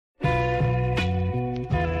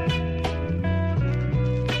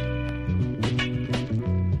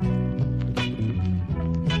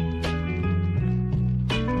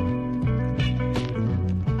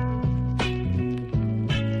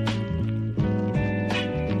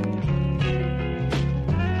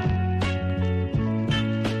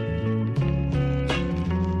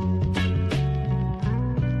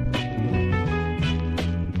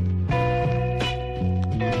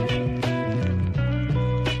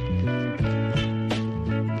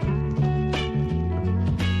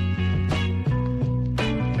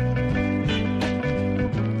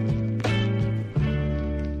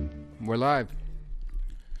We're live.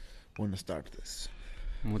 When to start this?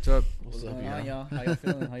 What's up? What's going on, y'all? How y'all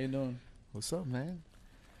feeling? How you doing? What's up, man?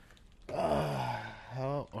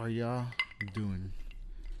 How are y'all doing?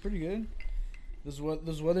 Pretty good. This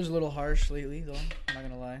weather's a little harsh lately, though. I'm not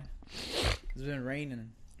gonna lie. It's been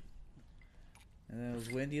raining, and then it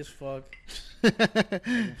was windy as fuck.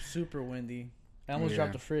 Super windy. I almost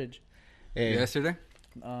dropped the fridge. Hey, Yesterday?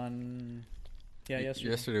 Yesterday.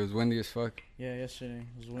 Yesterday was windy as fuck. Yeah, yesterday.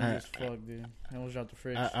 It was windy as fuck, dude. I almost dropped the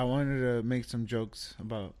fridge. I wanted to make some jokes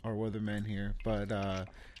about our weatherman here, but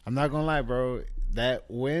I'm not gonna lie, bro. That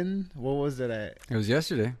wind, what was it at? It was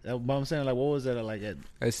yesterday. But I'm saying, like, what was it at? Like at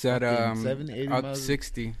It's at 70, 80 up miles?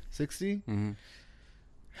 60. 60? Mm-hmm.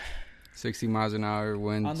 60 miles an hour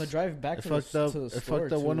winds. On the drive back It to fucked the up. store, It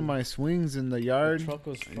fucked up one of my swings in the The yard. truck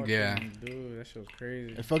was fucking, Yeah. dude, that shit was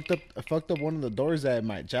crazy. It fucked up one of the doors at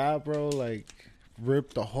my job, bro. Like,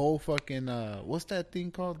 ripped the whole fucking what's that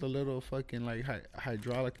thing called? The little fucking like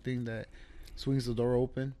hydraulic thing that swings the door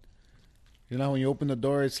open. You know, when you open the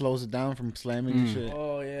door, it slows it down from slamming and shit.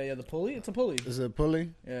 Oh, yeah, the pulley? It's a pulley. Is it a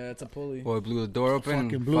pulley? Yeah, it's a pulley. Boy, blew the door open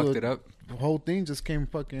Fucking and blew fucked it. it up. The whole thing just came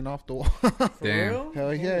fucking off the wall. For Damn. real? Hell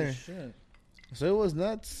Holy yeah. shit. So it was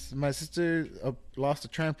nuts. My sister lost a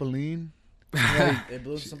trampoline. It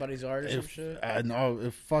blew somebody's yard or some shit. I know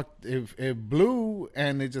it fucked. It blew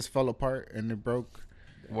and it just fell apart and it broke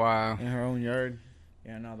Wow. in her own yard.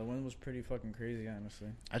 Yeah, no, the wind was pretty fucking crazy, honestly.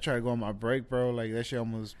 I tried to go on my break, bro. Like that shit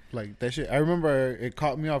almost like that shit. I remember it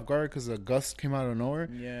caught me off guard because a gust came out of nowhere,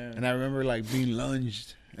 Yeah. and I remember like being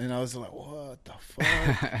lunged, and I was like, "What the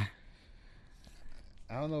fuck?"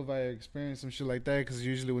 I don't know if I experienced some shit like that because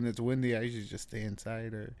usually when it's windy, I usually just stay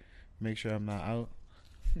inside or make sure I'm not out.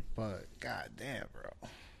 But goddamn, bro,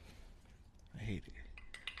 I hate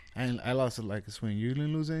it. I lost it like a swing. You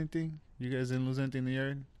didn't lose anything? You guys didn't lose anything in the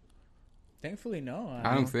yard? Thankfully, no.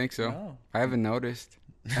 I don't think so. No. I haven't noticed.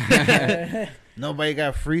 Nobody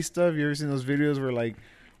got free stuff. You ever seen those videos where like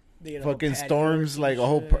They get a fucking whole patio storms, or like a some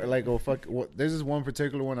whole, shit. like a fuck. What, there's this one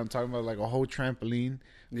particular one I'm talking about, like a whole trampoline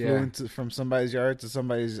flew Yeah. into, from somebody's yard to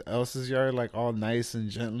somebody else's yard, like all nice and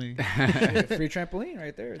gently. Yeah, free trampoline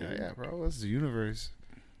right there, dude. Yeah, bro, it's the universe.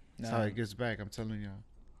 That's Nah. how it gets back. I'm telling y'all.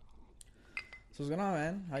 So what's going on,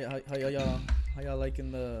 man? How y'all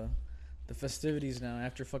liking the festivities now?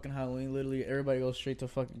 After fucking Halloween, literally everybody goes straight to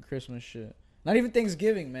fucking Christmas shit. Not even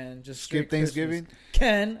Thanksgiving, man. Just straight Skip Thanksgiving. Christmas.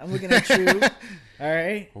 Ken, I'm looking at you. All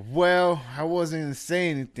right. Well, I wasn't gonna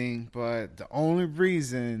say anything, but the only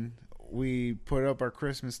reason we put up our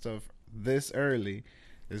Christmas stuff this early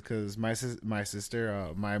is because my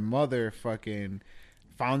sister, my mother, fucking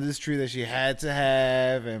found this tree that she had to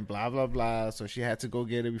have and blah blah blah. So she had to go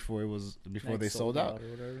get it before Like they sold out. or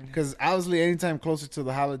whatever. Because obviously, anytime closer to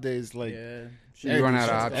the holidays, like Yeah. You run out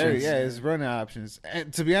of everything's- options. Yeah, it's running out of options.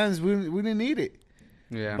 And to be honest, we didn't need it.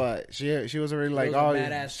 Yeah. But she was already It like, was oh, a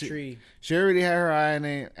badass she, tree. she already had her eye on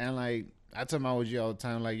it, and like I tell my OG all the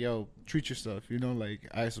time, like, yo, treat yourself, you know, like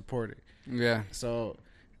I support it. Yeah. So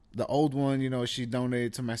the old one, you know, she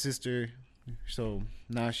donated to my sister, so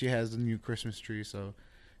now she has the new Christmas tree. So,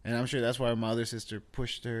 and I'm sure that's why my other sister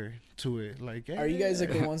pushed her to it. Like, Are you guys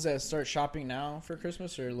like yeah. the ones that start shopping now for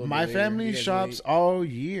Christmas or a little My bit later? family You guys shops wait? all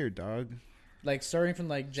year, dog. Like starting from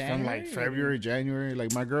like January? From like or- February, January.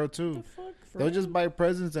 Like my girl What too. the fuck? For They'll real? just buy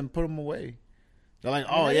presents and put them away. They're like,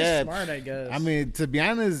 I mean, oh that is yeah. smart, I guess. I mean, to be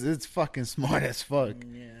honest, it's fucking smart as fuck.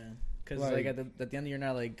 Yeah, because Like- like at the end of the year, you're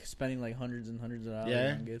not like spending like hundreds and hundreds of dollars.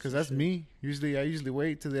 Yeah, on gifts because and that's shit. me. I usually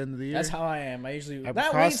wait till the end of the year. That's how I am. I usually I not wait until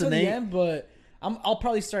the procrastinate. end, but I'll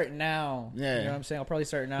probably start now. Yeah. You know what I'm saying? I'll probably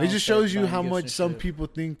start now. It and just start shows you buying how gifts much and some shit. people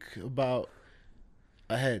think about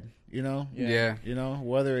ahead. You know, Yeah. you know,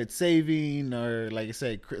 whether it's saving or like I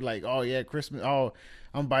said, like oh yeah, Christmas. Oh,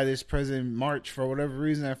 I'm gonna buy this present in March for whatever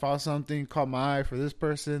reason. I found something caught my eye for this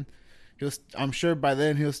person. I'm sure by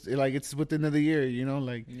then like it's within the year. You know,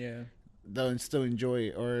 like Yeah. they'll still enjoy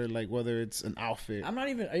it, or like whether it's an outfit. I'm not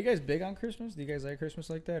even. Are you guys big on Christmas? Do you guys like Christmas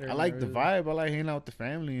like that? Or I not like the really? vibe. I like hanging out with the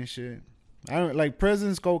family and shit. I don't like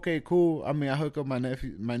presents. Okay, cool. I mean, I hook up my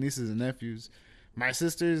nieces and nephews, my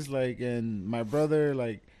sisters, like, and my brother,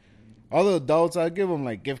 like, all the adults. I give them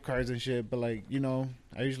like gift cards and shit. But like, you know,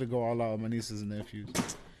 I usually go all out with my nieces and nephews.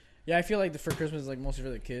 Yeah, I feel like for Christmas is like mostly for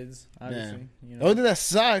the kids. Obviously, you The know. only thing that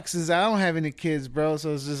sucks is I don't have any kids, bro.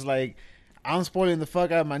 So it's just like I'm spoiling the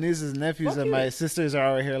fuck out of my nieces and nephews, Fuck and it. my sisters are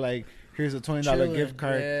over here like, here's a $20 Chilling, gift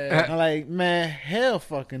card. yeah. I'm like, man, hell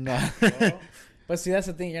fucking no. Well, but see, that's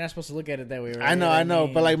the thing. You're not supposed to look at it that way, right? I know, You I know,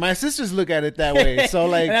 mean? but like my sisters look at it that way. So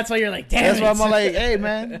like, and that's why you're like, damn. that's it. why I'm like, hey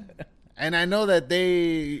man. And I know that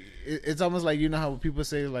it's almost like, you know how people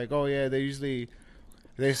say like, oh yeah, they usually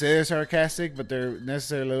they say they're sarcastic, but they're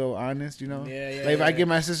necessarily a little honest. You know. Yeah, yeah. Like if I yeah. give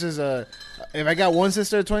my sisters if I got one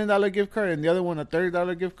sister a $20 gift card and the other one a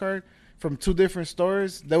 $30 gift card from two different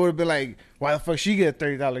stores, they would have been like, "Why the fuck she get a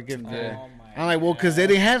 $30 gift card?" Yeah. Oh my I'm like, "Well, because they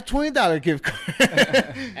didn't have $20 gift card."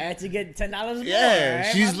 I had to get $10 more. Yeah,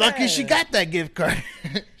 right? she's My lucky bad. she got that gift card.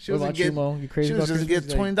 She What was about you, Mo? You crazy She about was just get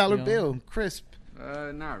Christmas? Like, $20 you know? bill, crisp.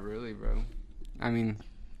 Not really, bro. I mean,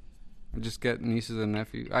 I just get nieces and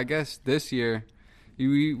nephews. I guess this year, we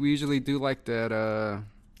usually do like that.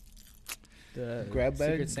 The Grab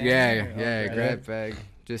bag? Secret Santa Yeah, or- yeah, oh, grab bag,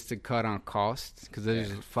 just to cut on costs, because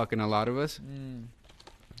there's fucking a lot of us.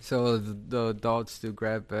 So the adults do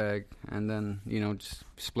grab bag, and then just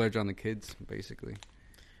splurge on the kids, basically.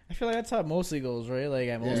 I feel like that's how it mostly goes, right? Like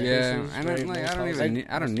at most Yeah, places, and right? I Most don't houses, even need,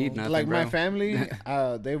 I don't most need homes. nothing, Like bro. my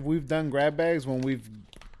family, we've done grab bags when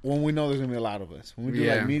we know there's gonna be a lot of us. When we do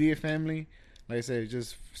Yeah. like immediate family, like I said,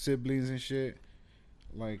 just siblings and shit.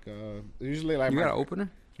 Like usually, like You got an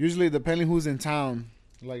opener? usually depending who's in town.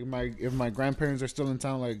 Like if my grandparents are still in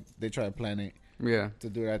town, like they try to plan it Yeah. to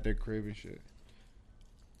do it at their crib and shit.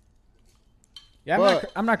 Yeah,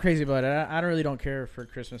 But- I'm not crazy about it. I really don't care for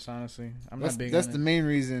Christmas, honestly. I'm That's not big. that's on the it. main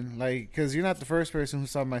reason. Like, because you're not the first person who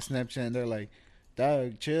saw my Snapchat and they're like,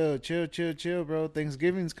 "Dog, chill, bro.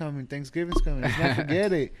 Thanksgiving's coming. Let's not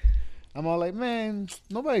forget it." I'm all like, man,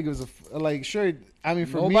 nobody gives like. Sure, I mean,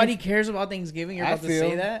 for Nobody me, cares about Thanksgiving. You're I about to feel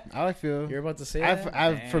say that. I feel. You're about to say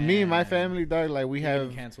that. For me and my Damn. family, dog, like You're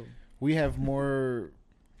getting canceled. we have more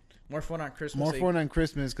More fun on Christmas. more like, fun on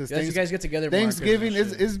Christmas because yes, you guys get together. more on Thanksgiving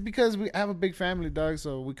Christmas, is because we have a big family, dog.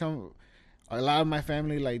 So we come. A lot of my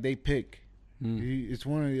family, like they pick. It's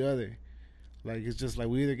one or the other. Like it's just like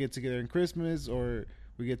we either get together in Christmas or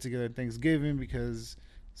we get together in Thanksgiving because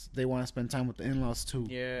they want to spend time with the in-laws too.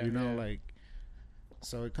 Yeah, you know, yeah. like.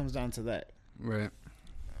 So it comes down to that. Right.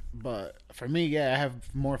 But for me, yeah, I have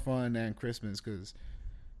more fun than Christmas because,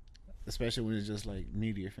 especially when it's just like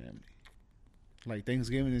media family. Like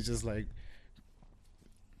Thanksgiving is just like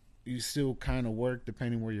you still kind of work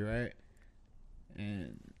depending where you're at,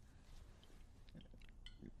 and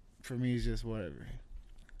for me, it's just whatever.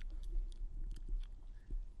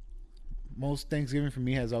 Most Thanksgiving for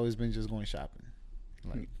me has always been just going shopping.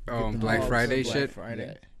 Like Oh, get the Black malls, Friday Black shit? Friday.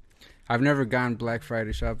 Yeah. I've never gone Black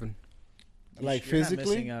Friday shopping. Like You're not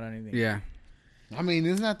physically? missing out on anything. Yeah. I mean,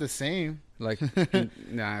 it's not the same. Like,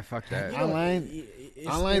 nah, fuck that. You know, Online-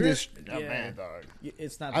 Online there is yeah. man, dog.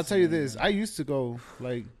 It's not. I'll the tell you same, this: man. I used to go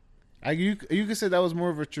like, you could say that was more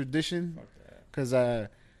of a tradition because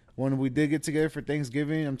when we did get together for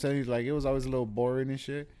Thanksgiving, I'm telling you, like it was always a little boring and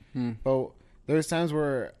shit. But there's times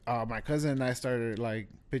where my cousin and I started like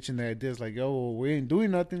pitching the ideas, like, "Yo, we ain't doing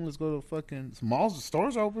nothing. Let's go to fucking malls. The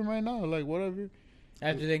stores are open right now. Like whatever."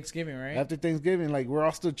 After Thanksgiving, right? After Thanksgiving, like we're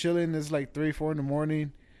all still chilling. It's like 3-4 in the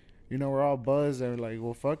morning. You know, we're all buzzed and we're like,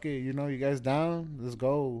 well, fuck it. You know, you guys down? Let's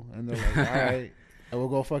go. And they're like, all right. And we'll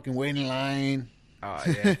go fucking wait in line. Oh,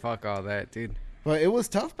 yeah, fuck all that, dude. But it was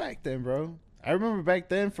tough back then, bro. I remember back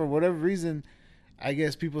then, for whatever reason, I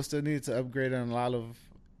guess people still needed to upgrade on a lot of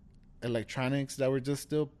electronics that were just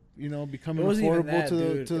still, you know, becoming It wasn't even affordable that, to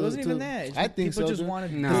dude. to It wasn't to- even that. It's I just- think people so. just dude.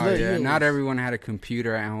 wanted. No, Look, yeah, deals. not everyone had a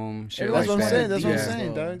computer at home. Shit That's That's like what I'm that. saying. That's what I'm Yeah.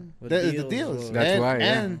 saying, though. dog. The The deals, deals. though. That's why,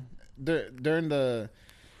 yeah. And during the,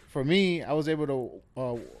 for me, I was able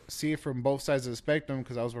to see it from both sides of the spectrum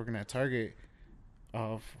because I was working at Target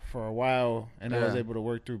for a while, and I was Yeah. able to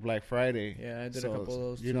work through Black Friday. Yeah, I did a couple of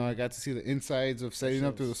those, You know, I got to see the insides of setting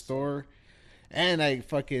up through the store. And I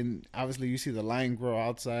fucking, obviously, you see the line grow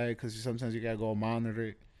outside because sometimes you got to go monitor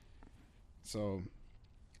it. So,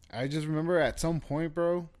 I just remember at some point,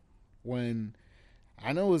 bro, when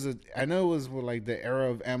I know it was with like the era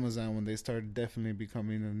of Amazon when they started definitely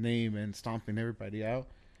becoming a name and stomping everybody out.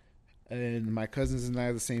 And my cousins and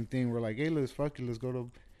I the same thing. We're like, hey, let's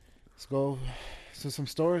go to some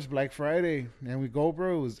stores Black Friday, and we go,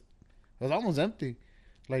 bro. It was almost empty.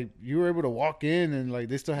 Like you were able to walk in and like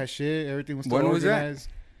they still had shit. Everything was still When was that?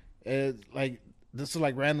 organized. Like this is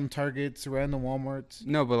like random Targets, random WalMarts.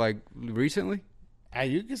 No, but like recently?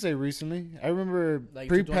 You could say recently. I remember Like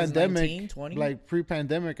pre-pandemic, 2019, 20? like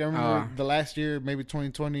pre-pandemic. I remember the last year, maybe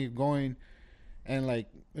 2020, going, and like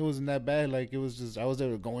it wasn't that bad. Like it was just I was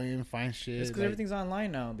able to go in, find shit. It's because like, everything's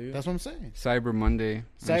online now, dude. that's what I'm saying. Cyber Monday. and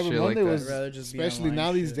Cyber shit Monday like was, I'd rather just be especially online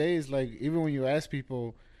now these shit. days. Like even when you ask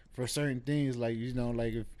people for certain things, like you know,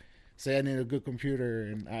 like if say I need a good computer,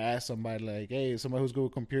 and I ask somebody like, hey, somebody who's good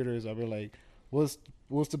with computers, I'll be like, what's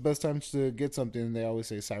the best time to get something? And they always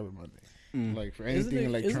say Cyber Monday. Like for anything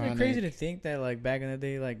Isn't electronic. it crazy to think that like back in the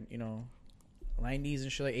day, like you know, 90s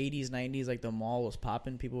and shit, like 80s, 90s, like the mall was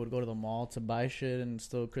popping. People would go to the mall to buy shit and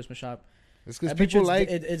still Christmas shop. It's because I bet people you like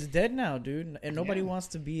it's dead now, dude, and nobody Yeah. wants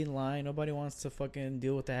to be in line. Nobody wants to fucking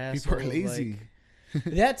deal with the hassle. people are of, lazy. Like,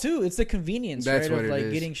 that too. It's the convenience, That's right? what Of it like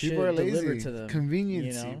is. getting shit People are delivered lazy. to them.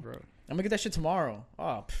 Convenience, you know? bro. I'm gonna get that shit tomorrow.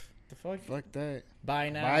 Oh, the fuck. Fuck that. Buy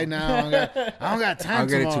now. Buy now. I don't got time. I'll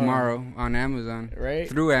get it tomorrow on Amazon. Right?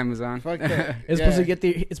 Through Amazon. Fuck that. It's Yeah. supposed to get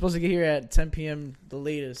It's supposed to get here at 10 p.m. the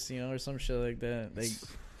latest, you know, or some shit like that. Like,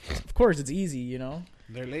 of course, it's easy, you know.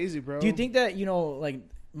 They're lazy, bro. Do you think that like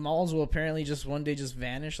malls will apparently just one day just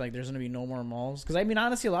vanish? Like, there's gonna be no more malls? Because I mean,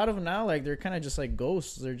 honestly, a lot of them now, like, they're kind of just like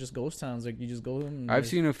ghosts. They're just ghost towns. Like, you just go in. I've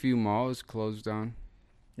seen a few malls closed down.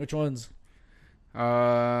 Which ones?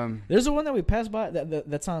 Um, There's the one that we passed by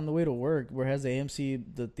that's on the way to work, where it has the AMC,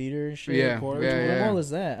 the theater and shit. Yeah, What yeah. mall is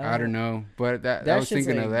that? I don't know, but I That was shit's,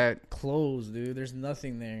 thinking like, of that. Closed, dude. There's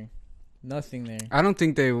nothing there. Nothing there. I don't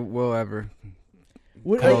think they will ever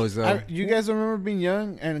What, close though. You guys remember being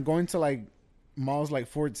young and going to like malls like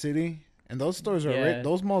Fort City, and those stores are Yeah.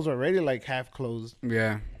 those malls are already like half closed.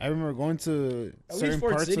 Yeah, I remember going to at certain least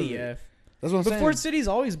Fort parts City, of it. yeah. That's what I'm But saying. Fort City's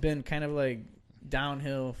always been kind of like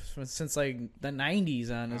downhill since like the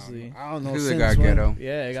 90s, honestly. I don't know. because they since got when- ghetto.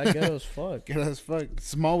 Yeah, it got ghetto as fuck. Ghetto as fuck.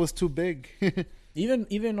 Small was too big.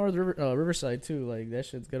 Even North Riverside too, like that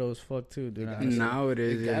shit's ghetto as fuck too, dude. honestly. Now it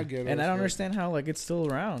is. It Yeah. got ghetto And I as don't fuck. understand how like it's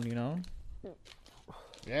still around, you know?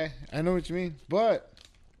 Yeah, I know what you mean, but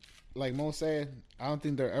like Mo said, I don't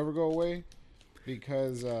think they'll ever go away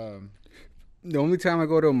because The only time I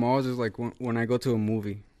go to malls is like when I go to a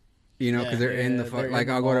movie, you know, because they're in the they're in like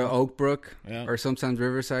the I'll go to mall. Oak Brook Yeah. or sometimes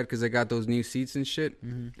Riverside because they got those new seats and shit.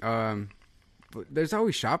 Mhm. But there's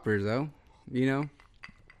always shoppers though, you know.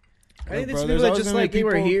 I think bro, it's there's people that always just gonna be like they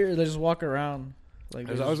were people- here, they just walk around. Like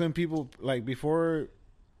there's always been people like before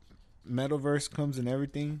Metaverse comes and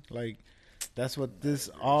everything. Like that's what this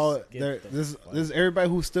all Get there. the This fuck. this everybody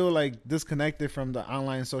who's still like disconnected from the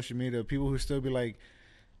online social media. People who still be like,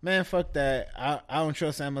 man, fuck that. I don't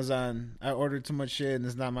trust Amazon. I ordered too much shit and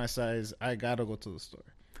it's not my size. I gotta go to the store.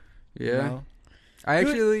 Yeah, You know? I Dude,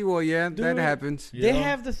 actually, well, yeah, that dude, happens. You they know?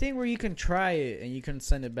 have the thing where you can try it and you can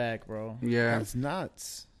send it back, bro. Yeah, That's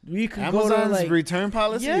nuts. You can go Amazon's to like return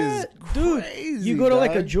policy yeah, is dude. crazy. You go to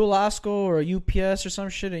like a dog. Jewel Osco or a UPS or some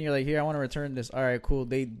shit, and you're like, "Here, I want to return this." All right, cool.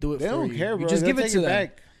 They do it They for don't you. care, bro. You just They'll give it take to them.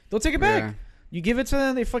 back. They'll take it back. Yeah. You give it to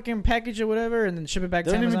them. They fucking package it, whatever, and then ship it back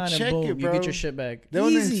They to don't even Amazon, check and boom, it, you bro. get your shit back. They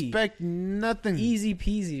don't Easy, inspect nothing. easy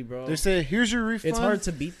peasy, bro. They say, "Here's your refund." It's hard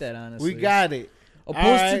to beat that, honestly. We got it. Opposed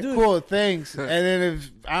All right, to dude, cool, thanks. And then if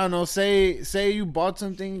I don't know, say you bought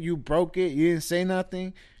something, you broke it, you didn't say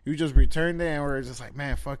nothing, you just returned it, and we're just like,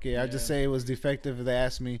 man, fuck it. I just Yeah. say it was defective if they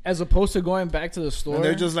ask me, as opposed to going back to the store, and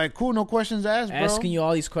they're just like, cool, no questions asked, bro. asking you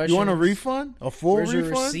all these questions. You want a refund, a full Where's your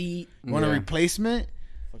refund? receipt? You want a Yeah. replacement?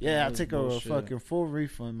 Fucking Yeah, all I'll this take bullshit. a fucking full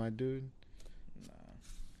refund, my dude.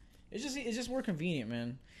 It's just more convenient,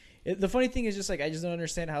 man. The funny thing is just like I just don't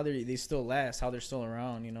understand how they still last, how they're still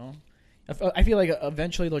around. You know, I feel like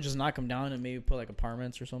eventually they'll just knock them down and maybe put like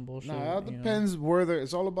apartments or some bullshit. Nah, it you know? depends where they're.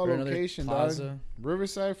 It's all about Or another location, plaza. dog.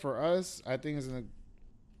 Riverside for us, I think is in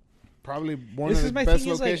probably one This of is the my best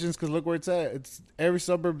thing is, like- locations because look where it's at. It's every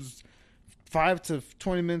suburb's 5 to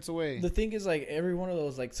 20 minutes away. The thing is, like every one of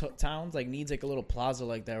those like towns like needs like a little plaza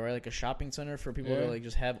like that, right? Like a shopping center for people Yeah. to like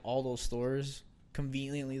just have all those stores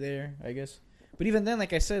conveniently there, I guess. But even then,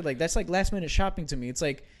 like I said, like that's like last minute shopping to me. It's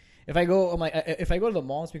like if I go, I'm like, if I go to the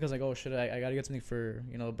mall, it's because like, oh shit, I gotta get something for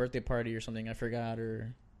a birthday party or something I forgot,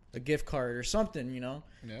 or a gift card or something, Yeah.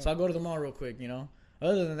 So I'll go to the mall real quick,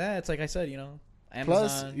 Other than that, it's like I said, Amazon.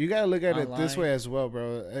 Plus, you gotta look at it this online. way as well,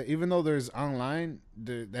 bro. Even though there's online,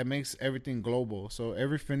 that makes everything global. So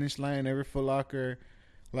every Finish Line, every Foot Locker,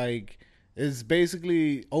 like, is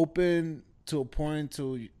basically open to a point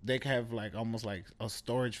to they can have like almost like a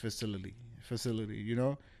storage facility,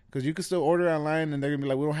 because you can still order online and they're gonna be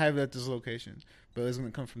like, we don't have it at this location, but it's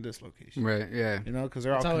gonna come from this location, right. Yeah, Because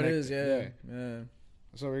they're That's all how it connected. is, yeah.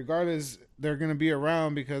 So regardless, they're gonna be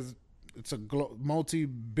around because it's a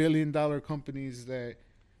multi-billion-dollar companies that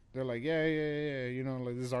they're like, yeah,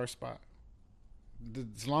 like this is our spot.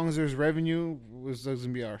 As long as there's revenue, it's gonna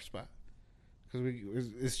be our spot because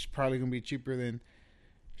it's probably gonna be cheaper than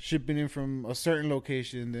shipping in from a certain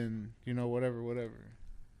location than whatever.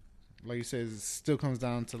 Like you said, it still comes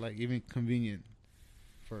down to like even convenient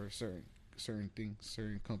for certain things,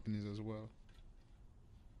 certain companies as well.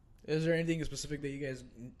 Is there anything specific that you guys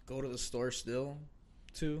go to the store still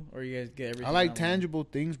to, or you guys get everything? I like online? tangible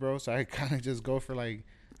things, bro. So I kind of just go for like,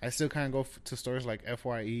 I still kind of go to stores like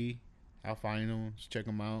FYE, Alpha check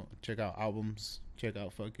them out, check out albums, check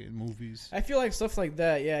out fucking movies. I feel like stuff like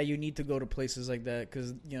that, yeah, you need to go to places like that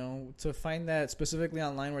because, you know, to find that specifically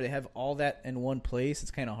online where they have all that in one place,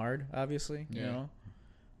 it's kind of hard, obviously, you know.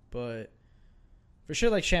 But for sure,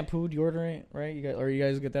 like shampoo, deodorant, right? You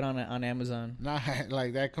guys get that on Amazon. Nah,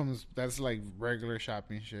 like that's like regular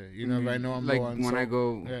shopping shit. You know, if I know I'm like going. when I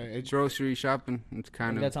go grocery shopping, it's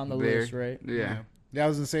kind of that's on the there. list, right? Yeah. I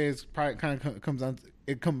was gonna say it's probably kind of comes on.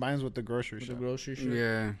 It combines with the grocery With shop. the grocery shop.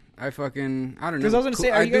 Yeah, I don't know. 'Cause I was gonna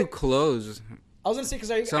say, I do clothes I was gonna say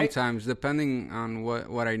because sometimes depending on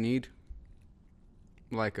what I need.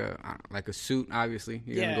 Like a suit, obviously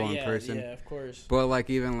you're gonna go in person. Yeah, of course. But like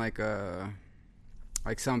even like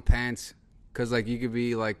some pants, cause like you could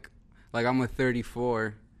be like I'm a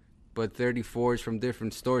 34, but 34s from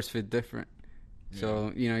different stores fit different.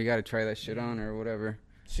 So you know you got to try that shit on or whatever.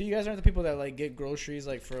 So you guys aren't the people that like get groceries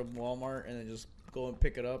like from Walmart and then just go and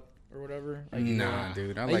pick it up or whatever? Like, nah,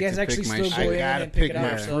 dude. I you like guys to actually pick my still shit. go in I gotta and pick pick it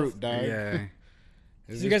my out fruit, dog. Yeah.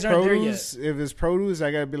 So you guys aren't there yet. If it's produce,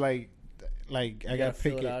 I gotta be like I gotta pick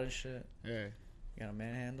fill it out and shit. Yeah. You gotta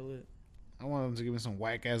manhandle it. I want them to give me some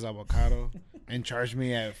whack ass avocado and charge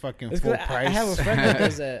me at fucking It's full 'cause price. I have a friend that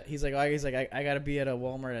does that. He's like, I gotta be at a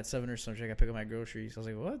Walmart at 7 or something. I gotta pick up my groceries. I was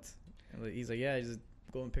like, what? And he's like, yeah, just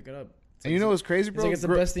go and pick it up. It's and like, you know what's crazy, It's bro? like it's the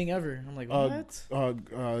best thing ever. I'm like, what?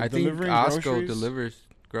 I think Costco delivers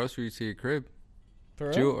groceries to your crib.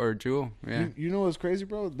 For Jewel. Yeah. You know what's crazy,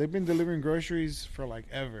 bro? They've been delivering groceries for like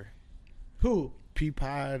ever. Who?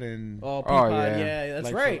 Peapod and Oh, Peapod. yeah. Yeah, that's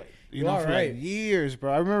like, right. For, you know, for like years,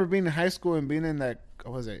 bro. I remember being in high school and being in that,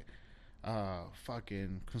 what was it?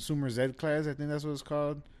 Fucking Consumer Ed class, I think that's what it's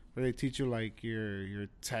called. Where they teach you like your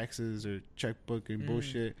taxes or checkbook and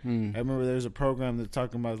bullshit. I remember there was a program that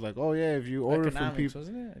talking about like, oh yeah, if you order from people,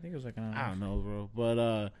 wasn't it? I think it was economics. I don't know, bro,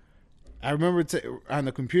 but I remember on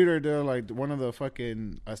the computer there, like one of the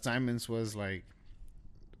fucking assignments was like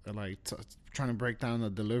trying to break down the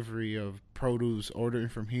delivery of produce, ordering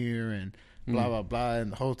from here and blah blah blah.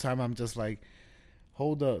 And the whole time I'm just like,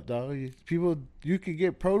 hold up, dog. People, you could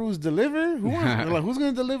get produce delivered. Who's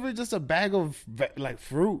gonna deliver just a bag of like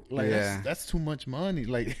fruit? Like that's too much money.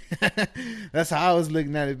 Like that's how I was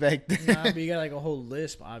looking at it back then. Nah, but you got like a whole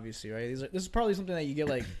list, obviously, right? This is probably something that you get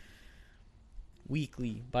like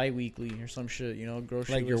weekly, bi-weekly, or some shit. You know,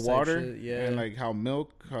 grocery like your list type water, shit. Yeah, and like how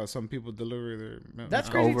how some people deliver their milk. that's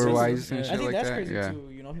crazy Oberweis too. and I shit think like that's that. crazy Yeah. too.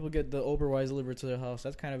 You know, people get the Oberweis delivered to their house.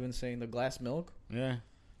 That's kind of insane. The glass milk. Yeah.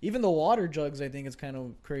 Even the water jugs, I think it's kind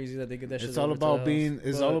of crazy that they get that shit. It's all about being.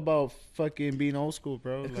 It's all about fucking being old school,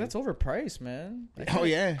 bro. Because that's overpriced, man. Oh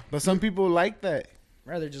yeah, but some people like that.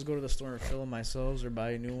 Rather just go to the store and fill them myself or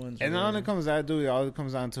buy new ones. And all it comes down to, it all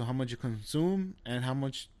comes down to how much you consume and how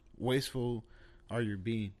much wasteful are you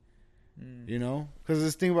being. You know, because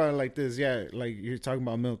this thing about it like this, yeah, like you're talking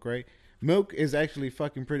about milk, right? Milk is actually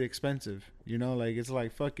fucking pretty expensive. You know, like it's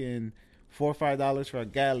like fucking $4 or $5 for a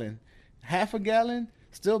gallon. Half a gallon,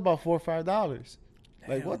 still about $4 or $5.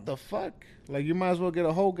 Like what the fuck? Like you might as well get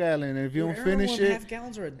a whole gallon, and if you don't finish it, half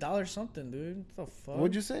gallons are $1 something, dude. What the fuck?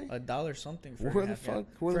 What'd you say? $1 something for Where the fuck?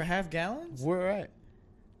 For half gallons? Where at?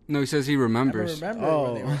 No, he says he remembers. I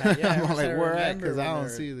remember when they were I'm like, where at? Because I don't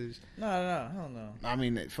see this. No, hell no. I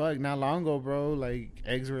mean, fuck, not long ago, bro. Like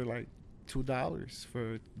eggs were like $2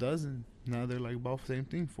 for a dozen. Now they're like about the same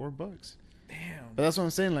thing, $4. Damn. But that's what I'm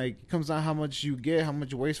saying. Like, it comes down how much you get, how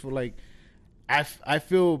much wasteful. Like, I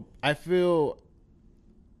feel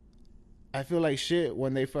like shit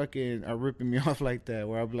when they fucking are ripping me off like that.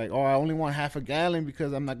 Where I'll be like, oh, I only want half a gallon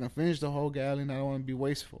because I'm not gonna finish the whole gallon. I don't want to be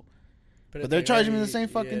wasteful. But they're charging me the same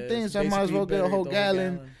fucking thing, so I might as well get a whole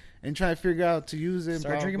gallon and try to figure out to use it.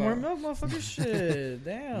 Start drinking more milk, motherfucker. Shit,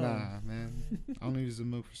 damn. Nah, man. I only use the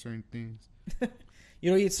milk for certain things.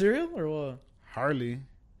 You don't eat cereal or what? Hardly.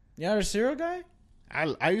 You're not a cereal guy?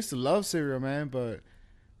 I used to love cereal, man, but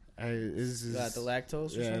it's just, got the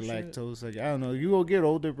lactose or some lactose. shit? Like I don't know. You will get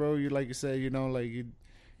older, bro. You like you said, you know, like your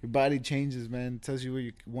body changes, man. It tells you what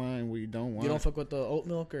you want and what you don't want. You don't fuck with the oat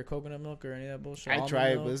milk or coconut milk or any of that bullshit? I try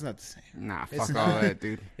it, but it's not the same. Nah, It's fuck all that,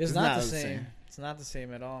 dude. It's not the same. It's not the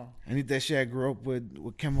same at all. I need that shit I grew up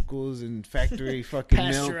with chemicals and factory fucking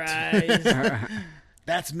milk. Pasteurized.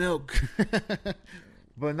 That's milk.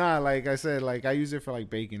 But nah, like I said, like I use it for like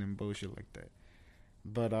bacon and bullshit like that.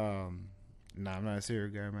 But nah, I'm not a cereal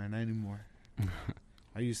guy, man, not anymore.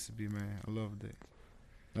 I used to be, man. I loved it.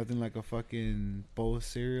 Nothing like a fucking bowl of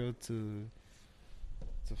cereal to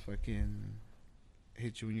fucking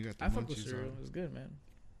hit you when you got the I fuck with munchies cereal. on. It's good, man.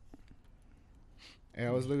 Hey,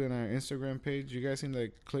 I was looking at our Instagram page. You guys seen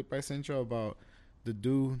the clip I sent you about the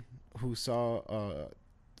dude who saw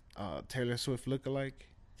Taylor Swift lookalike?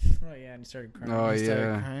 Oh yeah, and he started crying. Oh, He started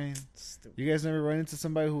yeah. crying. Stupid. You guys never run into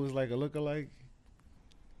somebody who was like a lookalike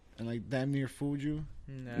and like damn near fooled you?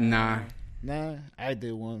 Nah. Nah, I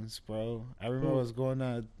did once, bro. I remember Who? I was going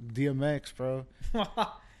to DMX, bro.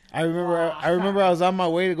 I remember I was on my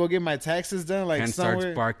way to go get my taxes done, like Ken starts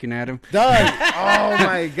somewhere. barking at him. Dog, oh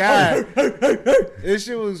my god, this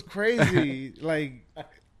shit was crazy. Like,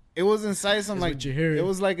 it was inside some That's like what you hear. it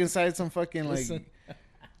was like inside some fucking like Listen.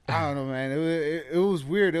 I don't know, man. It was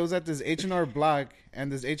weird. It was at this H&R Block,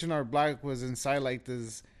 and this H&R Block was inside like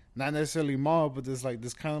this, not necessarily mall, but this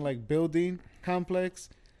kind of like building complex.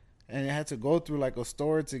 And it had to go through like a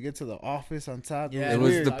store to get to the office on top. Yeah, It know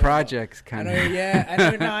was what the you're projects I kind know. of. Yeah,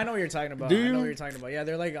 I know what you're talking about. Do I know you? what you're talking about. Yeah,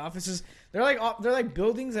 they're like offices. They're like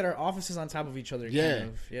buildings that are offices on top of each other. Yeah. Kind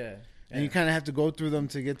of. Yeah. And you kind of have to go through them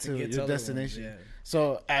to get to get your other ones, destination. yeah.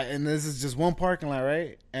 So, and this is just one parking lot,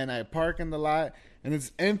 right? And I park in the lot, and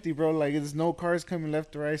it's empty, bro. Like, there's no cars coming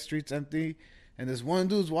left or right. Street's empty. And this one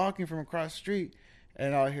dude's walking from across the street,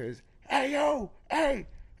 and all I hear is, "Hey, yo, hey,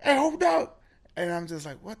 hold up." And I'm just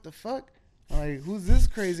like, what the fuck? I'm like, who's this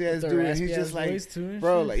crazy ass The dude? And he's raspy-ass just like, voice too and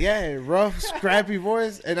bro, shit? like, yeah, rough, scrappy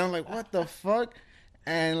voice. And I'm like, what the fuck?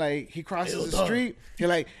 And like, he crosses Yo, the dog. street. He's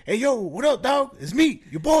like, "Hey, yo, what up, dog? It's me,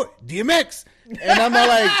 your boy, DMX." And I'm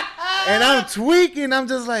like, and I'm tweaking. I'm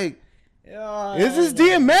just like, is this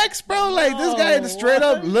DMX, bro? Like, this guy No, straight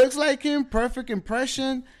up what? looks like him, perfect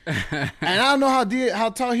impression. And I don't know how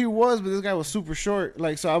tall he was, but this guy was super short.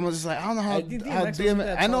 Like, so I was just like, I don't know how I think how DMX wasn't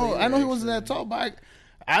that I know tall either, he wasn't that actually. tall, but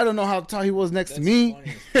I don't know how tall he was next to That's me.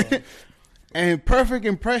 funny as fuck. And perfect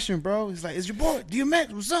impression, bro. He's like, "It's your boy,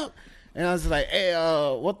 DMX. What's up?" And I was like, "Hey,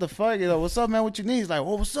 what the fuck? You know, what's up, man? What you need?" He's like,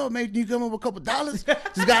 "Oh, what's up, man? Can you come up with a couple dollars?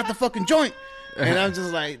 Just got the fucking joint." And I'm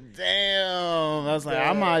just like, damn. I was like,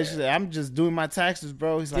 I'm just doing my taxes,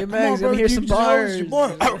 bro. He's like, DMX, "Come on, bro. let me hear you some just know it's your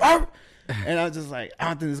bars." boy." Arr, arr. And I was just like, I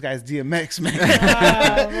don't think this guy's DMX, man.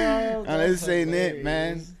 Bro, And this that's ain't it, man.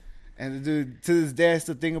 hilarious. And the dude, to this day, I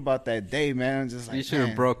still think about that day, man. I'm just like, You should have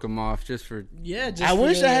man, broke him off just for. Yeah, just I for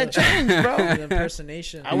wish I had changed, the bro.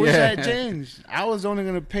 impersonation. I wish I had Yeah. changed. I was only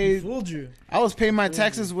gonna He pay. fooled you. I was paying my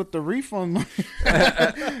taxes with the refund money,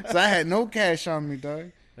 so I had no cash on me,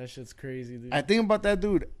 dog. That shit's crazy, dude. I think about that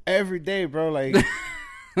dude every day, bro. Like,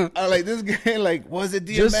 like this guy, like, was it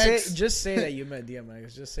DMX? just say that you met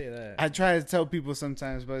DMX. Just say that. I try to tell people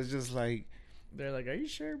sometimes, but it's just like They're like, "Are you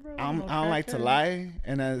sure, bro?" I don't like to lie,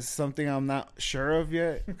 and that's something I'm not sure of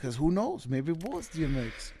yet. Because who knows? Maybe it was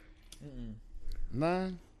DMX. Nah.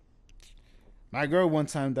 My girl one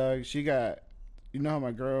time, dog. She got, you know how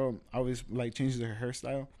my girl always like changes her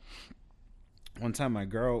hairstyle. One time, my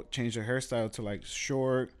girl changed her hairstyle to like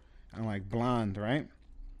short and like blonde, right?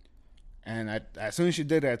 And as soon as she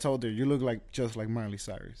did it, I told her, "You look like just like Miley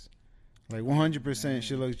Cyrus, like 100%.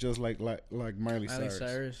 She looks just like Miley Miley Cyrus."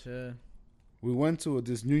 Cyrus, yeah. We went to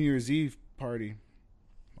this New Year's Eve party,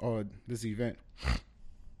 or this event,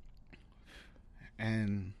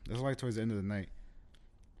 and it was like towards the end of the night.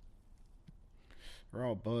 We're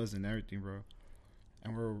all buzzed and everything, bro.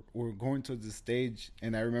 And we're going to the stage,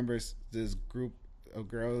 and I remember this group of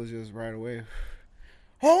girls just right away.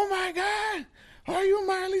 "Oh my God, are you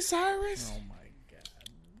Miley Cyrus?" Oh my god.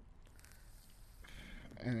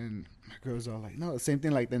 And my girl's all like, "No." Same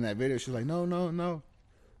thing like in that video. She's like, "No,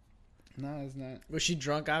 it's not." Was she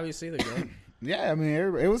drunk? Obviously, the girl. Yeah, I mean,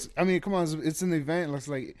 it was. I mean, come on, it's an event. It's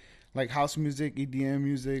like house music, EDM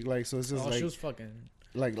music, like so. It's just Oh, like she was fucking.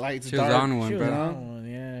 like lights, She was dark. on one, She was bro. on one.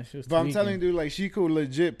 Yeah, she was. But I'm tweaking. telling you, dude, like she could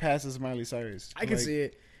legit pass as Miley Cyrus. I can Like, see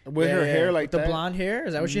it with Yeah, her yeah. hair like With the that. blonde hair.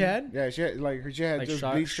 Is that what she had? Yeah, she had she had Like just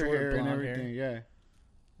short- bleached her short hair and blonde hair. everything. Yeah,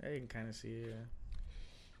 Yeah, you can kind of see it. Yeah.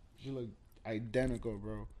 she looked identical,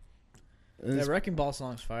 bro. That Wrecking Ball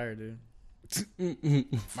song's fire, dude.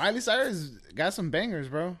 Miley Cyrus got some bangers,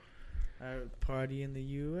 bro. Party in the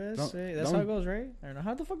USA. That's don't- how it goes, right? I don't know.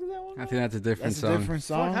 How the fuck does that one go? I think that's a different That's song. a different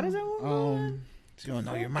song. Fuck, how does that one go, man? You don't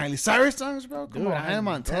know your Miley Cyrus songs, bro? Come on, Hannah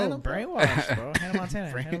Montana. Bro, brainwashed, bro. Hannah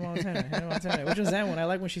Montana. Hannah Montana. Hannah Montana. Which one's that one? I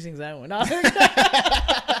like when she sings that one. No.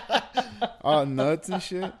 All nuts and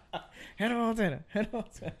shit. Hannah Montana. Hannah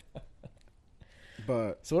Montana.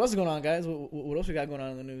 But So what else is going on, guys? What else we got going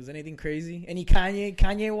on in the news? Anything crazy? Any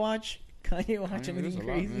Kanye watch? Kanye watch Kanye, there's anything a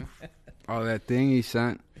lot, crazy? man. Oh, that thing he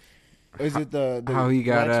sent. is it the How he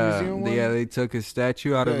got Wax Museum one? yeah, they took his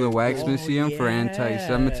statue out of the wax Oh, museum for yeah.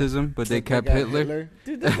 anti-Semitism, but they They kept got Hitler.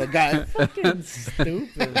 Dude, The that's guy. fucking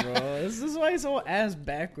stupid, bro. This is why he's so ass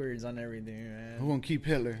backwards on everything, We're man. gonna keep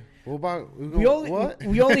Hitler. What about We only what?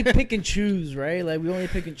 we only pick and choose, right? Like we only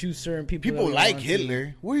pick and choose certain people. People that we like want to.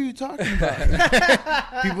 Hitler. What are you talking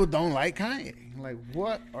about? People don't like Kanye. Like,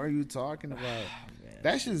 what are you talking about? Man,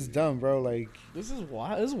 That shit's dumb, bro. Like, This is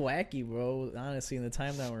wild. This is wacky, bro. Honestly, in the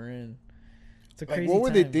time that we're in, it's a like crazy. what were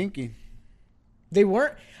they time. thinking? They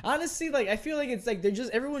weren't honestly like. I feel like it's like they're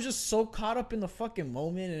just everyone's just so caught up in the fucking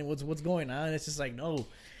moment and what's going on. It's just like no,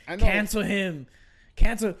 I know. cancel him,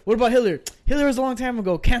 cancel. What about Hitler? Hitler was a long time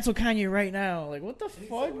ago. Cancel Kanye right now. Like what the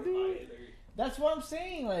fuck, dude? That's what I'm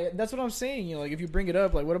saying. Like that's what I'm saying. You know, like if you bring it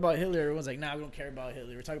up, like what about Hitler? Everyone's like, nah, we don't care about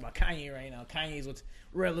Hitler. We're talking about Kanye right now. Kanye's what's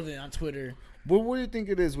relevant on Twitter. What do you think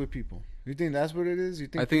it is with people? You think that's what it is? You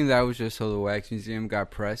think? I think that was just so the wax museum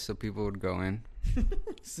got pressed, so people would go in.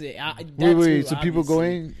 See, Wait. So people go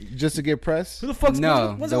in just to get press? Who the fuck's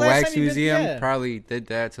No, when's the last wax time you been- museum yeah. probably did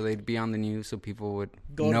that so they'd be on the news, so people would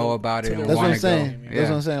Go know to- about to it the and That's what want I'm to saying. go. That's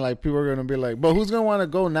what I'm saying. Like people are gonna be like, but who's gonna want to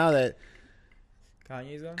go now that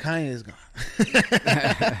Kanye's gone? Kanye's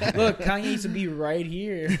gone? Look, Kanye used to be right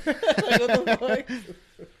here. Like, what the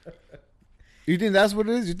fuck? You think that's what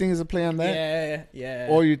it is? You think it's a play on that? Yeah.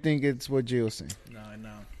 Or you think it's what Gio's saying? No.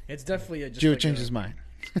 It's definitely just Gio like changed his mind.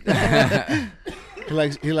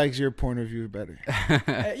 He likes your point of view better.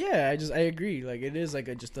 yeah, I agree. Like it is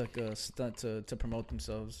like just like a stunt to promote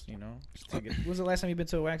themselves, you know. When was the last time you've been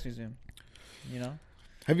to a wax museum? You know.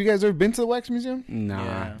 Have you guys ever been to the wax museum? Nah.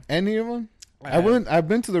 Yeah. Any of them? have. I've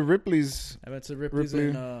been to the Ripley's. I went to Ripley's Ripley.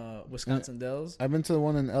 in Wisconsin Dells, I've been to the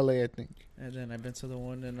one in LA, I think. and then I've been to the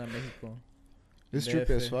one in Mexico. It's DF. trippy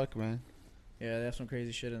as fuck, man. Yeah, they have some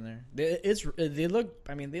crazy shit in there. They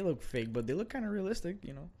look fake, but they look kind of realistic,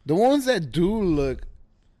 you know. The ones that do look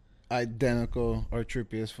identical are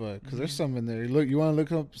trippy as fuck. Because there's some in there. Look, you want to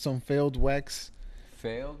look up some failed wax?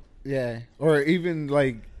 Failed? Yeah. Or even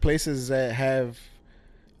like places that have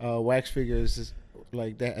wax figures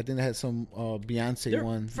like that. I think they had some Beyonce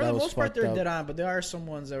one. For that the was most part, fucked they're up. dead on, but there are some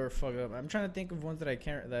ones that were fucked up. I'm trying to think of ones that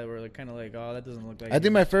that were like, kind of like, oh, that doesn't look like. I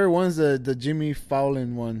think my favorite one's the Jimmy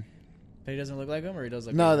Fallon one. He doesn't look like him, or he does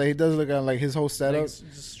look. No, like that he does look on like his whole setup.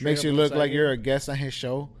 Makes you look like you're a guest on his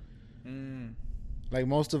show. Like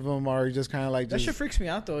most of them are just kind of like That just shit freaks me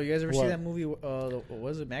out though. You guys ever see What? that movie? What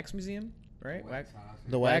was it, Max Museum? Right?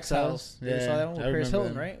 the wax house. You saw that one with I Paris remember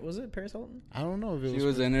Hilton, that. right? Was it Paris Hilton? I don't know if it She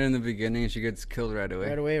was in it in the beginning and she gets killed right away.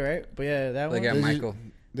 Right away, right? But yeah, that Like one. at Did you- Michael.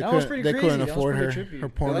 They That was couldn't, pretty they crazy. couldn't That was afford her. pretty trippy. Her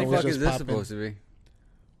What porno the was fuck just is this popping. supposed to be?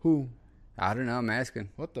 Who? I don't know. I'm asking.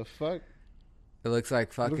 What the fuck? It looks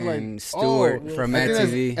like fucking like- Stewart Oh, from I Mad think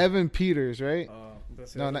that's TV. Evan Peters, right?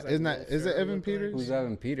 That's No, that's isn't what that- is it Ferrell Evan looked like. Peters? Who's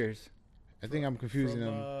Evan Peters? I think I'm confusing From,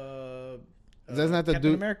 them. That's not the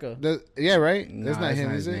Captain dude. America. Yeah, right. Nah, that's not him,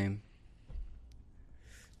 his is it? name.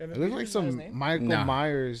 Evan It looks like Peters is not his some name? Michael Nah.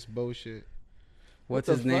 Myers bullshit. What's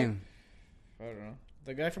the his fuck? name? I don't know.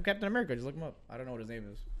 The guy from Captain America. Just look him up. I don't know what his name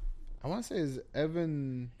is. I want to say is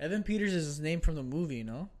Evan. Evan Peters is his name from the movie.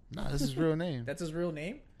 No, No, this is his real name. that's his real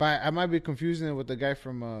name. But I might be confusing it with the guy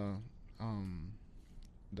from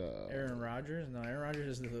the Aaron Rodgers. No, Aaron Rodgers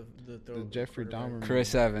is the Jeffrey quarterback. Dahmer.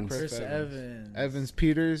 Chris Evans. Chris Evans. Evans. Evans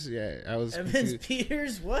Peters. Yeah, I was Evans confused.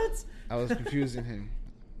 Peters. What? I was confusing him.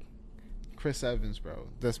 Chris Evans, bro.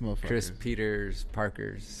 This motherfucker. Chris Peters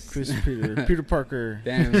Parkers. Chris Peter. Peter Parker.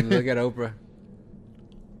 Damn, look at Oprah.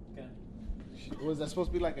 Was that supposed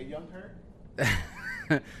to be like a young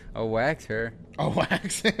her? Oh, wax her. Oh,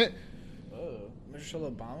 wax. Oh, Michelle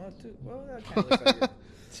Obama too. Well, that kind of looks like it.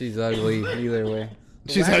 She's ugly either way.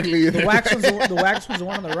 The She's wax- ugly. The wax one's the wax one's the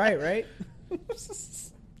one on the right, right?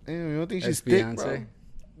 Damn, you don't think she's That's thick, Beyonce. bro?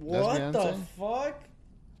 What the Beyonce? fuck?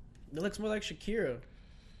 It looks more like Shakira.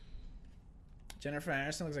 Jennifer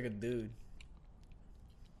Aniston looks like a dude.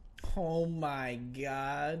 Oh my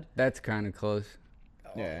god. That's kind of close.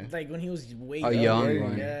 Yeah. Like when he was way A younger. young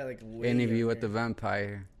one. Yeah, like way Interview with the younger.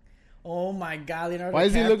 Vampire. Oh my god, Leonardo Why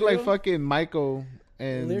does he look like DiCaprio? fucking Michael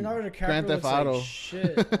and Leonardo DiCaprio Grand Theft looks Auto? like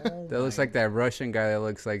shit. Oh That looks my like that Russian guy that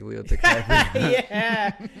looks like Leo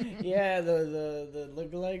DiCaprio. yeah, the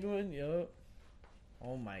look-alike one. Yup.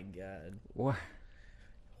 Oh my god. What?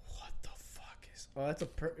 What the fuck is? Oh, that's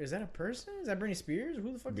is that a person? Is that Britney Spears?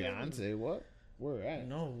 Who the fuck? Is Beyonce, what? Where at? that?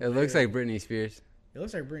 No. It looks way. like Britney Spears. It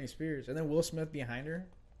looks like Britney Spears, and then Will Smith behind her.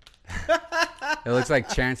 It looks like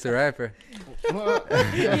Chance the Rapper.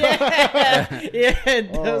 yeah,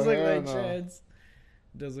 it does Oh, look hell like no. Chance.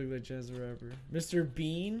 It does look like Chance the Rapper. Mr.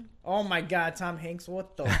 Bean. Oh my god, Tom Hanks.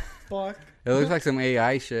 What the fuck? It looks like some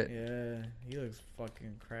AI shit. Yeah, he looks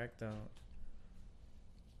fucking cracked out.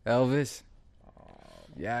 Elvis. Oh,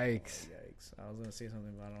 Yikes. yikes. I was gonna say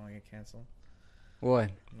something, but I don't want to get canceled. What?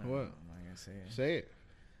 No, What? I'm not gonna say it. Say it.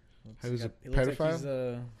 Looks- He was a he looks like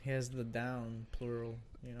pedophile? he's, he has the down plural.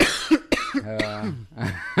 You know.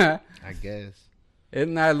 I guess. It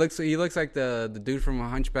looks. He looks like the dude from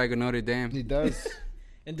Hunchback of Notre Dame. He does.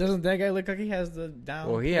 And doesn't that guy look like he has the down?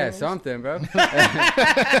 Well, he had pillows? something, bro.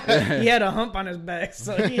 He had a hump on his back,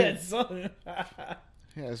 so he had something. Yeah,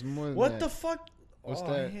 it's more than What that. the fuck? What's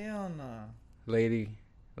Oh, that? hell nah. Lady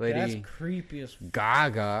That's creepy as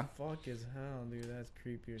Gaga. fuck as hell, dude. That's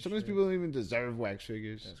creepy as Some of these shit. people don't even deserve wax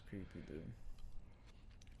figures. That's creepy, dude.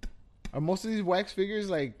 Are most of these wax figures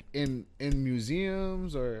like in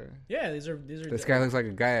museums or? Yeah, these are. This guy looks like a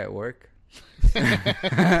guy at work.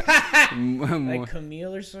 like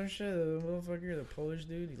Camille or some shit. The motherfucker, the Polish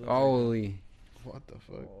dude. He looks Holy. What the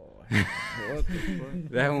fuck? like, What the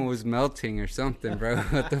fuck? That one was melting or something, bro.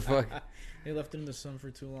 What the fuck? they left it in the sun for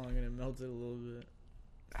too long and it melted a little bit.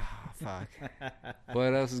 Oh, fuck.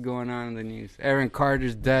 What else is going on in the news? Aaron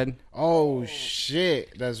Carter's dead. Oh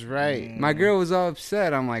shit, that's right. My girl was all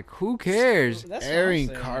upset. I'm like, who cares? That's what I'm Aaron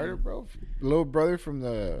saying. Carter, bro, little brother from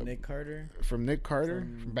Nick Carter. Nick Carter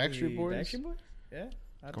from Backstreet the Boys. Backstreet Boys? Yeah.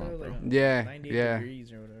 I Come thought on, it was bro. like Yeah, 98 yeah.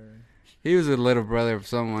 degrees or whatever. He was a little brother of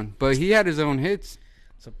someone, but he had his own hits.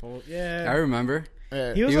 Yeah. I remember.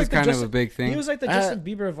 Yeah. He was like the kind of Justin- a big thing. He was like the Justin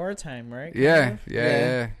Bieber of our time, right? Kind yeah, of?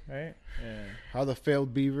 yeah. Right? Yeah. How the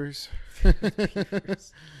failed Beavers.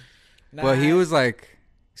 Well, he was like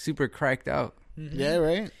super cracked out. Mhm. Yeah,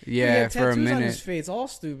 right. He Yeah, had for a tattoos on his minute. face, all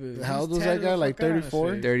stupid. How He's old was that tatted guy? the Like fuck out on his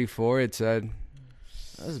 34? face. 34, it said.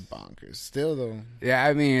 That's bonkers. Still though. Yeah,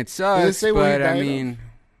 I mean, it Did it sucks, say what he but I died of? mean,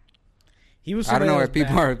 He was. I don't know why somebody that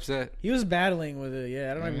people was are upset. He was battling with it.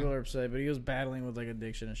 Yeah, I don't know if Yeah. people are upset, but he was battling with like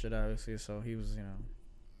addiction and shit, obviously. So he was,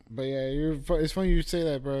 But yeah, it's funny you say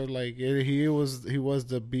that, bro. Like he was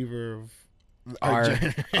the Beaver of Our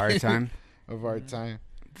generation, time. of our time.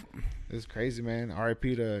 It's crazy, man.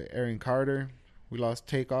 R.I.P. to Aaron Carter. We lost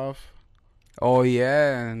Takeoff. Oh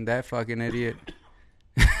yeah, and that fucking idiot.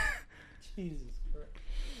 Jesus Christ.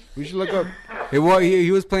 We should look up.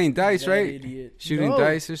 He was playing dice, That right? Idiot. Shooting No,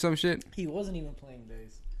 dice or some shit. He wasn't even playing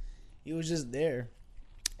dice. He was just there.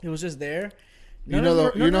 He was just there. You know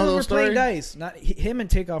the were story? playing dice. Not him and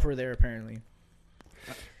Takeoff were there apparently.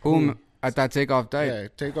 Whom I thought Takeoff died. Yeah,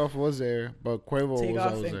 Takeoff was there, but Quavo was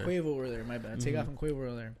Takeoff always and there. Quavo were there. My bad. Mhm. Takeoff and Quavo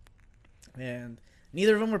were there, and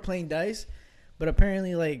neither of them were playing dice. But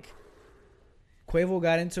apparently, like Quavo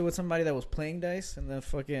got into it with somebody that was playing dice, and then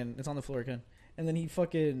fucking it's on the floor again. And then he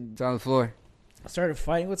fucking It's on the floor. started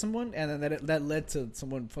fighting with someone, and then that led to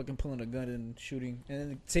someone fucking pulling a gun and shooting. And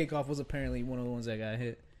then Takeoff was apparently one of the ones that got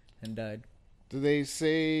hit and died. Do they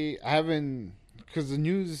say I haven't? Because the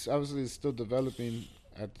news obviously is still developing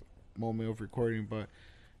at the moment of recording, but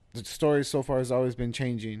the story so far has always been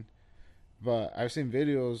changing. But I've seen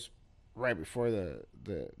videos right before the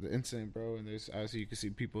incident, bro, and there's obviously you can see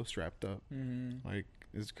people strapped up. Mm-hmm. Like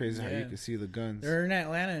it's crazy how you Yeah. can see the guns They're in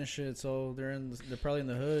Atlanta and shit, so they're probably in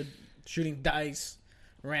the hood shooting dice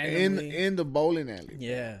randomly. in the bowling alley.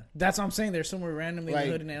 Yeah, that's what I'm saying. They're somewhere randomly in Like-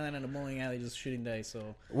 the hood in Atlanta in a bowling alley just shooting dice.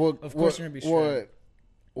 So Of course they're gonna be strapped.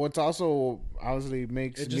 What's also obviously it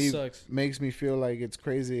makes just me sucks. makes me feel like it's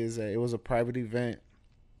crazy is that it was a private event.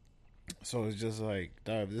 So it's just like,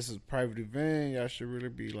 dog, if this is a private event, y'all should really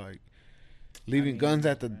be like leaving mean, guns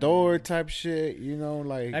at the door type shit, you know,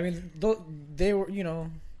 like I mean, they were,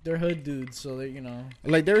 they're hood dudes, so they,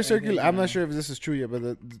 like they were and circulating. then, I'm not sure if this is true yet,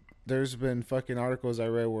 but there's been fucking articles I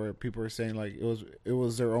read where people are saying like it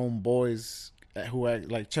was their own boys who act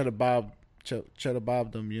like Cheddar Bob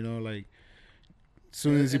them, you know, like as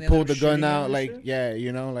soon as he And they pulled ended the up gun shooting out, him like and shit? yeah,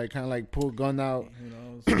 you know, like kind of like pulled gun out, who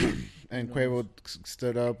knows? and Who Quavo knows?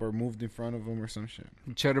 stood up or moved in front of him or some shit.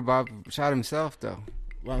 Cheddar Bob shot himself though.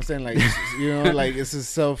 Well, I'm saying like you know, like it's his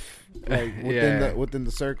self, like within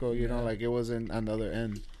the circle, you know, Yeah. like it wasn't on the other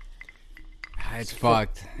end. It's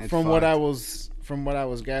fucked. It's From fucked. what I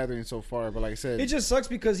was gathering so far, but like I said, It just sucks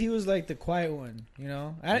because he was like the quiet one,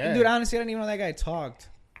 Yeah. Dude, honestly, I didn't even know that guy talked.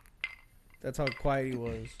 That's how quiet he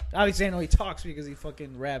was. Obviously, I know he talks because he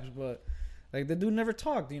fucking raps, but like the dude never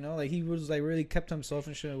talked, Like he was like really kept to himself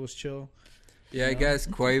and shit. It was chill. Yeah, I guess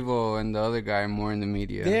Quavo and the other guy are more in the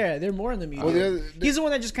media. They're more in the media. Well, He's the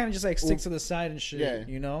one that just kind of just like sticks to the side and shit.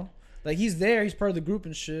 Yeah. Like he's there, he's part of the group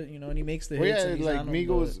and shit, and he makes the well, hits. yeah, and he's like on them,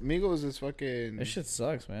 Migos is but fucking. that shit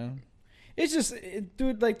sucks, man. It's just,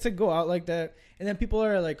 dude, like to go out like that, and then people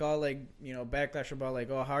are like all like backlash about like,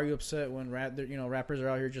 oh, how are you upset when rappers are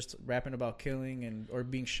out here just rapping about killing and or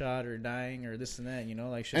being shot or dying or this and that,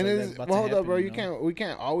 like shit And like it's, that's about well, to hold happen, up, bro. We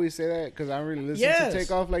can't always say that because I don't really listen Yes. to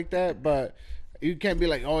Takeoff like that. But you can't be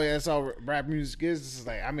like, oh yeah, that's all rap music is. It's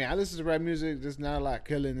like, I mean, I listen to rap music. There's not a lot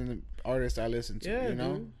killing in the artists I listen to. Yeah, you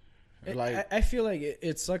know, dude. like I feel like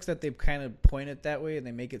it sucks that they kind of point it that way and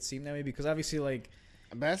they make it seem that way because obviously like.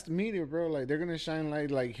 that's the media, bro. Like they're gonna shine light.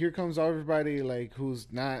 Like here comes everybody like who's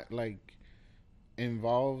not like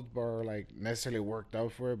involved or like necessarily worked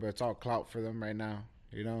out for it, but it's all clout for them right now.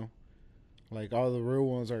 You know, like all the real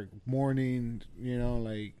ones are mourning. You know,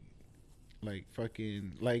 like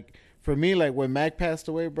fucking like for me, like when Mac passed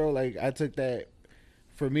away, bro. Like I took that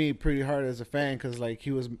for me pretty hard as a fan because like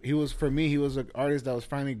he was for me he was an artist that was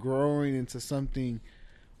finally growing into something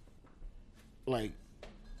like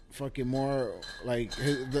fucking more like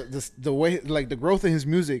the way like the growth in his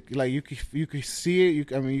music, like you could see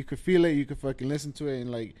it, I mean you could feel it, you could fucking listen to it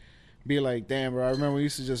and like be like, damn, bro, I remember we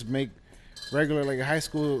used to just make regular like high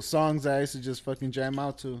school songs that I used to just fucking jam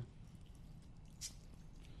out to.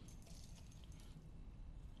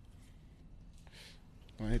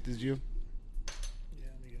 Wanna hit this, you?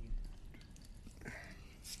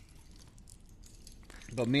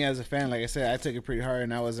 But me as a fan, like I said, I took it pretty hard,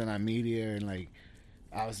 and I wasn't on media and like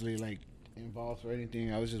obviously like involved or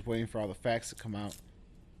anything. I was just waiting for all the facts to come out,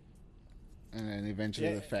 and then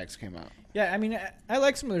eventually the facts came out. Yeah, I mean, I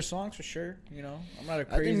like some of their songs for sure. You know, I'm not a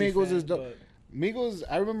crazy I think Migos fan, is dope. Migos,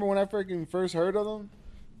 I remember when I freaking first heard of them.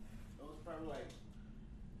 It was probably like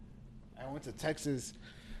I went to Texas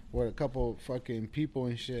with a couple fucking people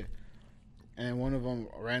and shit. And one of them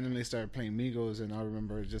randomly started playing Migos, and I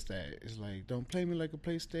remember just that it's like, "Don't play me like a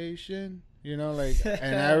PlayStation," you know, like.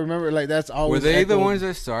 And I remember like that's always. Were they the ones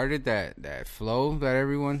that started that flow that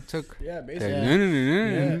everyone took? Yeah,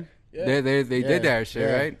 basically. They did that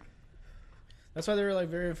shit, right? That's why they were like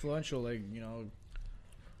very influential. Like, you know,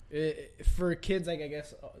 for kids like I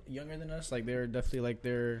guess younger than us, like they're definitely like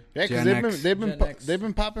they're because they've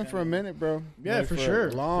been popping for a minute, bro. Yeah, like, for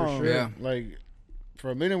sure, long, for sure. Yeah, like. For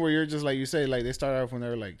a minute where you're just like you say, like they started off when they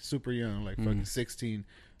were like super young, like fucking 16,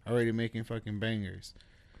 already making fucking bangers,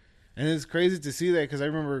 and it's crazy to see that because I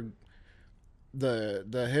remember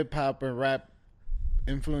the hip hop and rap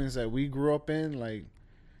influence that we grew up in, like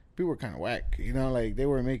people were kind of whack, you know, like they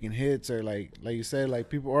were making hits or like you said, like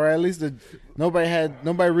people, or at least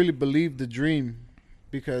nobody really believed the dream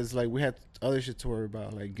because like we had other shit to worry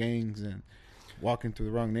about, like gangs and walking through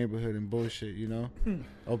the wrong neighborhood and bullshit, you know,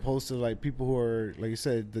 opposed to like people who are like you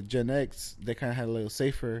said, the Gen X, they kind of had a little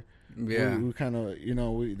safer. Yeah, we kind of, you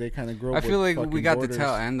know, they kind of grew up. I feel like we got borders. the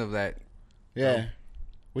tail end of that. Yeah,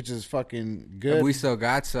 which is fucking good. And we still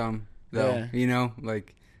got some though, you know,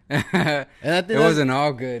 like. And I think it wasn't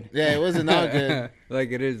all good. Yeah, it wasn't all good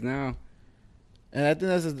like it is now. And I think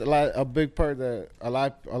that's a big part that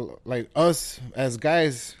like us as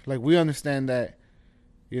guys, like we understand that.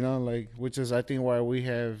 You know, like, which is, I think, why we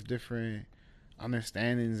have different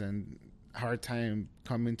understandings and hard time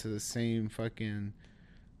coming to the same fucking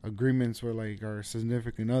agreements with, like, our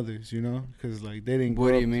significant others, you know? Because, like, they didn't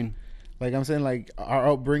What do you mean? Like, I'm saying, like, our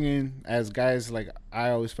upbringing as guys, like,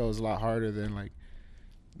 I always felt was a lot harder than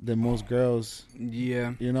most girls.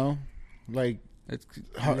 Yeah. You know? Like, it's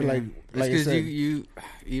like I said, you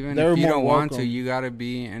even if you don't want to, you got to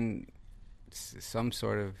be in some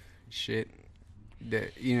sort of shit.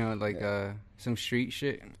 That, you know, like some street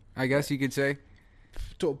shit, I guess you could say.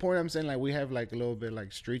 To a point, I'm saying like we have like a little bit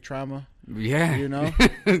like street trauma. Yeah, you know,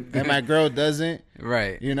 and my girl doesn't.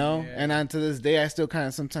 Right. You know, yeah. and on to this day, I still kind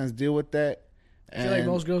of sometimes deal with that. I feel like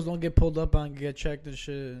most girls don't get pulled up on, get checked and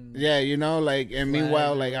shit. And yeah, you know, like, and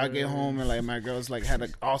meanwhile, like I get home and like my girl's like had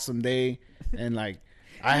an awesome day, and like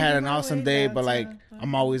I had an awesome day, but like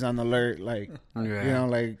I'm always on alert, like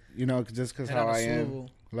you know, just because how I am.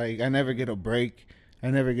 Like, I never get a break. I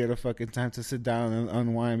never get a fucking time to sit down and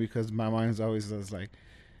unwind because my mind's always just like,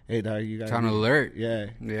 hey, dog, you got to... on alert. Yeah.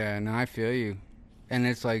 Yeah, no, I feel you. And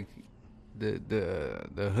it's like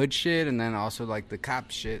the hood shit and then also, like, the cop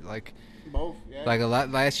shit. Like, both, yeah. Like, a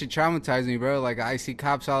lot... That shit traumatized me, bro. Like, I see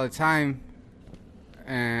cops all the time,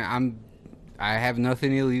 and I have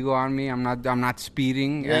nothing illegal on me. I'm not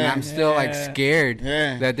speeding, and I'm still like scared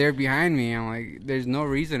that they're behind me. I'm like, there's no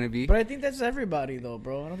reason to be. But I think that's everybody though,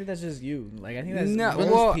 bro. I don't think that's just you. Like I think that's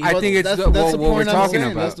I think it's that's what we're talking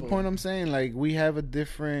about. That's the point I'm saying. Like we have a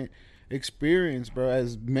different experience, bro,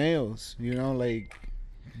 as males. You know, like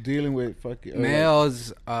dealing with fucking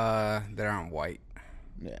males that aren't white.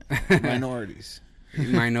 Yeah, minorities.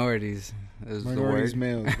 Minorities is the word.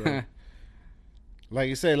 Males, bro. Like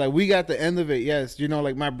you say, like we got the end of it. Yes, you know,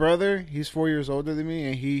 like my brother, he's 4 years older than me,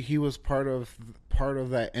 and he was part of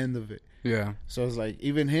that end of it. Yeah. So it's like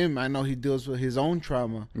even him, I know he deals with his own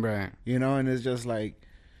trauma, right? You know, and it's just like,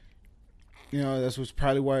 you know, that's what's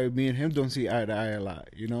probably why me and him don't see eye to eye a lot.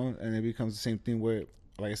 You know, and it becomes the same thing with,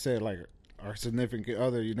 like I said, like our significant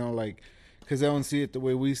other. You know, like because they don't see it the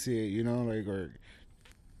way we see it. You know, like or.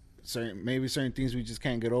 Certain things we just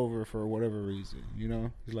can't get over for whatever reason, you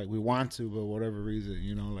know. It's like we want to, but whatever reason,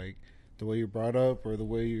 you know, like the way you're brought up or the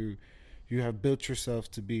way you you have built yourself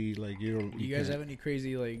to be like you. You guys have any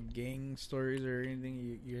crazy like gang stories or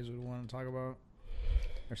anything you guys would want to talk about,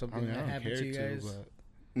 or something I mean, I that don't happened care to you guys? but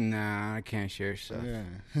Nah, I can't share stuff.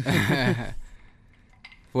 yeah.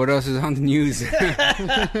 What else is on the news?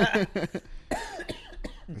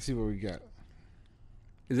 Let's see what we got.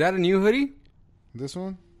 Is that a new hoodie? This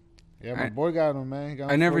one? Yeah, my I- boy got him, man. He got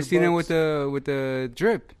I him never 40 seen it bucks. with the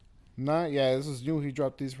drip. Nah, yeah, this is new. He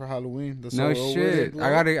dropped these for Halloween. The No Solo shit. Wizard glow. I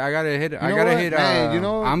gotta hit. I know gotta what, hit. man, you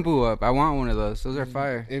know- Ambu up. I want one of those. Those are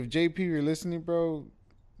fire. If JP, you're listening, bro,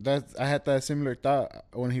 I had that similar thought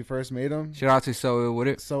when he first made them. Shout out to So with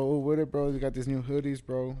it. So with it, bro, they got these new hoodies,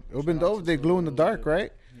 bro. It would been dope. They glue in the dark,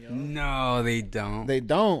 right? No, they don't. They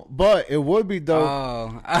don't, but it would be dope.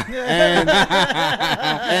 Oh. And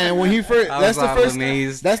when he first, I that's was the all first.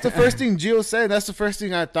 amazed. That's the first thing Gio said. That's the first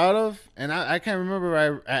thing I thought of, and I can't remember.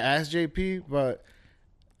 I asked JP, but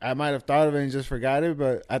I might have thought of it and just forgot it.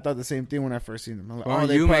 But I thought the same thing when I first seen them. I'm like, Why don't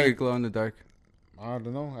they you make probably- it glow in the dark? I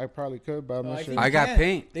don't know. I probably could, but I'm not sure. I got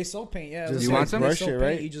paint. They sell paint, yeah. Just That's You what want they some? sell Brush it, paint.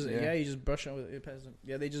 right? You just Yeah. you just brush it with it.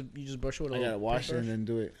 Yeah, you just brush it with a I little gotta wash it and paintbrush. then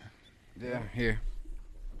do it. Yeah, here.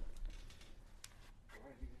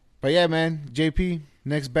 But yeah, man, JP,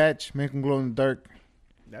 next batch, make them glow in the dark.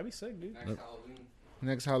 That'd be sick, dude.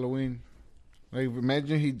 Next Halloween. Like,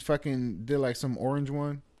 imagine he fucking did like some orange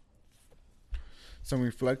one, some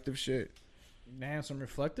reflective shit Man, some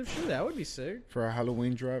reflective shit. That would be sick. for a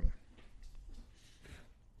Halloween drop.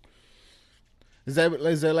 Is that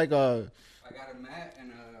like a? I got a matte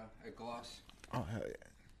and a gloss. Oh hell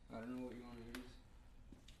yeah! I don't know what you want to use.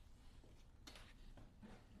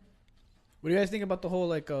 What do you guys think about the whole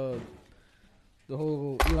the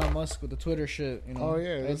whole Elon Musk with the Twitter shit? You know? Oh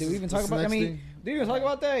yeah. Did we even talk about? I mean, did we even talk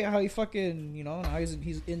about that? How he fucking, now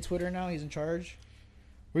he's in Twitter now. He's in charge.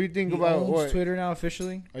 what do you think He about owns what? Twitter now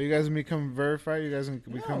officially. Are you guys gonna become verified? You guys gonna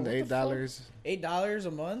become the what the $8? $8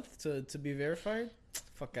 a month to be verified?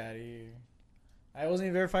 Fuck out of here. I wasn't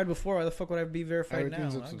even verified before. Why the fuck would I be verified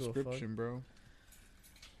Everything's now? a I don't give a fuck. subscription, bro.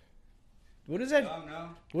 What is that? No.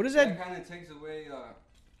 What is That that? kind of takes away.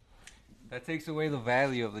 That takes away the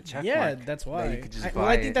value of the check Yeah, mark. that's That why. you could just I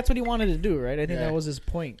buy think it. that's what he wanted to do, right? I think Yeah. that was his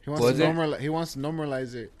point. He wants Was to it? normalize. He wants to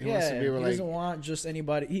normalize it. He wants to be he like doesn't want just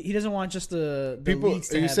anybody. He doesn't want just the people. elites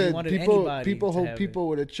to You have it. He said wanted people. anybody People to hold have people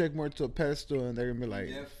with a check mark to a pedestal, and they're gonna be like,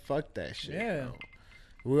 Yep. "Fuck that shit." Yeah. bro.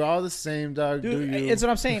 We're all the same, dog. Dude, do you? it's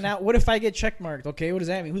what I'm saying. Now, what if I get check marked? Okay, what does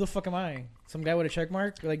that mean? Who the fuck am I? Some guy with a check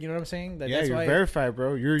mark? Like, you know what I'm saying? yeah, That's you're why. verified,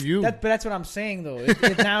 bro. You're you. But that's what I'm saying, though.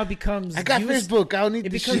 It now becomes. I got Facebook. I don't need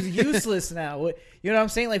It this becomes shit. useless now. You know what I'm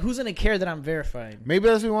saying? Like, who's gonna care that I'm verified? Maybe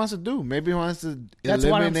that's what he wants to do. Maybe he wants to That's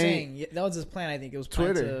eliminate. what I'm saying. Yeah, that was his plan. I think it was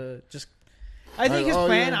planned Twitter. to just. I think his Oh,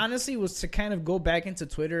 plan, yeah. honestly, was to kind of go back into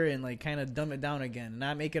Twitter and like kind of dumb it down again,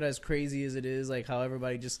 not make it as crazy as it is. Like how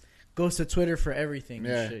everybody just goes to Twitter for everything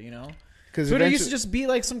Yeah. and shit. You know, Because Twitter used to just be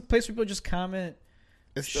like some place where people just comment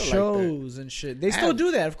it's still like that. shows and shit. They still have-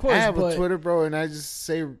 do that, of course. I have but a Twitter, bro, and I just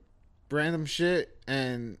say random shit,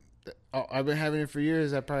 and I've been having it for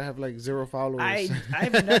years. I probably have like 0 followers.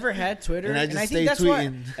 I've never had Twitter, And I just think stay that's why.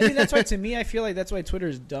 tweeting. I think that's why to me, I feel like that's why Twitter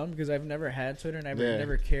is dumb because I've never had Twitter and I've Yeah.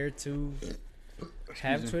 never cared to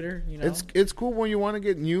have me. Twitter. You know, It's cool when you want to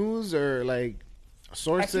get news or like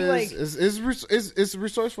sources. like- It's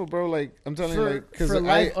resourceful, bro. Like I'm telling you, For- like because for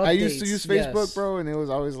live I used to updates, use Facebook, yes. bro, and it was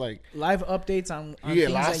always like live updates on you get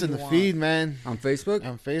things lost that in you the want. feed, man. On Facebook,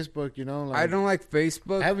 On Facebook, you know, like, I don't like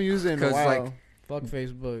Facebook. I haven't used it in a 'cause, while. like, Fuck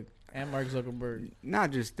Facebook and Mark Zuckerberg.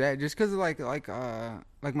 Not just that, just because like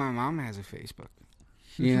my mom has a Facebook.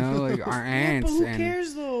 You know, like our Yeah, aunts but who and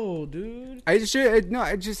cares though, dude? I just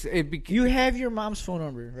it became You have your mom's phone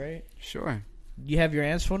number, right? sure. You have your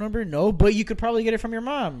aunt's phone number? No, but you could probably get it from your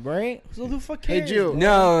mom, right? So who the fuck Hey, cares? Jill. bro?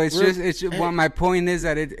 No, it's Real- just hey. well, my point is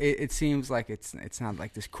that it seems like it's not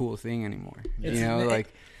like this cool thing anymore. It's You know, n- like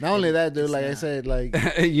Not only that, dude. It's Like I not. said, like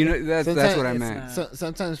you know that's Sometimes what I it's meant. not.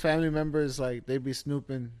 sometimes family members like they be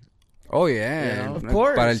snooping. Oh yeah, You know? Of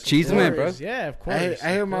course. Para el of chisme, bro. course. Yeah, of course.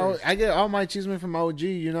 I hear of my course. I get all my chisme from my OG.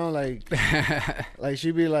 You know, like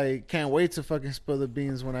she be like, can't wait to fucking spill the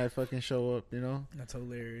beans when I fucking show up. You know. That's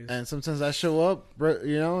hilarious. And sometimes I show up, bro,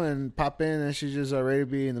 you know, and pop in, and she just already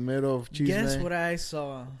be in the middle of cheese. Guess what I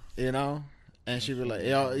saw? You know, and she be like,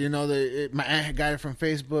 yo, you know, my aunt got it from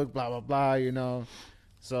Facebook, blah blah blah. You know,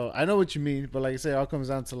 so I know what you mean, but like I say, it all comes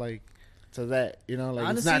down to like to that. You know, like it's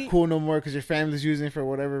Honestly- not cool no more because your family's using it for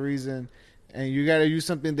whatever reason, and you got to use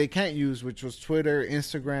something they can't use, which was Twitter,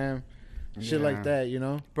 Instagram, shit Yeah. like that. You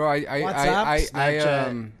know, Bro,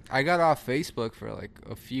 WhatsApp, I got off Facebook for like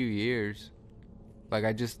a few years. Like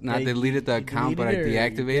I just not Like, deleted the you account, but I deleted it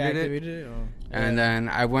or deactivated it. deactivated it? Oh. And then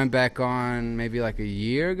I went back on maybe like a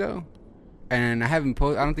year ago. and I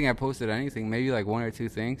don't think I posted anything. Maybe like 1 or 2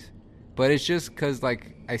 things. But it's just because,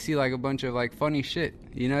 like, I see, like, a bunch of, like, funny shit.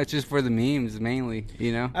 You know, it's just for the memes, mainly,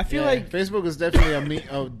 you know? I feel like Facebook is definitely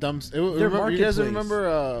a dumb... You guys marketplace.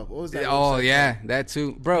 remember... what was that? Oh, website yeah, called? that too.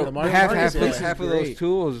 Yeah, Bro, the half marketplace of is those great.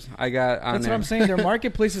 tools I got on that's there. what I'm saying. Their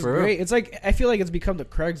marketplace is For real. great. It's like I feel like it's become the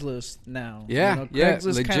Craigslist now. Yeah, you know, yeah,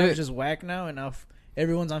 Craigslist kind of legit. just whack now, and now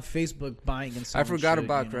everyone's on Facebook buying and selling. I forgot shit,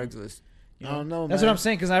 about you know? Craigslist. You I don't know, That's man. what I'm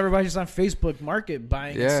saying, because everybody's just on Facebook Market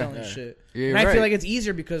buying and Yeah. selling Yeah. shit. Yeah, and you're I right. feel like it's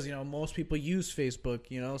easier because, you know, most people use Facebook,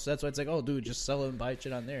 you know, so that's why it's like, oh, dude, just sell it and buy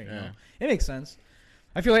shit on there, you know. It makes sense.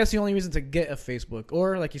 I feel like that's the only reason to get a Facebook.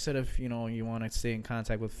 Or, like you said, if, you know, you want to stay in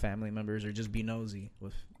contact with family members or just be nosy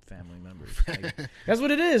with family members. Like, that's what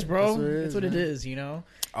it is, bro. That's what it is, you know.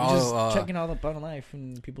 You're just checking all up on life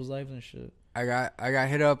and people's lives and shit. I got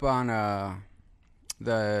hit up on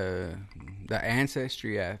the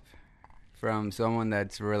Ancestry app from someone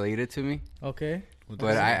that's related to me, Okay.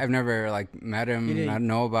 but I've never like met You him. didn't- I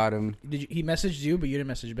know about him. He messaged you, but you didn't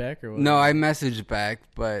message back, or what? No, I messaged back,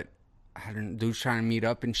 but I don't. Dude's trying to meet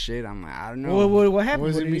up and shit. I'm like, I don't know. What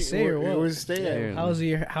happened? What did he say, or Where what? was he stay at? Yeah.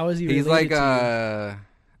 How is he? He's related like to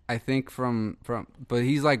I think from, but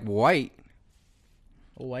he's like white.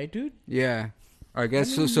 you? A white dude? Yeah, I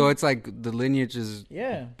guess so. So it's like the lineage is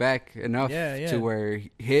Yeah. back enough Yeah, yeah. to where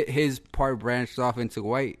his part branched off into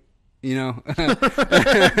white. You know,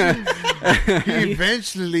 He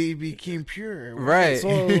eventually became pure. right?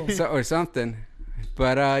 So- So, or something.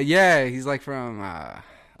 But yeah, he's like from a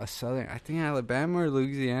southern, I think Alabama or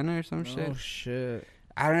Louisiana or some shit. Oh shit!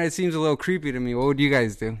 I don't know. It seems a little creepy to me. What would you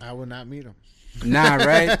guys do? I would not meet him. Nah,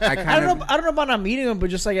 right? I don't know. I don't know about not meeting him, but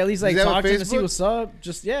just like at least like Does he have talk a to him to see Facebook? what's up.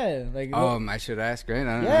 Just like I should ask, right? I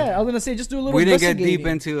don't yeah. know. I was gonna say just do a little. We didn't get deep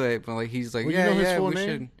investigating. into it, but like he's like, Well, you yeah, know his yeah, full we name?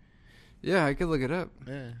 should. Yeah, I could look it up.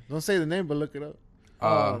 Yeah. Don't say the name, but look it up.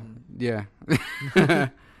 Yeah.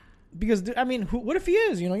 Because I mean, what if he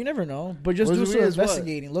is? You know, you never know. But just What do if he some is what?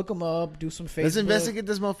 investigating. Look him up. Do some Facebook. Let's investigate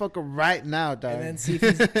this motherfucker right now, dog. And then see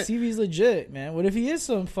if he's legit, man. What if he is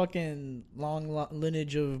some fucking long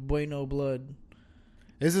lineage of Bueno blood?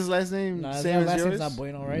 Is his last name Nah, his same as last yours? name's not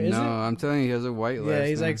Bueno, right? Is no, it? I'm telling you, he has a white last Yeah,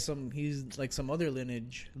 he's name. like some other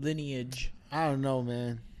lineage. I don't know,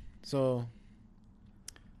 man. So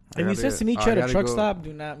If he says to meet I you at a gotta truck go. stop,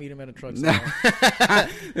 do not meet him at a truck No. stop.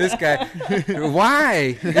 This guy.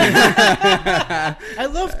 Why? I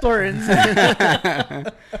love Thorntons.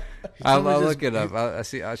 I'll told me look this- it up. I'll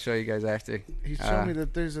see. I'll show you guys after. he showed me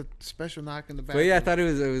that there's a special knock in the back. But yeah, I thought it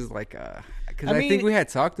was like because I I, think mean- we had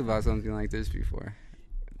talked about something like this before.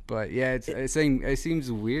 But yeah, it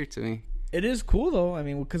seems weird to me. It is cool though. I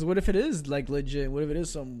mean, because what if it is like legit? What if it is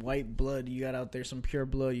some white blood you got out there, some pure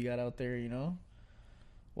blood you got out there? You know,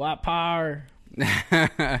 white power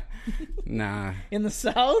Nah. in the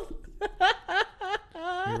South.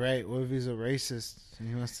 You're right. What if he's a racist? And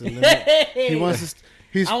he wants to limit. He wants to.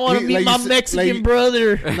 He's, I want to meet like my you said- Mexican like-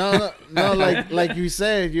 brother. No, like you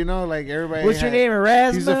said, you know, like everybody. What's your name,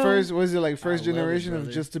 Erasmo? He's the first. Was it like first I love it, generation of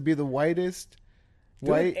brother. just to be the whitest, Dude,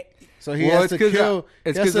 white? So he Well, has to it's 'cause kill.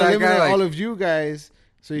 it's he has 'cause to that guy, eliminate like- all of you guys,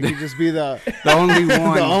 so you can just be the The only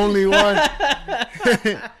one. the only one.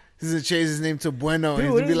 This is to change his name to Bueno, Dude,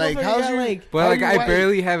 and what to be is like, motherfucker "How's got, your?" like- But how like you I white?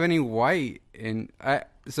 barely have any white, and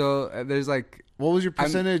there's like What was your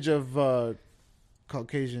percentage of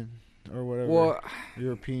Caucasian or whatever,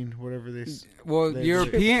 European, whatever they? They-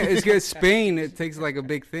 European. It's because Spain. It takes like a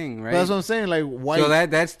big thing, right? That's what I'm saying. Like white. So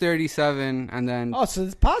that's 37, and then Oh, so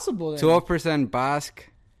it's possible then. 12% Basque.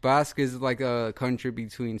 Basque is like a country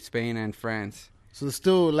between Spain and France. So it's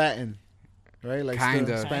still Latin, right? Like still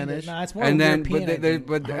Kinda. Spanish. Nah, it's more And then, European, I think.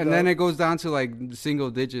 and then it goes down to like single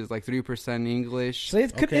digits, like 3% English, So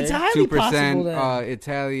it's Okay. highly possible 2% then.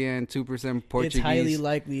 Italian, 2% Portuguese. It's highly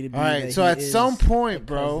likely to be. All right. that So he at is some the point,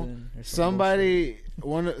 bro, president or some somebody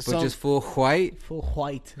one but some. just full white. bullshit. full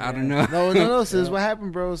white. I don't know. No. So this is what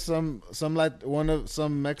happened, bro. Some like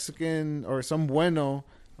some Mexican or some Bueno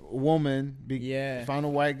woman Yeah. found a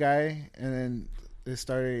white guy, and then it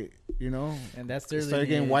started, you know, And that's their it started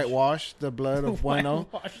getting lineage. whitewashed, the blood of Bueno.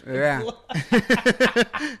 Whitewash the Yeah. blood.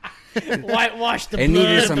 Whitewash the It blood.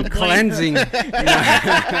 needed of some the blood. cleansing.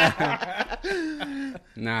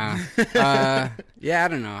 Nah. Yeah, I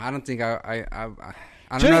don't know. I don't think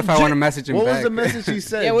I don't know if I want to message him What back. was the message he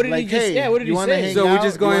said? Yeah, what did he like, just- hey, yeah, what did you he wanna say? hang So we're out?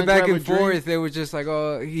 just You going wanna back grab and a drink? forth. It was just like,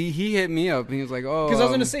 oh, he hit me up. He was like, oh, Because I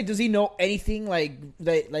was gonna say, does he know anything like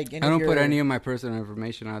that? Like I don't put any of my personal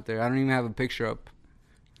information out there. I don't even have a picture up.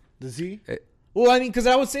 Does he? Well, I mean, because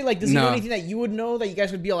I would say, like, does he know No. anything that you would know that you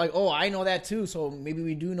guys would be like, oh, I know that too, so maybe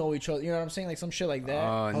we do know each other. You know what I'm saying? Like some shit like that.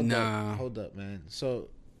 Oh, no. Hold up, man. So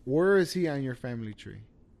where is he on your family tree?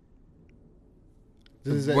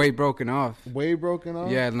 way broken off. Way broken off.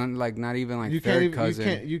 Yeah, not even like you third can't even,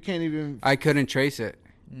 cousin. You can't even. I couldn't trace it.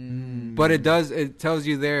 But it does. It tells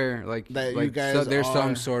you there, like That like you guys there's are-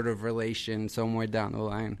 some sort of relation somewhere down the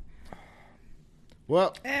line.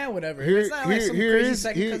 Well, Whatever. here, It's not like some here crazy is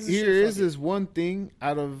second here, cousin here shit, is fuck it. this one thing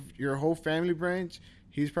out of your whole family branch.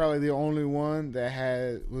 He's probably the only one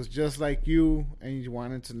that was just like you, and you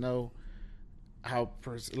wanted to know how.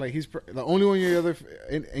 He's the only one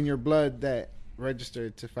in your blood that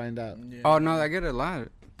registered to find out. Yeah. Oh no, I get a lot,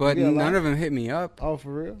 but You get a none lot? of them hit me up. Oh,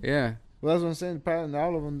 for real? Yeah, Well, that's what I'm saying. Probably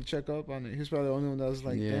all of them to check up on it. He's probably the only one that was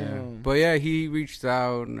like, yeah. damn. But yeah, he reached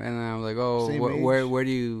out, and I was like, "Oh, Same where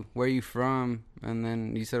age? are you from?" And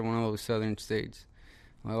then he said one of those southern states.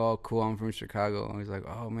 I'm like, "Oh, cool, I'm from Chicago." And he's like,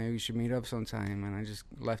 "Oh, maybe we should meet up sometime." And I just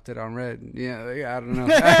left it on red. Yeah, I don't know.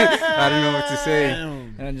 I don't know what to say.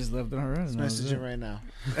 Damn. And I just left it on red. Let's message him right now.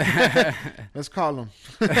 Let's call him.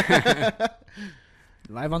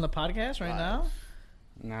 Live on the podcast right now?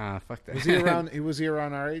 Nah, fuck that. Was he around? Was he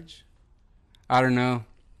around our age? I don't know.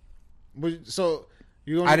 So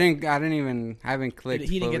you? I haven't clicked.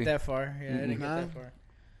 He didn't fully. get that far. Yeah, I didn't Nah. get that far.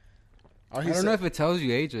 Oh, I don't know if it tells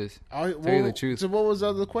you ages. Tell you the truth. So what was the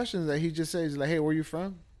other questions that he just said? He's like, "Hey, where you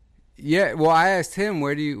from?" Yeah, well, I asked him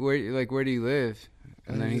where do you live,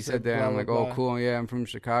 and And then he he said said that. blah, I'm blah, like, blah. oh, cool, yeah, I'm from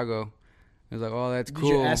Chicago. I was like, oh, that's Did cool.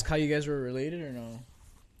 you ask how you guys were related or no?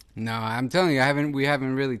 No, I'm telling you, we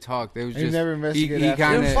haven't really talked. It was And you just never investigated after?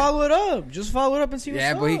 kinda- Then follow it up. Just follow it up and see what's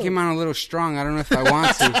yeah, up. but he came on a little strong. I don't know if I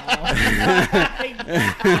want to.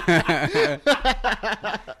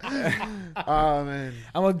 Oh man!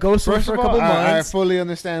 I'm gonna ghost him First for of a all, couple I months. fully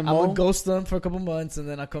understand. I'm Mo. gonna ghost them for a couple months, and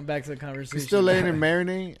then I'll come back to the conversation. He's still letting him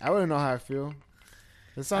marinate. I wouldn't know how I feel.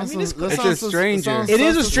 That sounds. I mean, it's It's a stranger. It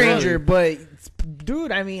is a so stranger, silly. but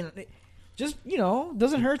dude, I mean, just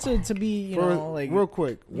doesn't hurt to be Real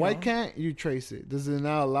quick, why know. can't you trace it? Does it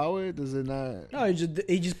not allow it? Does it not? No,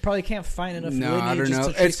 he just probably can't find enough. No, I lineage don't just know.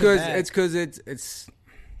 to trace It's it back. because it's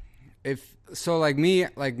if so like me,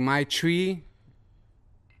 like my tree.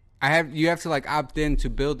 You have to like opt in to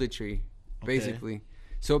build the tree, basically.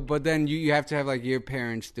 So, but then you have to have like your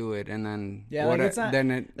parents do it, and then it's not,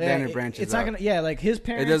 then it branches. It's not out. gonna like his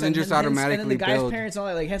parents. doesn't and just then automatically and then the guy's build. parents. All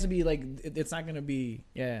that, like has to be like it's not gonna be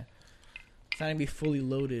It's not gonna be fully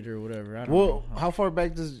loaded or whatever. I don't Well, know. how far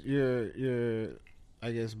back does your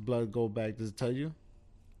I guess blood go back? Does it tell you?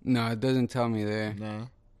 No, it doesn't tell me there. No.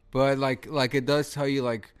 But like it does tell you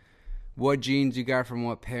like what genes you got from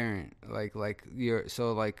what parent. Like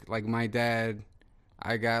my dad,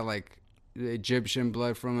 I got like the Egyptian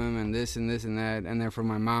blood from him and this and that, and then from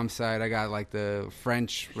my mom's side I got like the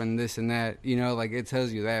French and this and that. Like it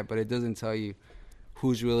tells you that, but it doesn't tell you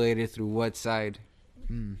who's related through what side.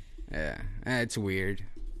 Yeah, it's weird.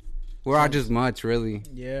 We're all just mutts, really.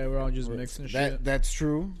 Yeah, we're all just mixing shit. That's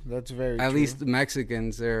true. That's very At true. least the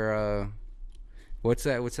Mexicans, they're what's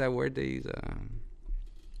that word they use?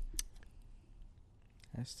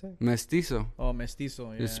 Mestizo. Oh,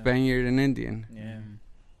 mestizo. Yeah. The Spaniard and Indian. Yeah.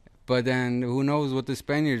 But then who knows what the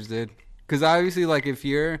Spaniards did? Because obviously, like if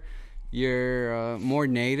you're more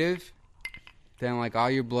native, then like all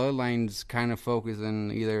your bloodlines kind of focus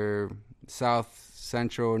in either South,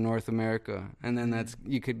 Central, or North America, and then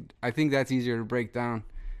I think that's easier to break down.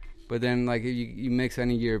 But then like if you mix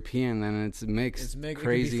any European, then it's mixed. It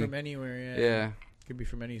crazy. could be from anywhere. Yeah. Yeah, It could be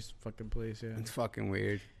from any fucking place. Yeah. it's fucking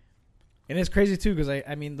weird. And it's crazy too, because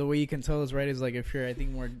I mean the way you can tell is right is like if you're I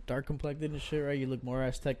think more dark complected and shit, right? You look more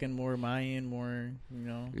Aztecan, more Mayan, more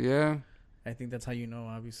Yeah. I think that's how you know,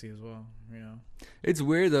 obviously as well. It's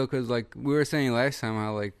weird though, cause like we were saying last time,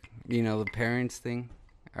 how like the parents thing,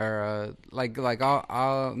 or like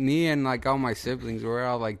all me and like all my siblings, we're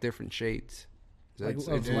all like different shades. So Like it's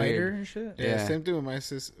of weird. lighter and shit. Yeah, Yeah. same thing with my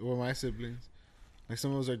siblings. Like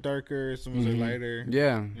some of us are darker, some of us are lighter.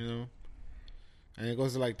 Yeah. And it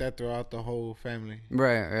goes like that throughout the whole family.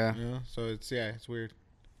 Right. Yeah. So it's weird.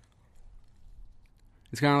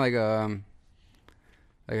 It's kind of like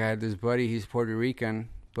I had this buddy. He's Puerto Rican,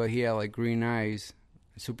 but he had like green eyes,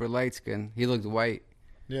 super light skin. He looked white.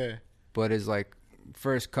 Yeah. But his like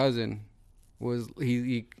first cousin was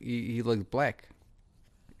he looked black.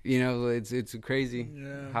 It's crazy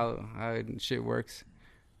how shit works.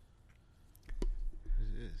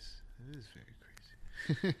 It is very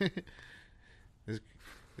crazy.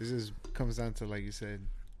 This just comes down to, like you said,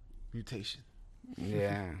 mutation.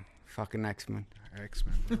 Yeah. Fucking X-Men.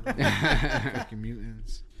 X-Men, bro. Fucking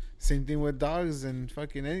mutants. Same thing with dogs and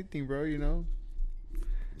fucking anything, bro,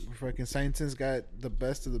 Fucking scientists got the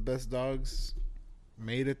best of the best dogs,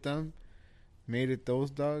 made it those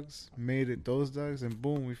dogs, and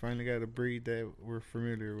boom, we finally got a breed that we're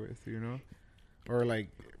familiar with, or like.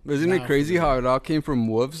 Isn't it crazy how it all came from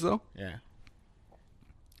wolves, though? Yeah.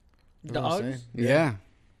 That's what I'm saying. Dogs? Yeah.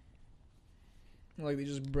 Like they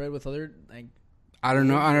just bred with other like. I don't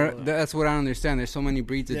know. Wolves or- That's what I don't understand. There's so many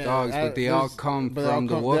breeds of dogs, but they all come but from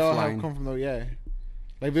the wolf they all line. come from the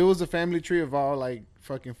Like if it was a family tree of all like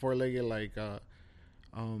fucking four-legged like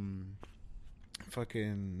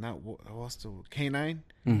fucking not what's the canine.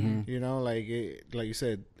 Mm-hmm. You know, like you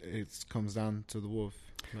said, it comes down to the wolf.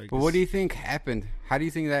 Like But what do you think happened? How do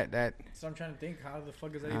you think that? So I'm trying to think, how the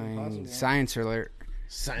fuck is that I even mean, possible? science alert.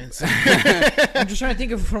 Science. I'm just trying to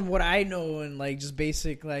think of from what I know and like just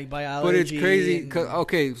basic like biology. But it's crazy. and-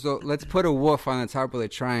 Okay, so let's put a wolf on the top of the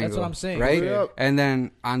triangle. That's what I'm saying. right? Yep. And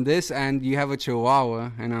then on this end you have a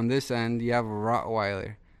Chihuahua, and on this end you have a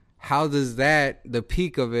Rottweiler. How does the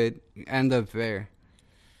peak of it end up there?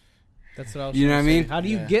 That's what I was. You know trying what I to mean? say. How do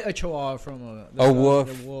you Yeah. get a Chihuahua from a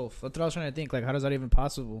wolf? A wolf. That's what I was trying to think. Like, how does that even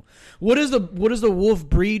possible? What is the wolf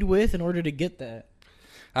breed with in order to get that?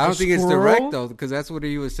 I don't A think it's squirrel? direct though, because that's what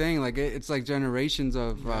he was saying. Like it's like generations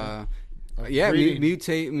of breeding.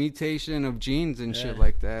 mutation of genes and shit Yeah.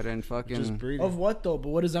 like that, and fucking. Just breeding. Of what though? But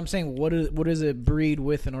what is I'm saying? What is it breed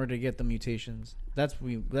with in order to get the mutations? That's what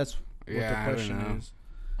Yeah, the I don't question know. is.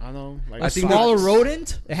 I don't know. Like I A think smaller that's-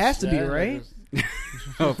 rodent? It has to be, Yeah, like right?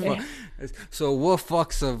 Oh, fuck. So wolf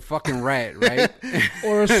fucks a fucking rat, right?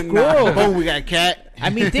 Or a squirrel? Boom, we got a cat. I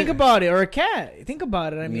mean, think about it. Or a cat. Think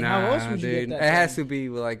about it. I mean, how else Nah, would you dude. get It that? has from? to be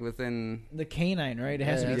like within. The canine, right? It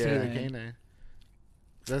has to be that's yeah. the canine. canine.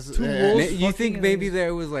 That's Two yeah. wolves? You fucking think and maybe then-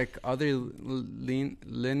 there was like other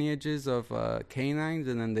lineages of canines,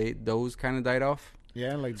 and then those kind of died off?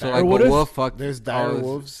 Yeah, like So dire- like, what the if wolf fucked. there's all dire his-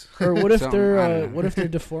 wolves. Or what if Something, they're I don't know. what if they're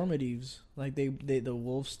deformities? Like the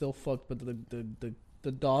wolves still fucked, but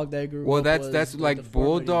the dog that grew Well, up that's was the like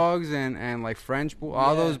deformity. bulldogs and like French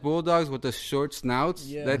all Yeah. those bulldogs with the short snouts.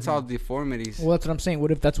 Yeah. That's all deformities. Well, that's what I'm saying.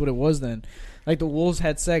 What if that's what it was then? Like the wolves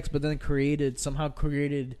had sex, but then somehow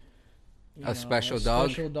created A special dog?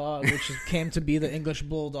 special dog, which came to be the English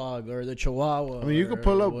bulldog or the Chihuahua. I mean, you or could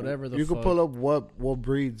pull up whatever the you fuck. could pull up what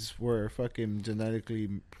breeds were fucking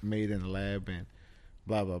genetically made in a lab and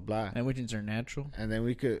blah blah blah, and which ones are natural. and then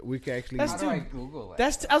we could actually That's How do I Google it?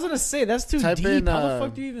 I was gonna say that's too Type deep. in, How the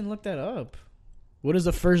fuck do you even look that up? What are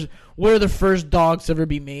the first dogs to ever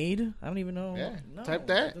be made? I don't even know. Yeah, No, type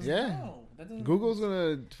that, doesn't- yeah. no, that doesn't- Google's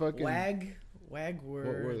gonna fucking Wag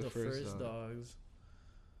were the the first first dog? dogs.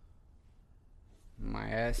 My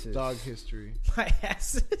ass is. dog history. My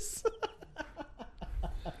asses.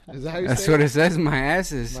 Is that how you That's say what it? it says. My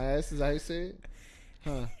ass is. My ass is how you say it?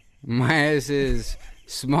 Huh? My ass is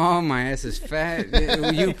small. My ass is fat.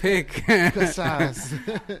 You pick. Casas.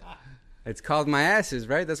 It's called my asses,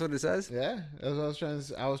 right? That's what it says. Yeah, that's what I was trying to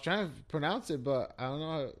say. I was trying to pronounce it, but I don't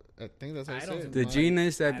know. I think that's how I you say don't it. think The Mine-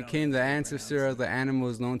 genus I that don't became know the how to ancestor pronounce of the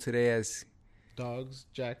animals known today as Dogs,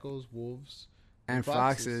 jackals, wolves, and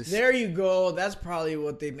foxes. foxes. There you go. That's probably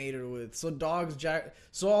what they made it with. So dogs,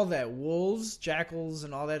 so all that wolves, jackals,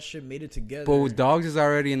 and all that shit made it together. But dogs is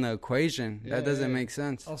already in the equation. Yeah, That doesn't yeah. make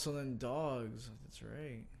sense. Also, then dogs. That's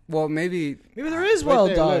right. Well, maybe. Maybe there is Right wild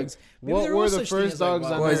there, dogs. Maybe What there were was the such thing first as, like, dogs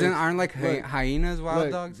wild on Well, Earth? aren't like Look, hyenas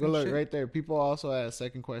wild dogs? And look shit? right there. People also ask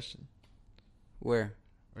second question. Where?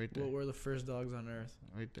 Right there. What were the first dogs on Earth?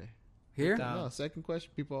 Right there. Here? Down. No, second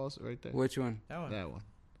question. People also right there. Which one? That one. That one.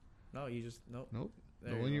 No, you just nope. Nope.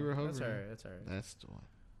 There The one you go. were That's hovering. alright. That's alright. That's the one.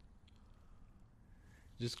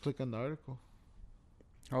 Just click on the article.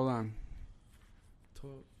 Hold on.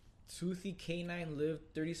 Toothy canine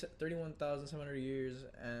lived 31,700 years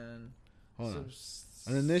and Hold on.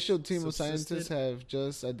 An initial team of scientists have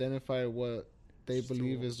just identified what they Still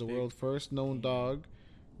believe is the big. world's first known dog,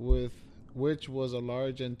 which was a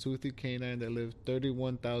large and toothy canine that lived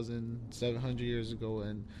 31,700 years ago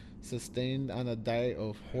and sustained on a diet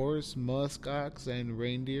of horse, musk ox, and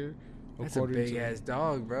reindeer. That's a big ass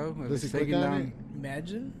dog, bro. If Does it's he click taken on down. it?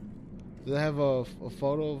 Imagine. Do they have a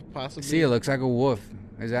photo of possibly? See, it looks like a wolf.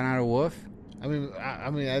 Is that not a wolf? I mean,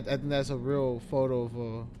 I think that's a real photo of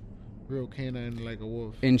a real canine like a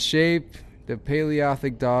wolf. In shape, the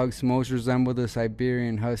Paleolithic dogs most resemble the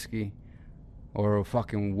Siberian Husky, or a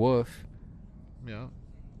fucking wolf. Yeah.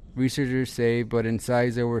 Researchers say, but in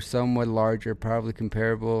size they were somewhat larger, probably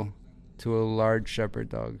comparable to a large shepherd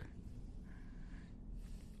dog.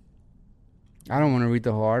 I don't want to read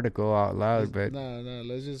the whole article out loud, but No,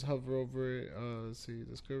 let's just hover over it. Let's see.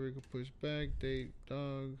 Discovery could push back, date,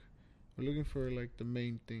 dog. We're looking for like the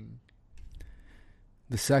main thing.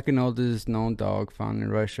 the second oldest known dog found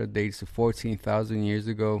in Russia dates to 14,000 years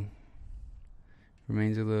ago.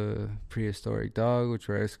 Remains of the prehistoric dog, which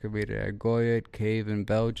were excavated at Goyet Cave in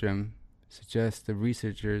Belgium, suggest the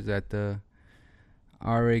researchers that the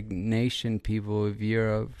Aurignacian people of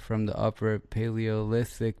Europe from the Upper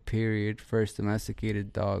Paleolithic period first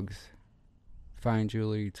domesticated dogs. Fine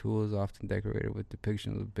jewelry, tools often decorated with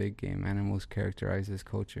depictions of big game animals characterize this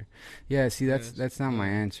culture. Yeah, see, that's not my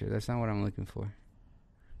answer. That's not what I'm looking for.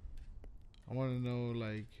 I want to know,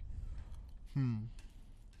 like,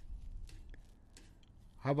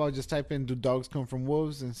 how about just type in "Do dogs come from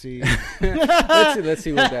wolves" and see? Let's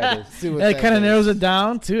see what that is. See what That kind of is. narrows it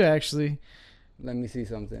down too, actually. Let me see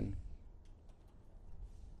something.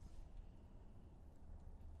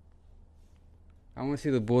 I want to see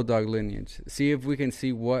the bulldog lineage. See if we can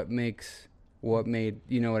see what made.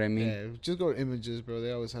 You know what I mean? Yeah, just go to images, bro.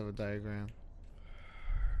 They always have a diagram.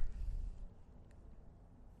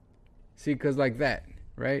 See, cause like that,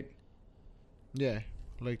 right? Yeah,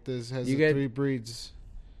 like this has You the get 3 breeds.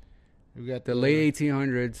 We got The late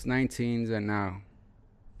 1800s, 19s, and now.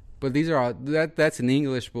 But these are all that's an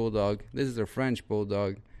English bulldog. This is a French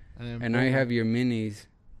bulldog, and now you have your minis.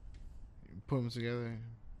 put them together.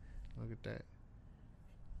 Look at that.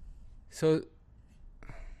 So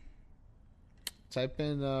Type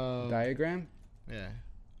in diagram. yeah.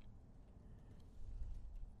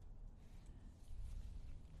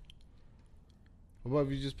 What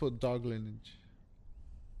about if you just put dog lineage?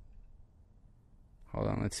 Hold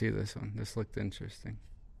on, let's see this one. This looked interesting.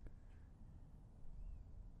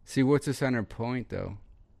 See, what's the center point though?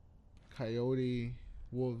 Coyote,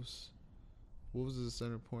 wolves. Wolves is the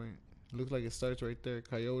center point. Looks like it starts right there.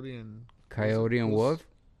 Coyote and Wolf.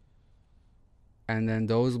 And then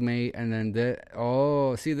those mate, and then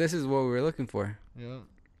see, this is what we were looking for. yeah.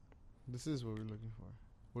 This is what we're looking for.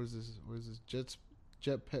 What is this? What is this?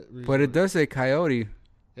 Jet pet resort. But it does say coyote.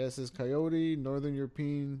 Yeah, it says coyote, Northern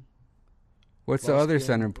European. What's the other Boston.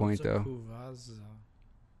 center point What's a though? Kuvaz? The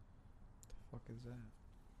fuck is that?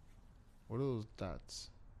 What are those dots?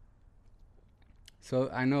 So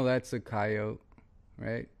I know that's a coyote,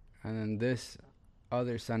 right? And then this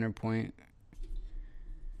other center point.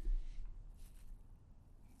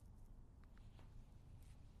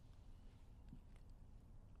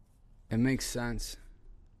 It makes sense.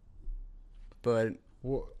 But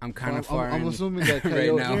What? I'm kind of far I'm in assuming that right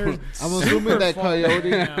coyote. now. I'm assuming that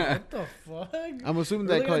coyote. What the fuck? I'm assuming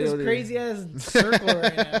We're that looking at coyote. this crazy ass circle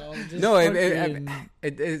right now. Just No, fucking-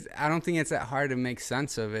 it is. I don't think it's that hard to make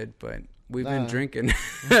sense of it, but we've been Nah. drinking.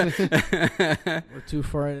 we're too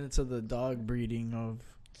far into the dog breeding of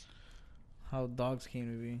how dogs came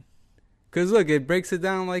to be. Cause look, it breaks it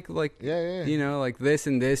down like Yeah. you know, like this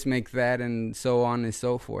and this make that, and so on and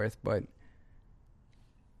so forth. But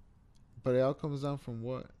But it all comes down from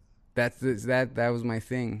what? that was my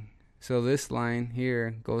thing. So this line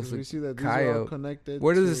here goes 'Cause to we see that these are all coyote. connected.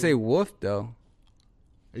 Where does it to- say wolf though?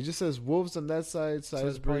 It just says wolves on that side. Size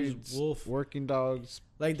Says breeds breeds. wolf. Working dogs.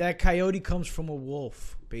 Like that coyote comes from a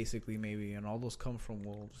wolf, basically, maybe, and all those come from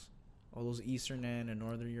wolves. All those Eastern and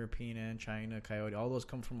Northern European and China coyote, all those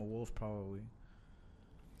come from a wolf, probably.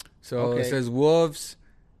 So Okay. it says wolves,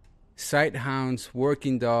 sight hounds,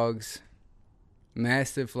 working dogs,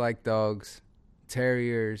 mastiff-like dogs,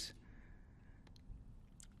 terriers.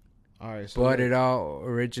 All right. So But look, it all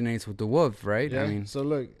originates with the wolf, right? yeah. I mean, So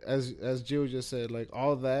look, as Gio just said, like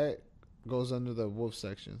all that goes under the wolf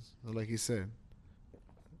sections, like he said.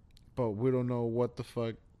 But we don't know what the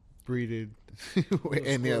fuck breeded with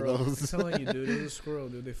any of Squirrel. those. I'm telling you, dude, it was a squirrel,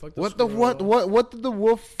 dude. They fucked the What the squirrel. what did the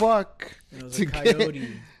wolf fuck? It was to a get-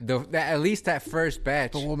 coyote. at least that first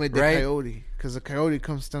batch, The wolf made the right? coyote, because the coyote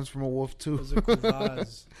stems from a wolf It too. was a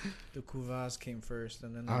Kuvaz. The Kuvaz came first,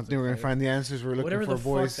 and then I don't there was think we're gonna coyote. find the answers we're looking Whatever for, the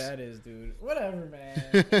boys. fuck that is, dude. Whatever, man.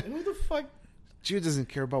 Who the fuck? Gio doesn't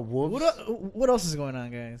care about wolves. What else is going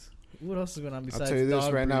on, guys? What else is going on besides I'll tell you this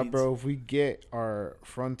dog right now, breeds? bro. If we get our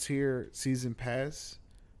Frontier season pass,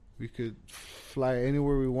 we could fly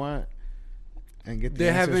anywhere we want and get. The They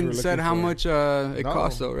answers haven't we're said looking how for. much it No,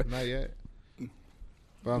 costs, though, right? Not yet. But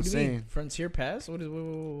What I'm do you mean? saying. Frontier Pass? What is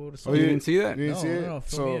what is Oh, you didn't see that? You didn't No, see it? no,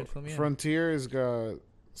 fill so me in, fill me in. Frontier is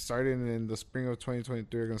starting in the spring of 2023.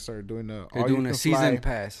 They're gonna start doing They're all doing you a can season fly,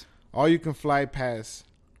 pass. all you can fly pass.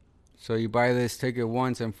 So you buy this ticket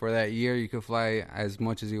once, and for that year, you can fly as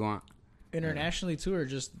much as you want. internationally too, or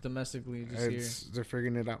just domestically? Just They're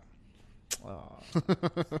figuring it out.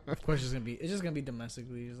 here. Of course, it's just gonna be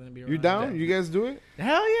domestically. It's gonna be. You around down? that. You guys do it?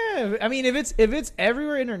 Hell yeah! I mean, if it's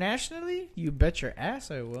everywhere internationally, you bet your ass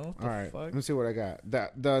I will. All right. Fuck? Let me see what I got.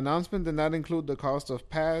 The announcement did not include the cost of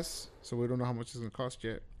pass, so we don't know how much it's gonna cost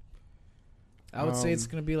yet. I would say it's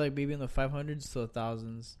Um, gonna be like maybe in the 500s to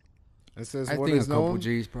 1000s. It says I what think a is couple known.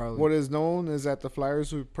 G's probably. What is known is that the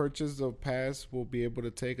flyers who purchase the pass will be able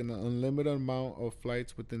to take an unlimited amount of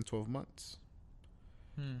flights within 12 months.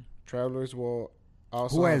 Travelers will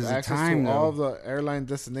also Who has have the access time, to all though? the airline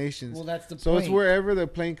destinations. Well, that's the So point. it's wherever the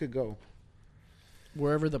plane could go.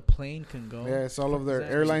 Wherever the plane can go. Yeah, it's all of their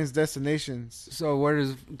Exactly. airlines destinations. So where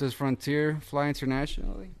does Frontier fly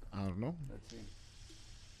internationally? I don't know. Let's see.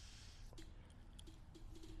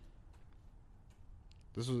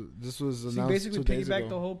 This was So you announced basically 2 days piggyback ago.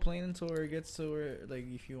 the whole plane until where it gets to where, like,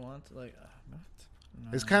 if you want to, like,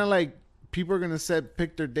 what? It's No. kind of like people are gonna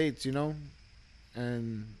pick their dates, you know,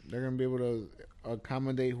 and they're gonna be able to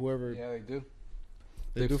accommodate whoever. Yeah, they do.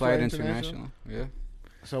 They They do fly fly international. Yeah.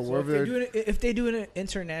 So So wherever if they do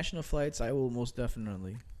international flights, I will most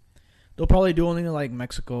definitely. They'll probably do only like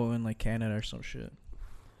Mexico and like Canada or some shit.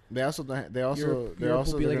 they're also Europe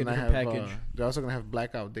will be like a gonna different have package. they're also gonna have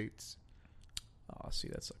blackout dates. Oh, see,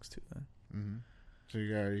 that sucks too. Then. Mm-hmm. So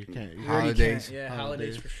you can't. You already Holidays. can't- Yeah, Holidays.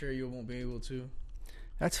 holidays for sure. You won't be able to.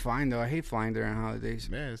 That's fine though. I hate flying during holidays.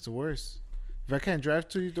 Man, it's the worst. If I can't drive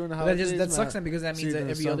to you during the But that holidays, that sucks then because that see means you that in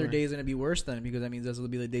the every other summer. day is gonna be worse then because that means those will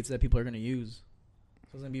be the dates that people are gonna use. So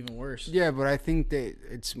it's gonna be even worse. Yeah, but I think that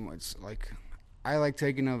it's like I like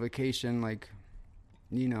taking a vacation like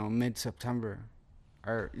mid-September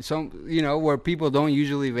or some where people don't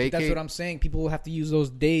usually vacate. That's what I'm saying. People will have to use those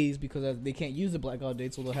days because they can't use the blackout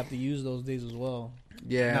dates, so they'll have to use those days as well.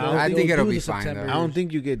 Yeah, No, I they'll think it'll do be the fine September. though. I don't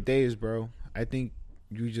think you get days, bro. I think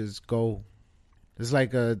you just go. It's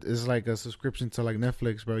like a subscription to like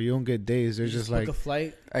Netflix, bro. You don't get days. They're You just book like a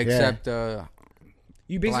flight. Except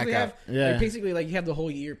You basically Blackout. have Yeah. like, basically like you have the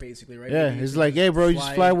whole year basically, right? yeah. You It's can like, hey, bro, you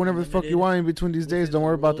just fly whenever the fuck unlimited. you want in between these days. within Don't the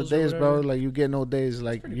worry about the rules or days, bro. whatever. Like you get no days.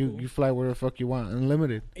 Like pretty you cool. you fly where the fuck you want,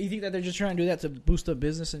 unlimited. You think that they're just trying to do that to boost up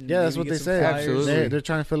business and Yeah, that's maybe what they get some say. flyers? Absolutely. They're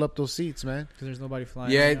trying to fill up those seats, man. Because there's nobody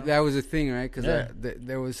flying. yeah, right now. that was a thing, right? Because Yeah.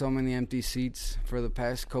 there was so many empty seats for the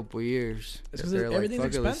past couple years. It's that because they're like, everything's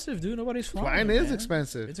 "Fuck it, let's-" expensive, dude. Nobody's flying. Flying is man.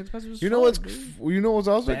 expensive. It's expensive. As You know fuck, what's dude. you know what's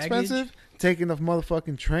also Baggage. expensive? Taking the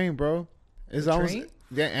motherfucking train, bro. It's The almost train?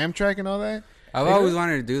 Amtrak and all that. I've Bigger? always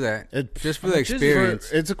wanted to do that, It, just for How the much is it?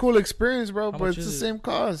 experience. it's a cool experience, bro, How but much it's the is it? same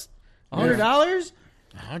cost. $100?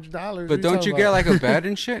 $100. But don't you get like a bed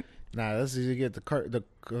and shit? Nah, that's you get the cart,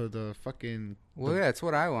 the fucking Well, yeah, that's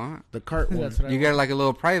what I want. the cart one. That's what I You want. get like a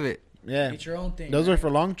little private. Yeah, Get your own thing. those right? are for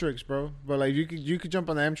long trips, bro. But like you could jump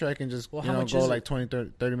on the Amtrak and just Well, how much go is like it?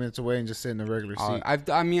 20, 30 minutes away and just sit in a regular seat.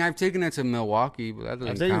 I've taken it to Milwaukee, but that I'm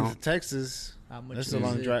doesn't taking it count. to Texas. How much That's is a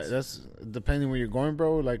long it? drive. That's depending where you're going,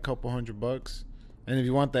 bro. Like a couple $100. And if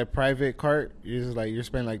you want that private cart, you're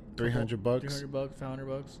spending like $300. $300,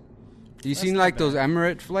 $500. Do you That's seen not like those bad.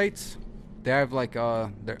 Emirate flights? They have like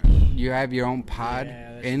you have your own pod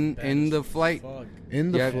Yeah, that in shit's bad in as the flight. fuck. In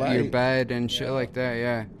You the have your flight. bed and shit Yeah. like that.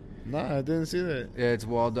 Yeah, Nah, I didn't see that. yeah. It's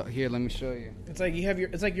walled up. Here, let me show you. It's like you have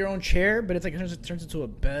it's like your own chair, but it's like it turns into a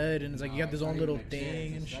bed, and it's like you have this own little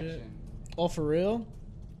thing and shit. Oh, for real?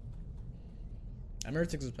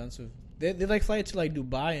 Emirates is expensive. They like fly to like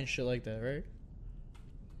Dubai and shit like that, right?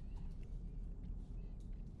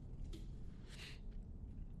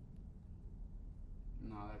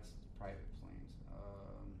 No, that's private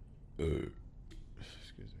planes.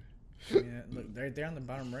 Excuse me. Yeah, look, right there on the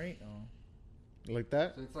bottom right. Oh, Like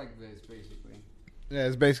that? So it's like this basically. Yeah,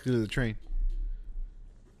 it's basically the train.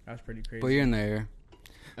 that's pretty crazy. But you're in the air.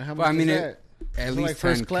 And how But I much mean, is it- that? At This is least like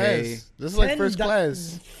first 10K class. This is like first $10.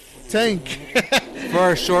 class. Tank.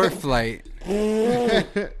 for a short flight. I'm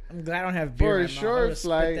glad I don't have beer. For a in my mouth. I short would've spit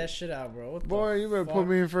flight. that shit out, bro. What the Boy, you better fuck? put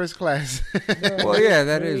me in first class. Bro, Well, yeah,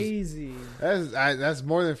 that is. crazy. That's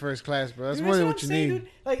more than first class, bro. That's Dude, more than what what I'm you saying, need. dude.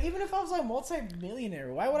 Like, even if I was like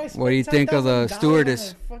multi-millionaire, why would I spend What do you think of the $10,000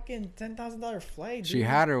 stewardess? on a fucking $10,000 flight, dude? She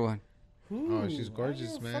had her one. Who? Oh, she's gorgeous, I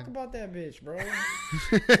don't give a man. Fuck about that bitch, bro.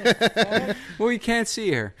 Fuck? Well, you can't see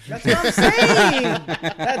her. That's what I'm saying.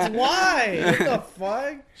 That's why. What the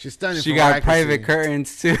fuck? She's stunning. She from got what I can private see. Fuck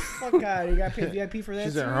curtains too. out. You gotta pay VIP for that.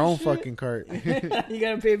 She's in too her and own shit? fucking cart. You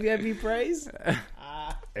gotta pay VIP price.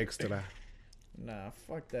 Extra. Nah,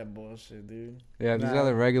 fuck that bullshit, dude. Yeah, these Nah. are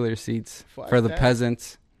the regular seats Fuck for the that.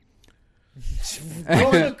 peasants.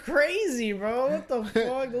 Those look crazy, bro. What the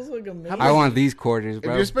fuck? Those look amazing. I want these quarters, If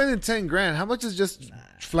bro. you're spending $10,000, how much is just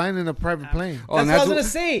flying in a private plane? Oh, That's and what I was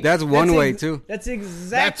that's gonna say. That's one That's way ex- too. That's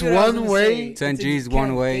exactly That's what I was one gonna way? say. 10 That's G's ex-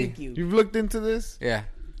 one Kev, way. Thank you. You've looked into this? Yeah.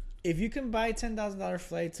 If you can buy $10,000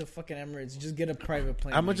 flight to fucking Emirates, just get a private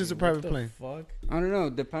plane. How much nigga. is a private What the plane? Fuck. I don't know.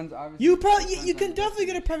 Depends. Obviously, You probably depends you on can the definitely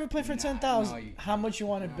get a destination. private plane for Nah, 10,000. no, you How much you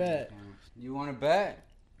want to No, bet? You want to bet?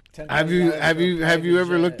 $10,000 Have you for a have you private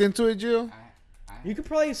ever jet. looked into it, Gio? You could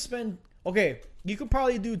probably spend. Okay, you could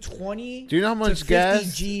probably do 20. Do you know how to much 50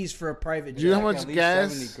 gas? G's for a private jet. Do you know how Like much at least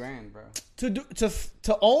gas? 70 grand, bro.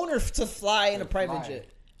 to own or to fly in To a private fly. jet?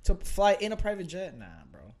 To fly in a private jet? Nah,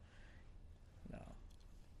 bro. No,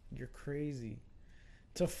 you're crazy.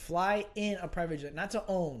 to fly in a private jet, not to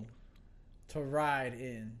own, to ride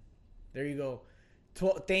in. There you go.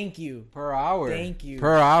 Thank you. Per hour. Thank you.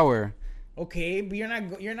 Per hour. Okay, but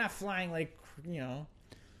you're not flying like, you know.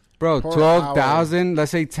 Bro, Per 12,000.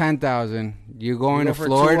 Let's say 10,000. You're going You to go for 2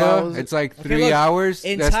 Florida. hours. It's like Okay, 3 look, hours.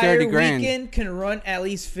 That's Entire 30 grand. weekend can run at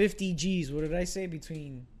least 50 G's. What did I say?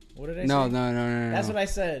 What did I No, say? no. That's what I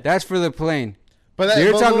said. That's for the plane. But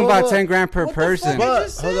You're talking about 10 grand per What the person. fuck? I But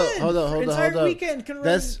just hold up, said. hold up. Entire weekend can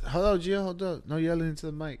run. Hold up, Gio, hold up. No yelling into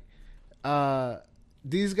the mic.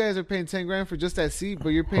 These guys are paying 10 grand for just that seat, but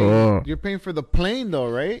you're paying for the plane though,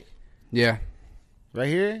 right? Yeah. Right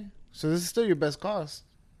here. So this is still your best cost.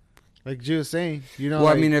 Like Gio was saying, you know. Well,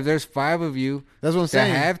 like, I mean, if there's 5 of you that's what I'm that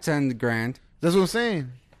saying. have 10 grand, That's what I'm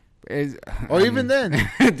saying. or even then.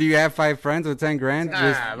 do you have 5 friends with 10 grand Nah,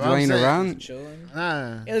 just but I'm laying saying- around? Chilling.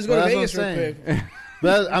 Nah. Hey, let's go But to that's Vegas what I'm real saying. quick.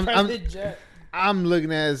 But Private jet. I'm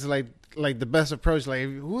looking at it as like the best approach. Like,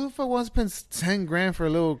 who the fuck wants to spend 10 grand for a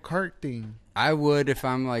little cart thing? I would if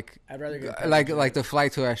I'm like I'd rather get like the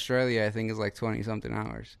flight to Australia. I think is like 20 something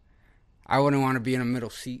hours. I wouldn't want to be in a middle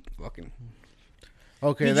seat. Fucking.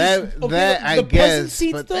 Okay, You that just- okay, that the I peasant guess.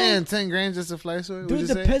 seats, but though? man, 10 grand just to fly so. Dude,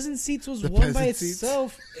 the peasant seats was The one by peasant seats.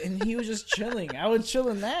 itself, and he was just chilling. I would chill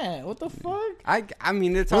in that. What the fuck? I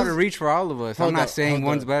mean, it's out of reach for all of us. I'm Hold not up, saying hold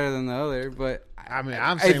one's up. better than the other, but I mean,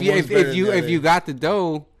 I'm saying if one's better than the if other. you got the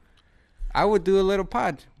dough, I would do a little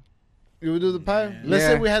pod. You would do the pie? Yeah. Let's Yeah.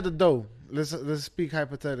 say we had the dough. Let's speak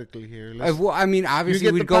hypothetically here. Well, I mean, obviously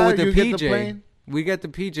get we'd the go pie, with the you get the PJ. plane? We get the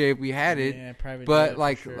PJ if we had it. Yeah, private But jet,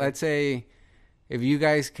 like, for sure. let's say if you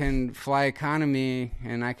guys can fly economy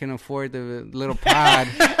and I can afford the little pod,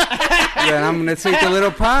 then I'm gonna take the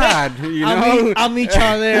little pod. You know, I'll meet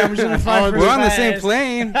y'all there. I'm just gonna fly we're on the same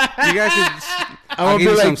plane. You guys should. I'll gonna give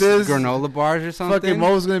be you like some this. granola bars or something. Fucking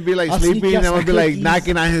Mo's gonna be like I'll sneak sleeping, you and I'm gonna be some like cookies.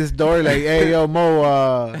 knocking on his door, like, "Hey, yo,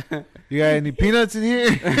 Mo, you got any peanuts in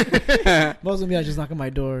here? Most gonna be like, just knock on my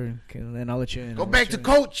door, and then I'll let you in. Go back to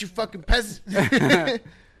coach, you fucking peasant."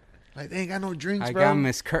 Like, they ain't got no drinks, I bro. got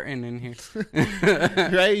Miss Curtin in here.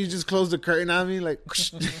 Right? You just close the curtain on me, like.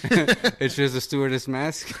 It's just a stewardess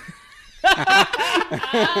mask.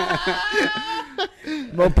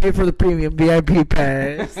 Mo pay for the premium VIP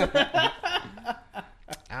pass. I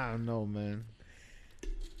don't know, man.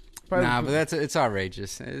 Nah, but it's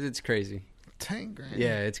outrageous. It's crazy. 10 grand.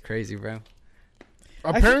 Yeah, it's crazy, bro.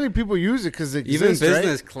 Apparently, people use it because it Even exists,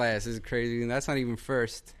 business class is crazy, and that's not even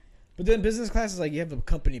first. But then business class is like you have the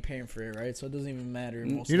company paying for it, right? So it doesn't even matter.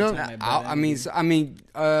 Most You of the know, time, I mean,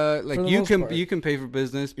 like For the you most can part. you can pay for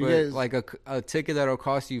business, You but guys- like a ticket that'll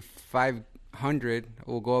cost you $500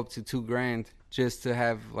 will go up to $2,000 just to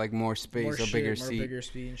have like more space, more a shit, bigger more seat. bigger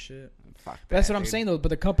speed and shit. Fuck That's that, what I'm dude. saying though. But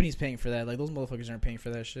the company's paying for that. Like those motherfuckers aren't paying for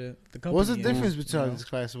that shit. The company. What's the is, difference you between know? these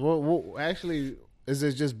classes? What actually is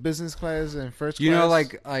it? Just business class and first class? You know,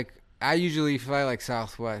 like I usually fly like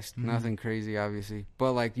Southwest, Mm-hmm. nothing crazy, obviously.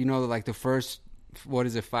 But like you know, like the first, what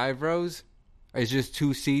is it, 5 rows? It's just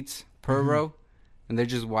 2 seats per row, and they're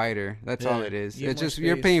just wider. That's all Mm-hmm. Yeah. it is. You get It's more just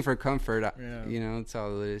you're space. paying for comfort. Yeah. You know, that's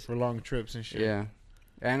all it is. for long trips and shit. Yeah,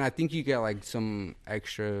 and I think you get like some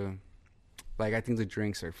extra. Like I think the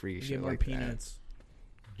drinks are free. You shit get more like peanuts.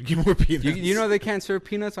 You get more peanuts. You know they can't serve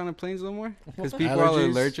peanuts on the planes no more because people are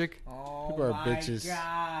Allergies? allergic. Oh People are my bitches.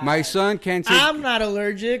 God. My son can't take. I'm not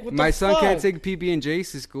allergic. What My the son fuck? can't take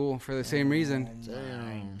PB&J's to school for the same reason. Oh my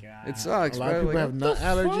Damn. God. It sucks, A lot bro. of people Like, have nut the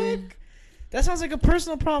allergy. fuck? That sounds like a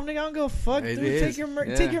personal problem, nigga. I don't give a fuck, It dude. is, Take your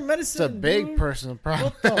yeah. take your It's medicine. a big dude. personal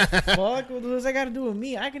problem. What the fuck? What does that got to do with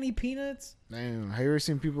me? I can eat peanuts. Damn, have you ever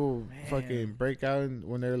seen people Man. fucking break out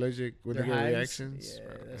when they're allergic, when Their they get hives? reactions? Yeah,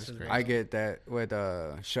 Bro, that's that's just- crazy. I get that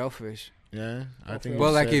with shellfish. Yeah, I think. But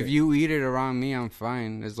you like said if it. you eat it around me, I'm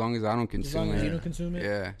fine as long as I don't As consume long as it. you don't consume it.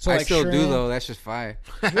 Yeah, So I like still do shrimp? though. That's just fire.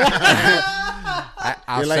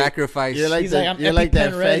 I'll You're like- sacrifice. You're like He's that. like, I'm you're like that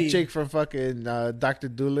EpiPen fat ready. chick from fucking Dr.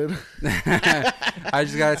 Doolittle. I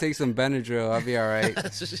just gotta take some Benadryl. I'll be all right.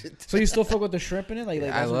 So you still fuck with the shrimp in it? Like I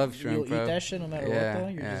that's what- love shrimp, You'll bro. eat that shit no matter Yeah, what, though.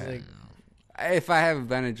 You're just yeah. like, If I have a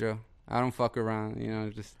Benadryl, I don't fuck around. You know,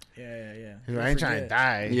 just yeah. He's Don't like, I ain't trying to forget.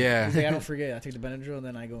 die. yeah, He's like, I don't forget. I take the Benadryl and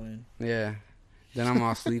then I go in. yeah. Then I'm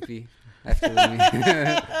all sleepy after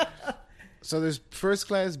the So there's first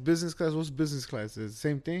class, business class. What's business class? Is it the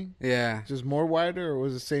same thing? yeah. Just more wider, or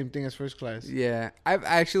was it the same thing as first class? Yeah,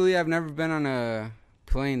 I've never been on a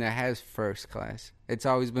plane that has first class. It's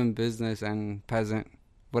always been business and peasant,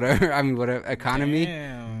 whatever. I mean, whatever economy.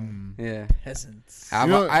 Damn. Yeah, Peasants. I'm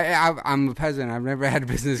know- I'm a peasant. I've never had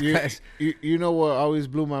business You, class. you know what always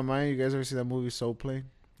blew my mind? You guys ever see that movie Soul Plane?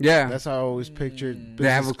 Yeah, That's how I always pictured. they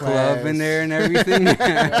have a business club class. in there and everything.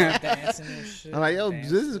 Dancing and shit. I'm like, yo,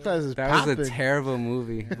 dancing. business class is That was popping. a terrible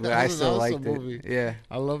movie, but That I was an still awesome liked movie. it. Yeah.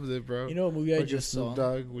 I loved it, bro. You know what movie I Fucking just Snoop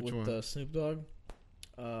saw? Dogg? Which with one? Snoop Dogg.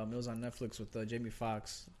 It was on Netflix with Jamie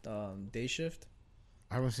Foxx. Day Shift.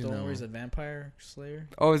 I haven't seen The that one where one. he's a vampire slayer.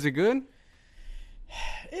 Oh, is it good?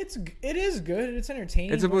 It is good. It's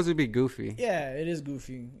entertaining. It's supposed to be goofy. Yeah, it is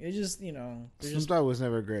goofy. It just there's Snoop just Dogg was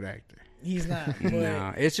never a great actor. he's not. But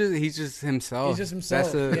No, it's just he's just himself. he's just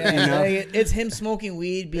himself. That's Yeah, you know. like, it's him smoking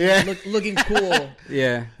weed, being Yeah. looking cool.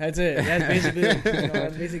 Yeah. That's it. That's basically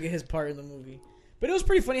that's basically his part in the movie. But it was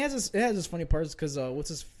pretty funny. It has his funny parts because what's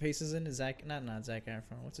his face is in Zach? Not Zach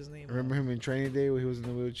Efron. What's his name? Remember him in Training Day when he was in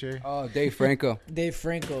the wheelchair? Oh, Dave Franco. Dave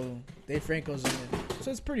Franco. Dave Franco's in it.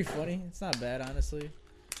 So it's pretty funny. It's not bad, honestly.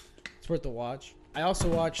 It's worth the watch. I also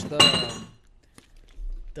watched the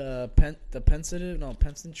Pensive. No, Pensive. No,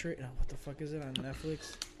 what the fuck is it on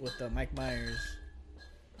Netflix with Mike Myers?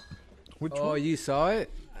 Which Oh, one? you saw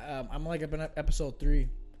it? I'm like up in episode 3.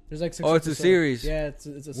 There's like 6. Oh, it's a episodes. series. Yeah, it's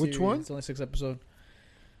a series. Which one? It's only 6 episodes.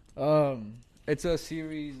 It's a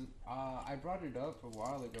series. I brought it up a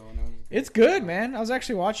while ago. And It's good, man. I was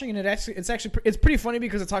actually watching, and it's pretty funny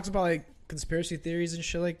because it talks about like conspiracy theories and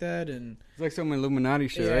shit like that, and It's like some Illuminati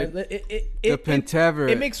shit, right? The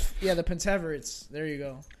Pentaverate. It makes the Pentaverates. There you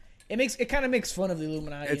go. It kind of makes fun of the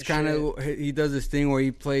Illuminati. It's kind of he does this thing where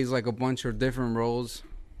he plays like a bunch of different roles,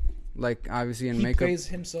 like obviously in he makeup. plays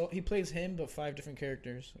himself. He plays him, but 5 different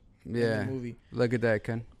characters. Yeah, In the movie. look at that,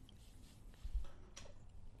 Ken.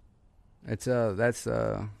 It's that's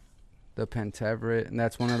the Pentaverate, and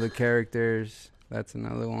that's one of the characters. That's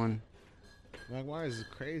another one. Mike Myers is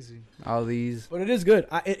crazy. All these. But it is good.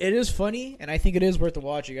 It is funny, and I think it is worth the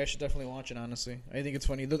watch. You guys should definitely watch it. Honestly, I think it's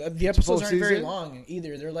funny. The episodes aren't very season? long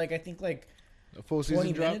either. They're like I think like A full 20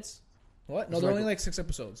 season drop. minutes. What? No, It's they're like only like 6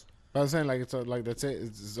 episodes. I was saying like it's like that's it.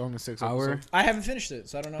 It's only 6 Hour? episodes. I haven't finished it,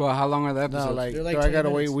 so I don't know. Well, how long are the episodes? No, like, They're like do I 20 gotta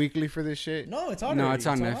wait minutes. weekly for this shit? No, it's on. No, already. it's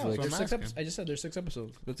on out. Netflix. There's So I'm 6 asking. I just said there's 6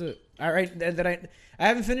 episodes. That's it. All right, that I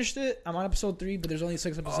haven't finished it. I'm on episode 3, but there's only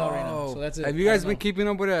 6 episodes out right now. So that's it. Have you I guys don't been know. keeping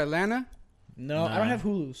up with Atlanta? No, I Nah. don't have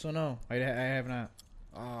Hulu, so no, I have not.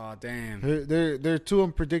 Oh damn! They're too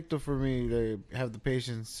unpredictable for me to have the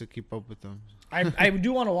patience to keep up with them. I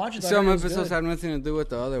do want to watch it. Though. I Some heard it was episodes good. have nothing to do with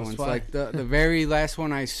the other That's ones. fine. Like the very last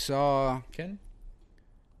one I saw. Ken,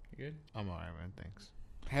 you good? I'm alright, man. Thanks.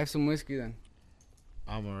 Have some whiskey then.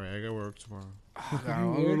 I'm alright. I got work tomorrow. Oh, God,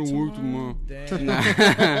 I'm gonna work tomorrow. Damn.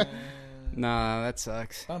 Nah. Nah, that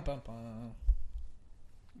sucks. Bum, bum,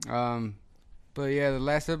 bum. But yeah, the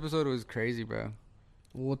last episode was crazy, bro.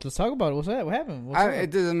 Well, let's talk about it. What's that? What happened? What's up? It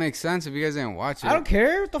doesn't make sense if you guys didn't watch it. I don't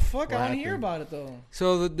care. What the fuck? What I want to hear happened? about it though.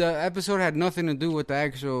 So the episode had nothing to do with the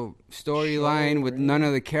actual storyline. Show, With really? none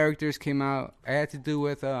of the characters came out. It had to do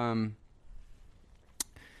with So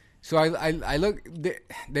I look.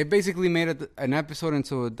 They basically made an episode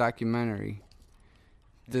into a documentary.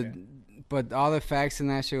 Okay. But all the facts in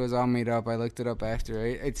that shit was all made up. I looked it up after.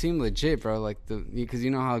 It seemed legit, bro. Like because you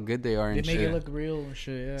know how good they are They and make shit. it look real and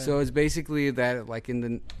shit. Yeah. So it's basically that, like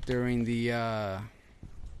during the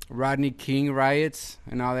Rodney King riots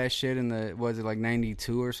and all that shit in the was it like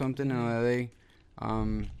 '92 or something in LA.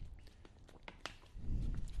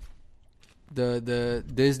 The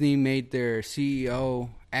Disney made their CEO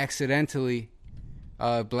accidentally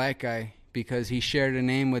a black guy because he shared a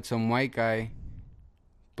name with some white guy,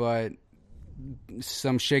 but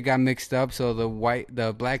some shit got mixed up, so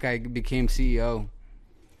the black guy became CEO.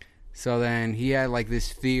 So then he had like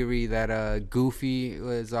this theory that Goofy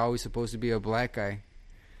was always supposed to be a black guy,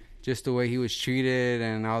 just the way he was treated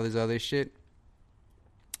and all this other shit,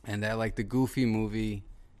 and that like the Goofy movie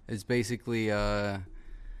is basically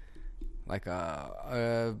like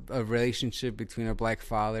a relationship between a black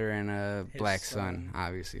father and a His black son. son,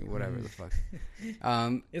 obviously, whatever the fuck.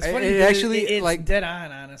 it's funny. It actually it's like dead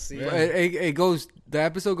on, honestly. Yeah. it goes. The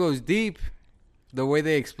episode goes deep. The way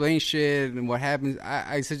they explain shit and what happens,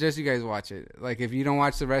 I suggest you guys watch it. Like, if you don't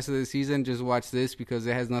watch the rest of the season, just watch this because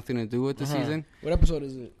it has nothing to do with the season. What episode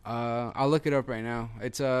is it? I'll look it up right now.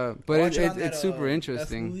 It's but Watch it on that, it's super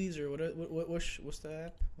interesting. F-Movies or what's the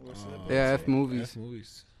app? What's the app? Yeah, F movies. That's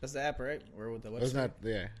movies. That's the app, right? Or with the website? That's not.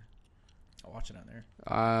 Yeah. I'll watch it on there.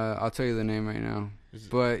 I'll tell you the name right now. Is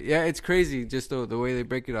it- But yeah, it's crazy just the way they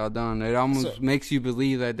break it all down. It almost So- makes you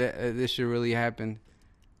believe that this should really happen.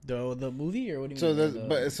 The movie or what do you So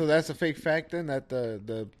mean? so that's a fake fact then that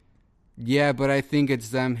the Yeah, but I think it's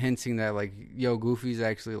them hinting that like, yo, Goofy's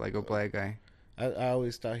actually like a black guy. I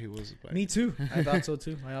always thought he was a black. Me too. I thought so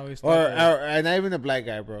too. I always Or, thought that. or not even a black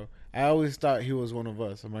guy, bro. I always thought he was one of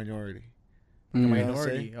us, a minority. Like a Mm.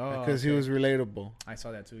 minority. Oh, because he okay. was relatable. I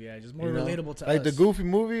saw that too. Yeah, just more You know? relatable to Like us. the Goofy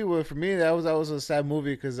movie, well, for me that was always a sad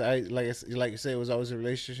movie because like you say, it was always a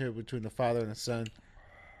relationship between the father and the son.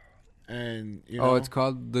 And you know, Oh, it's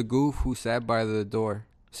called The Goof Who Sat by the Door.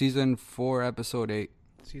 Season 4, episode 8.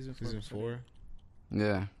 season season 4.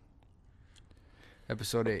 Yeah.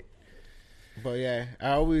 Episode 8. But yeah,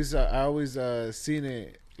 I always seen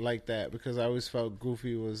it like that because I always felt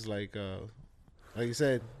Goofy was like you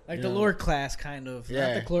said, Like you the know, lower class kind of.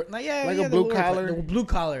 Yeah. Not the like Like a the blue lower collar, the blue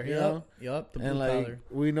collar. you Yep. know? Yep. The blue and like collar.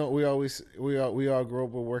 we know we all grew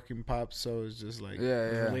up with working pops, so it's just like Yeah,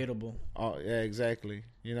 It's yeah. relatable. yeah, exactly.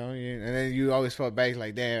 You know, and then you always felt bad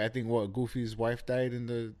like, damn, I think Goofy's wife died in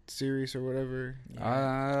the series or whatever.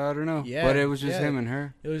 I don't know. Yeah, But it was just yeah. him and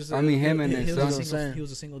her. It was. I mean, him and he his was a son. single- He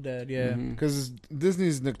was a single dad. Yeah. Mhm. Because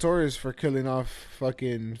Disney's notorious for killing off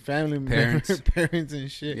fucking family Parents. parents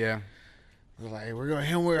and shit. Yeah. They're like, we're gonna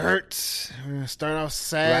hit him where it hurts. We're gonna start off Right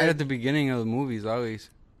sad. at the beginning of the movies,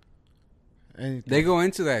 always. Anything. They go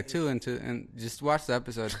into that too, and just watch the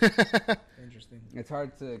episode. Interesting. It's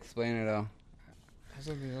hard to explain it all.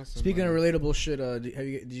 Something else in Speaking of mind. relatable shit,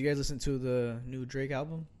 did you guys listen to the new Drake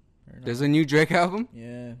album? Or no? There's a new Drake album.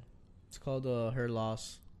 Yeah, it's called Her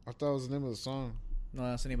Loss. I thought it was the name of the song. No,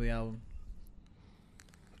 that's the name of the album.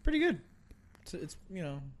 Pretty good. It's you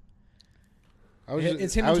know,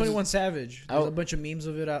 it's him and 21 Savage. There's a bunch of memes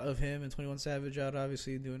of it out of him and 21 Savage out,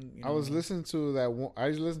 obviously doing. You know, I was listening to that one. I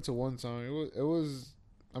just listened to one song. It was.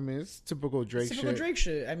 I mean, it's typical Drake typical shit. Drake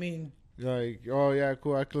shit. I mean, Like, oh yeah,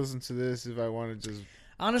 cool. I can listen to this if I want to just.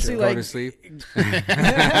 honestly, Go like to sleep.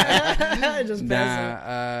 just Nah,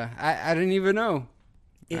 pass I didn't even know.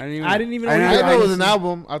 it. I didn't even know. I what I he know it was an honestly-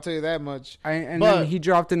 album. I'll tell you that much. And But- then he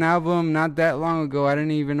dropped an album not that long ago. I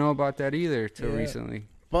didn't even know about that either till Yeah. recently.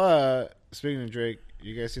 But speaking of Drake,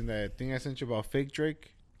 you guys seen that thing I sent you about fake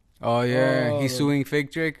Drake? Oh yeah, Oh, he's the- suing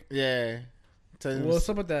fake Drake. Yeah. Telling him, What's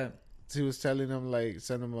up with that? he was telling him like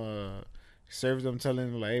send him served them telling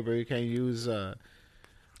him like, hey bro, you can't use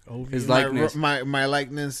His my, likeness. my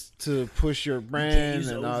likeness to push your brand use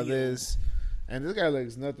and all OVO. this. And this guy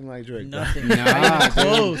looks nothing like Drake. bro. Nothing. Nah, Not even dude.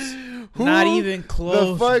 close. Who Not even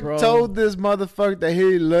close. The fuck bro. told this motherfucker that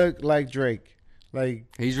he looked like Drake? Like,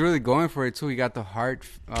 He's really going for it too. He got the heart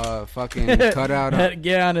fucking cut out.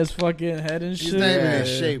 Get on his fucking head and he's shit. not even in Yeah.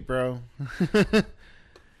 shape, bro.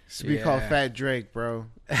 Should be called Yeah. Fat Drake, bro.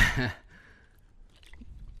 Yeah,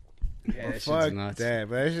 But that shit's fuck nuts. that.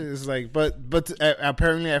 But that shit is like, but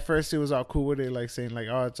apparently at first he was all cool with it, like saying like,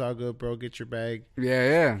 "Oh, it's all good, bro. Get your bag." Yeah,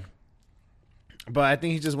 yeah. But I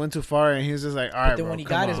think he just went too far, and he was just like, "All right, then bro, when he come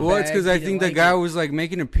got his on." Well, it's because bag, I he think didn't the like guy it. was like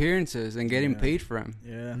making appearances and getting Yeah. paid for him.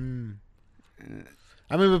 Yeah. Mm.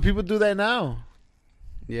 I mean, but people do that now.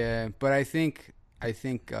 Yeah, but I think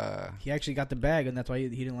He actually got the bag, and that's why he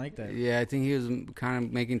didn't like that. yeah, I think he was kind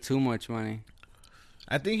of making too much money.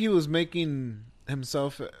 I think he was making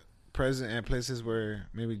himself present at places where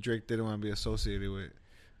maybe Drake didn't want to be associated with.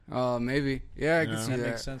 Oh, maybe. Yeah, I Yeah. can see That that.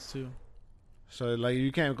 makes sense too. So like,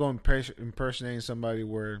 you can't go impersonating somebody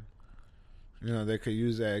where, you know, they could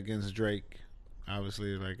use that against Drake.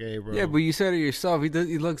 Obviously, like, hey, bro. Yeah, but you said it yourself. He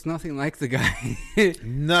looks nothing like the guy.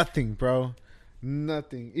 Nothing, bro.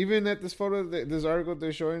 Nothing. Even at this photo, this article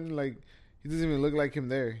they're showing, like, he doesn't even look like him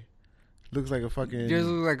there. Looks like a fucking. He just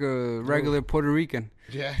looks like a regular Puerto Rican.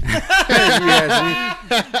 Yeah.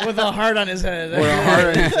 With a heart on his head. With a heart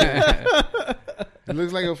on his head. It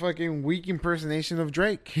looks like a fucking weak impersonation of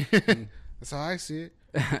Drake. That's how I see it.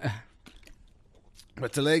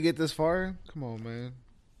 But to let it get this far, come on, man.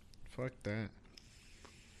 Fuck that.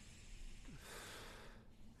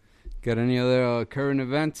 Got any other current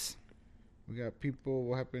events? We got people.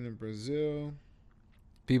 What happened in Brazil?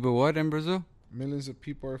 People what in Brazil? Millions of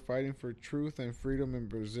people are fighting for truth and freedom in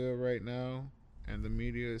Brazil right now, and the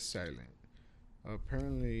media is silent.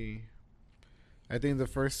 Apparently, I think the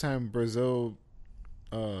first time Brazil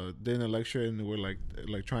did an election and were like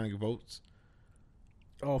electronic votes.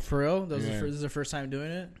 Oh, for real? This Yeah. is the first time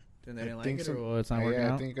doing it? Then they I didn't like think it, so. or it's not working Yeah,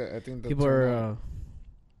 out? I think the People turnout- are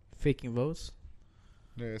faking votes.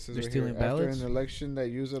 Yeah, it says They're right stealing here, ballots? after an election that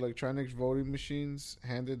used electronic voting machines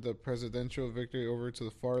handed the presidential victory over to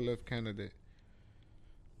the far left candidate.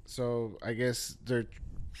 So I guess they're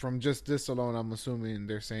from just this alone. I'm assuming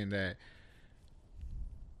they're saying that,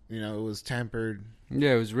 you know, it was tampered,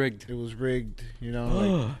 Yeah, it was rigged. it was rigged. You know,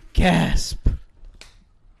 like Gasp.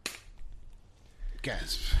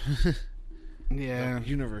 gasp. Yeah. The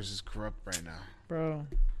universe is corrupt right now. Bro.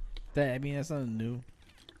 That's nothing new.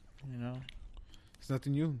 You know? It's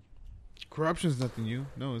nothing new. Corruption's nothing new.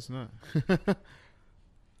 No, it's not.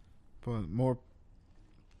 But more.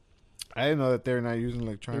 I didn't know that they're not using The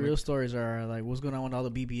electronic. real stories are like, what's going on with all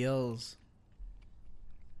the BBLs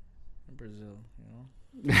in Brazil?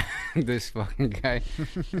 You know, This fucking guy.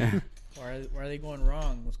 why are they going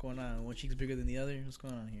wrong? What's going on? One cheek's bigger than the other. What's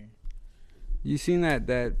going on here? You seen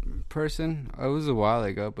that person? It was a while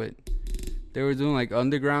ago, but they were doing like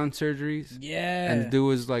underground surgeries. Yeah. And the dude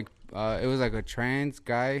was like, it was like a trans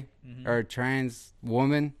guy or a trans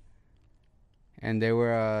woman. And they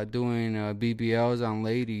were doing BBLs on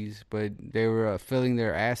ladies, but they were filling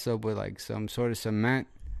their ass up with like some sort of cement.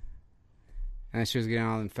 And she was getting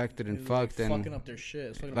all infected and fucked. Like and fucking up their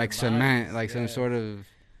shit. It's fucking like up their cement, bodies. like some sort of,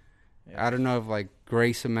 I don't know if like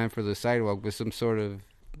gray cement for the sidewalk, but some sort of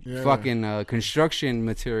fucking construction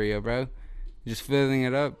material, bro. Just filling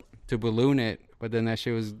it up to balloon it, but then that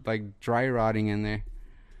shit was like dry rotting in there.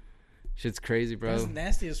 Shit's crazy, bro. That's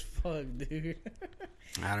nasty as fuck, dude.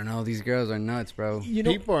 I don't know. These girls are nuts, bro. You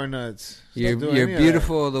know, People are nuts. You're Stop doing any of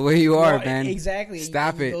beautiful the way you are, no, man. Exactly.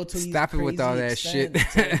 Stop You it. go to these Stop it with all crazy that shit.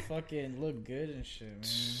 extents to fucking look good and shit, man.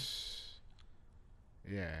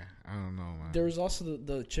 that. Yeah, I don't know, man. There was also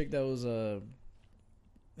the chick that was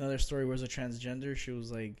another story where it was a transgender. She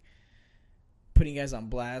was like putting guys on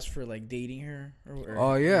blast for like dating her or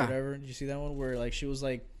Oh, yeah. whatever. Did you see that one where like she was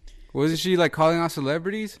like Wasn't she like calling out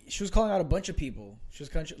celebrities? she was calling out a bunch of people. She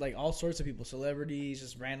was like all sorts of people, celebrities,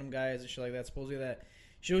 just random guys and shit like that. Supposedly that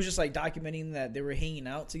she was just like documenting that they were hanging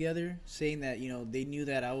out together, saying that they knew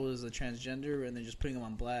that I was a transgender, and then just putting them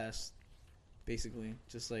on blast, basically,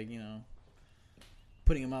 just like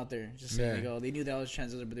putting them out there, just saying like, oh, they knew that I was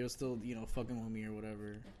transgender, but they were still fucking with me or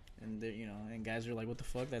whatever. And they and guys are like, what the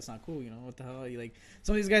fuck? That's not cool. What the hell? Like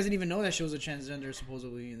some of these guys didn't even know that she was a transgender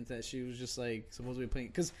supposedly, and that she was just like supposedly playing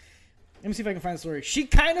because. Let me see if I can find the story. She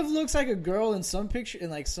kind of looks like a girl in some picture,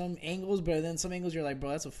 in like some angles, but then some angles you're like,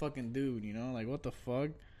 bro, that's a fucking dude, like what the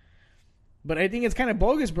fuck? But I think it's kind of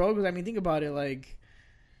bogus, bro, because I mean, think about it, like,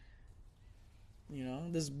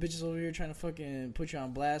 this bitch is over here trying to fucking put you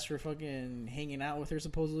on blast for fucking hanging out with her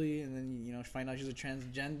supposedly, and then find out she's a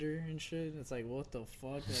transgender and shit. It's like, what the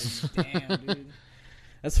fuck? Like, damn, dude,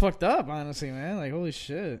 that's fucked up, honestly, man. Like, holy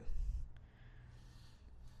shit.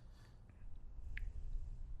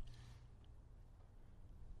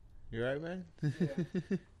 You right, man? Yeah.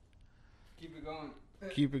 Keep it going.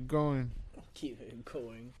 Keep it going. Keep it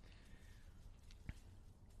going.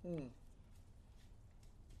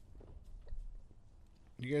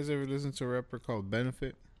 You guys ever listen to a rapper called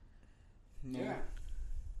Benefit? No. Yeah.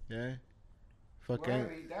 Yeah. Fucking.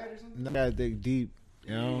 He died or something? I gotta dig deep,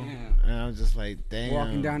 Yeah. And I'm just like, damn.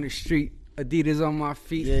 Walking down the street, Adidas on my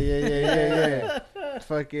feet. Yeah.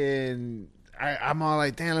 Fucking. I'm all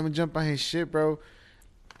like, damn. Let me jump on his shit, bro.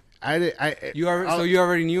 You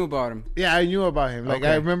already knew about him. Yeah, I knew about him. Like,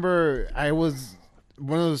 Okay. I remember I was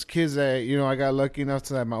one of those kids that, I got lucky enough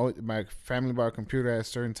to have my family bought a computer at a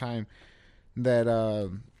certain time that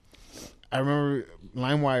I remember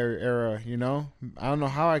LimeWire era, I don't know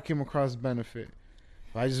how I came across Benefit.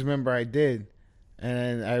 But I just remember I did.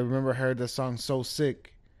 And I remember I heard the song So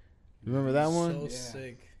Sick. Remember that one? So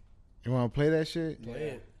sick. You want to play that shit? Play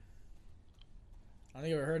it. I don't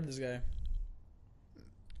think I ever heard of this guy.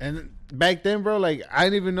 And back then, bro, like, I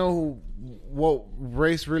didn't even know what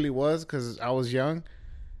race really was because I was young.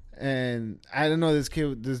 And I didn't know this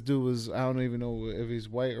dude was, I don't even know if he's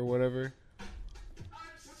white or whatever.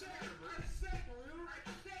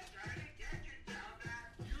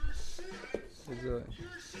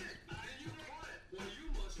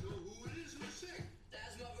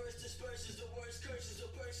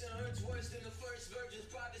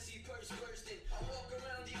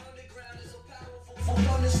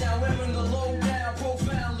 Understand wearing the low down,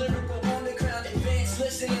 profound, lyrical underground, advanced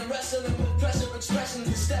listening, wrestling with pressure expressions,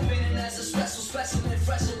 and stepping in as a special specimen,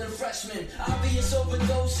 fresher than freshman. Obvious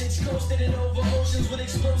overdosage, coasted it over oceans with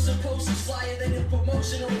explosive posters, flyer than in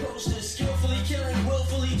promotional posters, skillfully killing,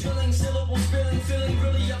 willfully drilling, syllable spilling, feeling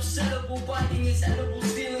really upsettable, biting his edible,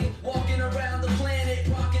 stealing, walking around the planet,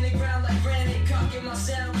 rocking the ground like granite, cocking my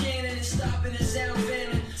sound cannon and stopping the sound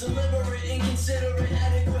famine, deliberate, inconsiderate,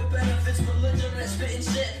 adequate benefits, belligerent, spitting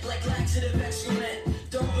shit like laxative excrement.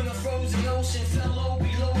 Dope in a frozen ocean, fell low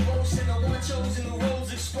below roasting. The one chosen, the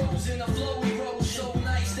roads exposing, the flow erosion. So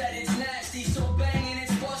nice that it's nasty, so banging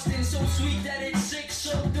it's busting, so sweet that it's sick,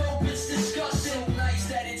 so dope it's disgusting. So nice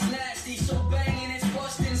that it's nasty, so banging it's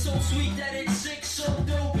busting, so sweet that it's sick, so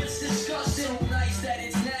dope it's disgusting. So nice that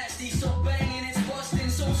it's nasty, so banging it's busting,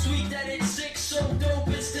 so sweet that it's sick, so dope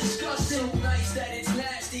it's disgusting. So nice that it's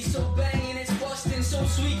nasty, so banging it's busting, so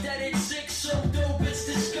sweet that it's sick, so dope it's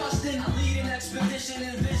disgusting. I lead an expedition,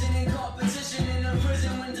 envisioning competition in a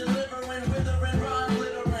prison when delivering, withering, rhyme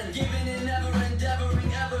littering, giving it never ending.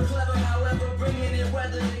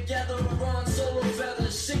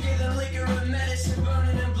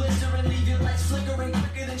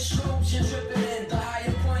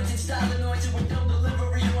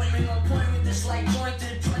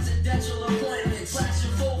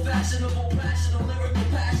 fashionable, passional, lyrical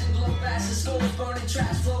passion, glow fast, skulls burning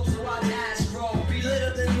trash flows, so I ask, grow. Be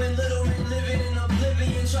little than when little men living in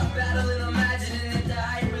oblivion, try battling, imagining it, the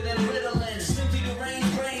hyper than riddling. Simply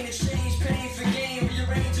deranged brain, exchange pain for gain,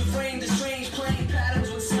 rearrange to frame the strange plain patterns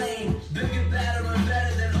with slain. Bigger, badder, and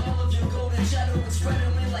better than all of your golden shadow, and spread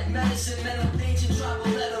them in like medicine, men of ancient tribal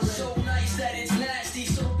veteran. So nice that it's nasty,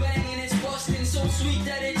 so banging it's busting, so sweet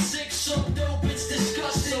that it's sick, so dope it's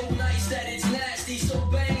disgusting. So nice that it's nasty, so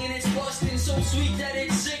banging it's busting, so sweet that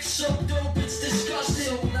it's sick, so dope it's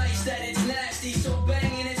disgusting. So nice that it's nasty, so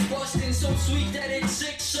banging it's busting, so sweet that it's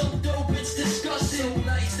sick, so dope it's disgusting. So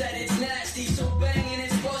nice that it's nasty, so banging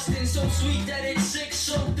it's busting, so sweet that it's sick,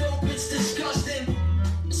 so dope it's disgusting.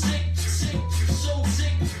 Sick, sick, so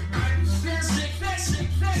sick, sick,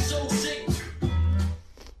 so sick.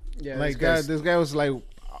 Yeah, Like that, this guy was like,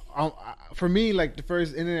 for me, like the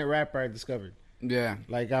first internet rapper I discovered. Yeah.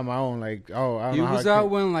 Like on my own, like I don't He know how was it out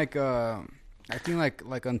came- when I think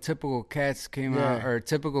like Untypical Cats came Yeah. out, or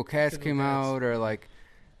Typical Cats Typical came Cats. out, or like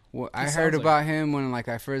I sounds heard like- about him when like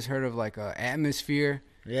I first heard of like Atmosphere,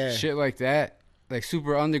 Yeah, shit like that, like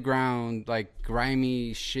super underground, like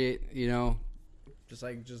grimy shit, you know.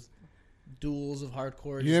 Just duels of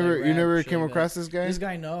hardcore. you just, never like, you rap, never shit came like across that. this guy. This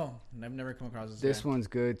guy, no, I've never come across This guy. one's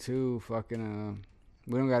good too. Fucking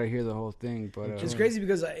we don't gotta hear the whole thing, but It's crazy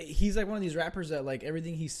because he's like one of these rappers that like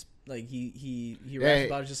everything he's like he raps Yeah,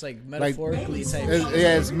 about is just like metaphorically type. It's, shit.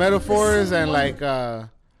 yeah, it's metaphors and like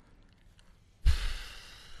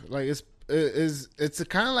it's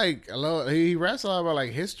kind of like a lot. He raps a lot about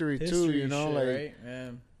like history too, History you know, shit, like right? Yeah.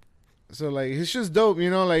 so like it's just dope, you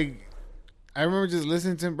know, like. I remember just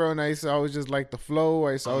listening to him, bro, and I used to always just like the flow.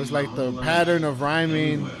 I used to always like the pattern of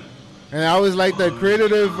rhyming. And I always like the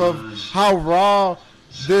creative of how raw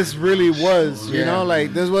this really was, you Yeah. know?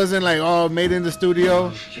 Like, this wasn't like, oh, made in the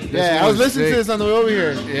studio. Yeah, I was one's listening to sick. this on the way over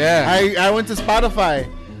here. Yeah. I went to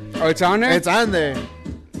Spotify. Oh, it's on there. It's on there.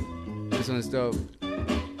 This one's dope.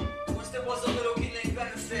 Once there was a little kid named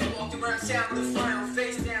Benefit, walked around town with a frown,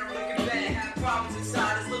 face down, looking bad, had problems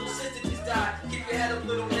inside. His little sister just died. Keep your head up,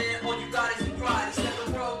 little man. All you got is pride. He said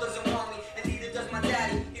the world doesn't want me, and neither does my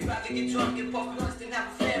daddy. He'd rather get drunk and puff blunts than have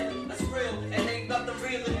a family. That's real, and ain't nothing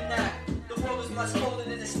realer than that. The world is much colder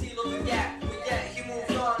than the steel of a gap. But yet he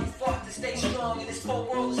moved on. He fought to stay strong in this cold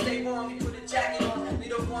world to stay warm. He put a jacket on,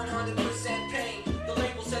 made of 100% pain. The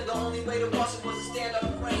label said the only way to bust it was to stand up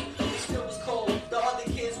and rain. He still was cold. The other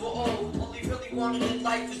kids were old. All he really wanted in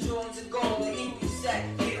life was Jordans and gold. And he'd be set.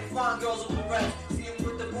 He had fine girls with the rest. See him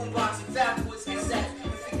with the boombox and fat with his cassette.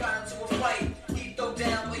 If he got into a fight, he'd throw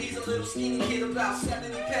down. But he's a little skinny kid, about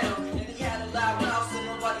 70 pounds. And he had a loud mouth, so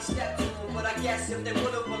nobody stepped to him. But I guess if they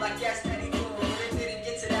would've, well, I guess that he could've. But they didn't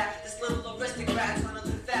get to that. This little aristocrat turned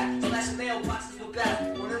into fat. Smashing mailboxes with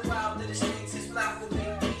bats. Running wild to the streets, his mouth would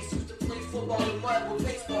make peace. Used to play football in mud with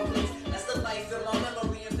baseball cleats. That's the life in my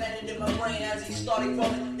memory embedded in my brain. As he started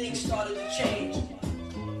growing, things started to change.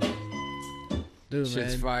 Dude,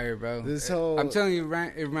 Shit's man. fire, bro. This whole- I'm telling you,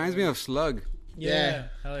 it reminds me of Slug. Yeah.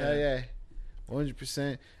 Hell yeah. Hell yeah.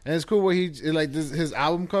 100%. And it's cool what like this, his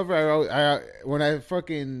album cover. I when I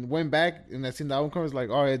fucking went back and I seen the album cover, it's like,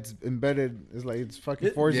 oh, it's embedded. It's like it's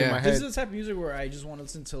fucking forged in Yeah. my This head. is the type of music where I just want to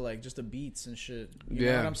listen to like just the beats and shit. You know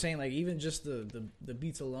Yeah. what I'm saying? Like even just the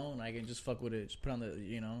beats alone, I can just fuck with it. Just put on the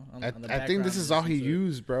on the I background think this and is all listen he to it.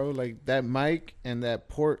 used, bro. Like that mic and that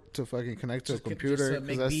port to fucking connect to Just a computer.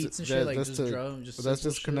 make 'cause beats and shit, like just to- drum, just but that's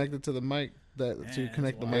simple just shit. connected to the mic. That to Yeah,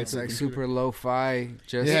 connect the it's mic wild. It's to the like computer. super lo-fi.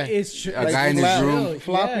 Just Yeah. It's A guy in his flop- room.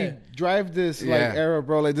 floppy Yeah. drive this like Yeah. era,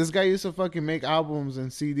 bro. Like this guy used to fucking make albums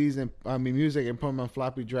and CDs and music and put them on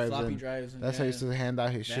floppy drives. floppy and drives. And That's how he used to hand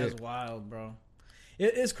out his That's shit. wild, bro.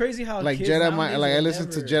 It's crazy how Like kids Jedi nowadays mind, like I will listen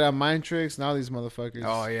to never- Jedi Mind Tricks. Now these motherfuckers.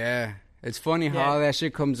 Oh yeah, it's funny how Yeah. all that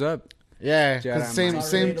shit comes up. yeah, 'cause Jedi same, Mind.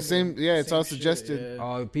 same, Relatable. same. Yeah, it's Same all shit, suggested. yeah.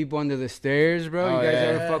 Oh, people under the stairs, bro. Oh, You guys yeah.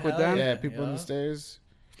 ever fuck with Hell them? Yeah, people on Yeah. the stairs.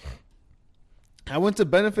 I went to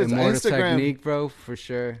Benefits Immortal Instagram. Technique, bro, for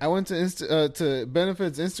sure. I went to to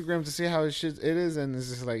Benefits Instagram to see how it is, and it's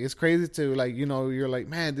just like it's crazy to like you're like,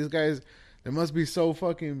 man, these guys they must be so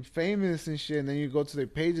fucking famous and shit. And then you go to their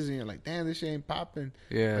pages and you're like, damn, this shit ain't popping.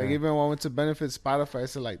 Yeah, Like even when I went to Benefits Spotify,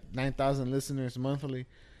 it's like 9,000 listeners monthly.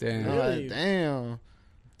 damn. I'm like, Really? damn.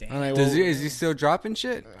 Damn. I'm like, Is he still dropping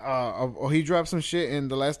shit? he dropped some shit, and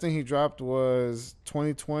the last thing he dropped was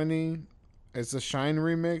 2020. It's a Shine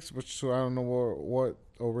remix, which so I don't know what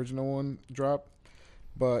original one dropped,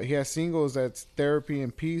 but he has singles that's Therapy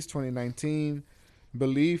and Peace 2019,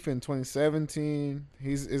 Belief in 2017.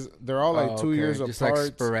 They're all like 2 years just apart. like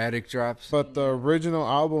sporadic drops. But the original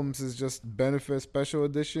albums is just Benefit Special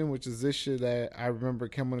Edition, which is this shit that I remember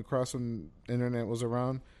coming across when the internet was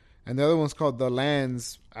around. and the other one's called The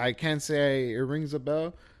Lands. I can't say it rings a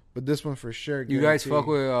bell, but this one for sure. You guys fuck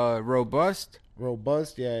guarantee. with Robust?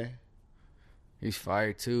 Robust? Yeah. He's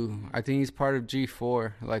fire too. I think he's part of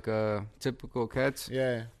G4, like a typical Cats.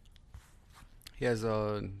 Yeah. He has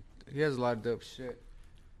a lot of dope shit.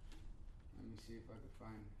 Let me see if I can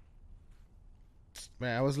find.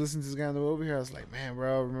 Man, I was listening to this guy on the way over here. I was like, man,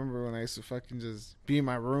 bro, I remember when I used to fucking just be in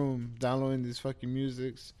my room, downloading these fucking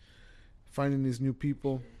musics, finding these new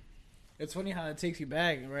people. It's funny how it takes you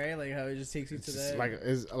back, right? Like how it just takes you It's to just that.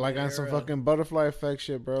 it's like on some era. fucking butterfly effect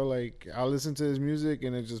shit, bro. Like I'll listen to his music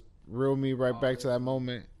and it just reel me right back to that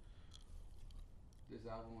moment. This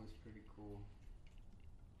album was pretty cool.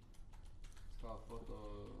 It's called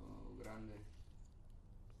Foto Grande.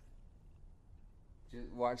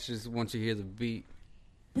 Just watch this once you hear the beat.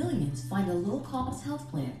 Billions find a low-cost health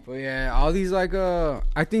plan. But yeah, all these like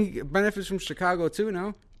I think benefits from Chicago too.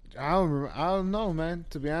 No, I don't know, man.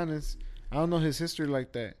 To be honest, I don't know his history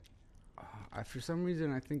like that. for some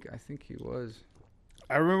reason I think he was.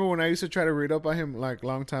 I remember when I used to try to read up on him like a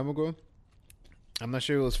long time ago. I'm not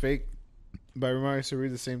sure it was fake, but I remember I used to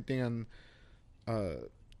read the same thing on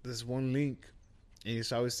this one link. And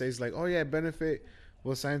he always says like, "Oh yeah, Benefit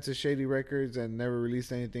was signed to Shady Records and never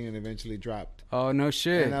released anything and eventually dropped." Oh no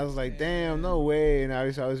shit. And I was like, "Damn, no way!" And I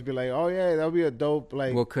used to always be like, "Oh yeah, that'll be a dope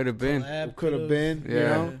like What could have been? Collab could have been, you Yeah.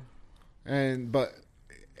 know." And but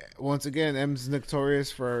once again, M's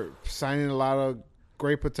notorious for signing a lot of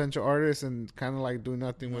great potential artists and kind of like doing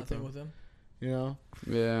nothing with them. You know,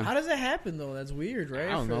 Yeah. How does that happen though? That's weird, right?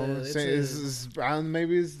 I don't For know. the- it's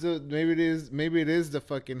Maybe it is the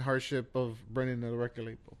fucking hardship of running a record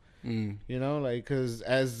label. Mm. You know, like because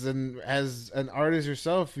as an artist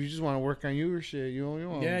yourself, you just want to work on your shit. You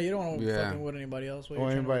don't yeah, you don't want to Yeah. fucking with anybody else. while or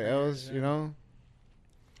you're trying to anybody work on else. yours, You know,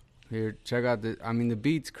 Here, check out the. I mean, the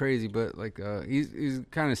beat's crazy, but like, he's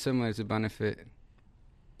kind of similar to Benefit.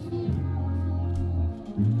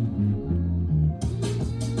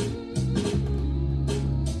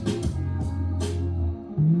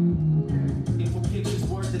 If a picture's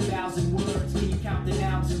worth 1,000 words, can you count the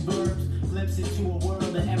nouns and verbs? Glimpse into a world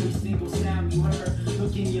of every single sound you heard.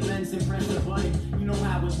 Look in your lens and press the button. You know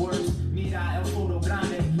how it works. Mira el foto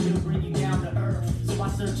grande, it'll bring you down to earth. So I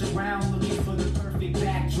search around looking for the perfect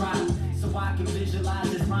backdrop, so I can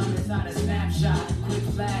visualize this rhyme inside a snapshot. Quick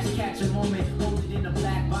flash, catch a moment, hold it in a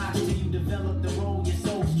black box till you develop the role. Your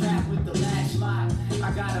soul's trapped with the latch lock.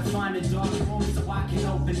 I gotta find a dark room so I can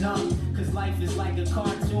open up, cause life is like a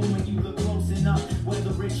cartoon when you look close enough. Whether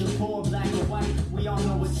rich or poor, black or white, we all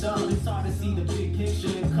know what's up. It's hard to see the big picture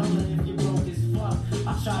in color if you're broke as fuck.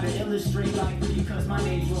 I try to illustrate life because my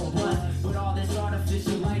name's robust, but all this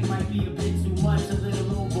artificial light might be a bit too much. A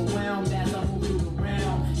little overwhelmed as I move through the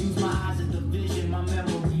realm. Use my eyes as the vision, my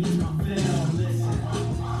memory is my film. Listen.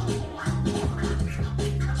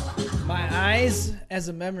 My eyes as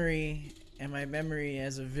a memory and my memory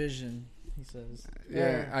as a vision, he says. Yeah,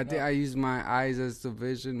 Or, I think I use my eyes as the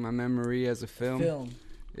vision, my memory as a film. film.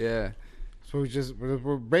 Yeah, so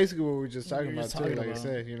we're basically what we were just What we talking were about just too. talking Like I about.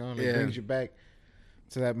 said, you know, like Yeah. brings you back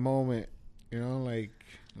to that moment. You know, like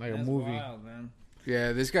a That's movie. wild, man.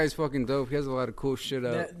 yeah. This guy's fucking dope. He has a lot of cool shit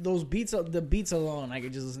out. Those beats, the beats alone, I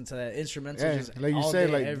could just listen to that instrumental Yeah, just like you all said,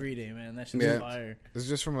 day, like- every day, man. That shit's Yeah. fire. It's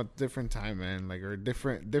just from a different time, man. Like or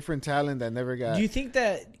different talent that never got. Do you think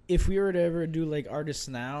that if we were to ever do like artists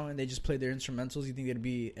now and they just played their instrumentals, you think it'd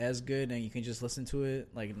be as good and you can just listen to it,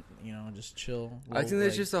 like, you know, just chill? I think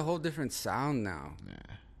there's like- just a whole different sound now. Yeah.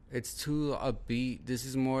 It's too upbeat. This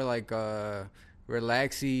is more like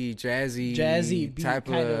relaxy, jazzy beat type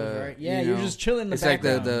kind of. right? Yeah, you you're know, just chilling in the it's like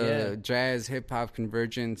background. the jazz hip hop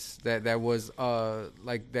convergence that was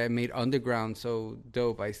like that made underground so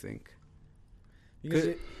dope. I think.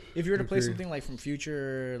 Because if you were to play Agree. something like from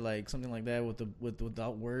Future, like something like that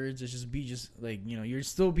without words, it's just be just like, you know, you'd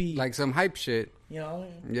still be Like some hype shit. you know,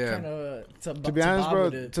 Yeah. kind of To be honest, bro.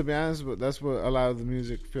 To be honest, but that's what a lot of the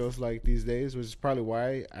music feels like these days, which is probably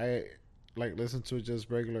why I like listen to just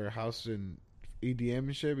regular house and EDM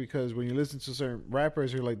and shit. Because when you listen to certain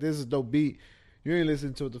rappers, you're like, "This is a dope beat." You ain't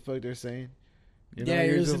listening to what the fuck they're saying. You know, yeah,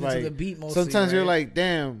 you're just listening to the beat mostly. sometimes you're right? like,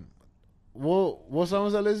 "Damn, what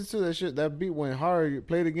songs I listen to? That beat went hard. You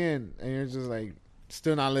play it again, and you're just like,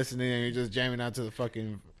 still not listening, and you're just jamming out to the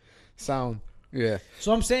fucking sound." Yeah.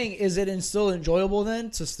 So I'm saying, is it still enjoyable then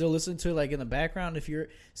to still listen to like in the background? If you're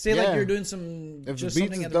like Yeah. you're doing some If just the beat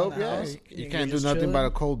something is at the dope, yeah, house, you you're can't do just nothing chilling. but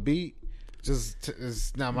a cold beat.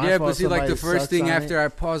 It's not my Yeah, fault. but see, like the somebody first sucks thing on after it. I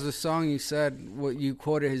paused the song, you said what you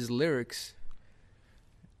quoted his lyrics.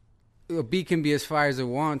 A beat can be as fire as it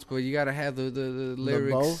wants, but you gotta have the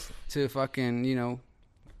lyrics both? to fucking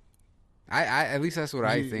I at least that's what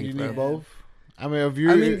I think. You bro. need both. I mean, if you,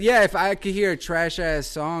 I mean, yeah, if I could hear a trash ass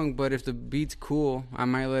song, but if the beat's cool, I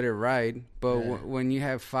might let it ride. But Yeah. when you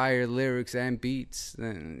have fire lyrics and beats,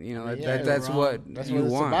 then you know Yeah, that's what that's you what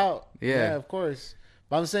it's want. about. Yeah. of course.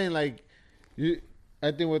 But I'm saying like,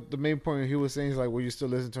 I think what the main point he was saying is like, well, you still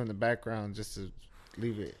listen to it in the background just to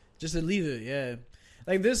leave it. Just to leave it, yeah.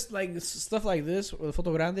 Like this, like stuff like this with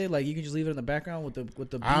Foto Grande, like you can just leave it in the background with the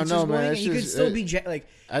beats I don't know, just man. going, That and you can shit's- still be like.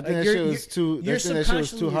 I think Like, that you're- shit was too. I you're think that shit was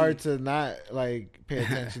too subconsciously- hard to not like pay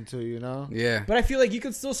attention to. You know. Yeah, But I feel like you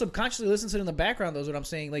could still subconsciously listen to it in the background. Though is what I'm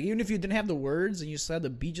saying. Like even if you didn't have the words and you still had the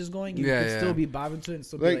beat just going, you Yeah, could yeah. still be bobbing to it and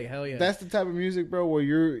still Like, be like, hell yeah. that's the type of music, bro, where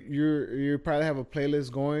you probably have a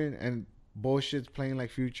playlist going and bullshit's playing like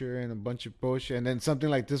Future and a bunch of bullshit, and then something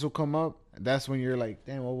like this will come up. That's when you're like,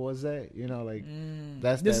 damn, what was that? You know, like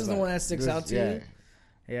that's This that is the vibe. one that sticks This- out to yeah. you?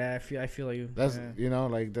 Yeah, I feel like you. That's yeah. you know,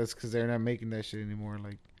 like that's because they're not making that shit anymore.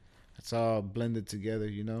 Like it's all blended together.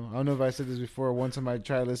 You know, I don't know if I said this before. One time I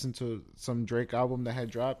tried to listen to some Drake album that had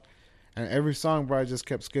dropped, and every song, bro, I just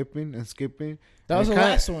kept skipping and skipping. That And was it the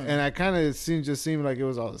kinda- last one. and I kind of seemed like it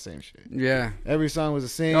was all the same shit. yeah. Every song was the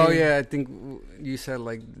same. Oh yeah, I think you said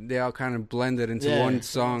like they all kind of blended into Yeah. one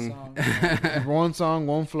song. One song,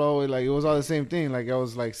 one flow, like it was all the same thing. Like I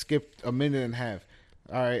was like skipped a minute and a half.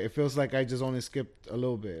 All right, it feels like I just only skipped a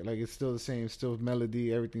little bit. Like it's still the same, still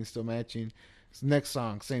melody, everything's still matching. Next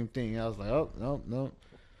song, same thing. I was like, oh no.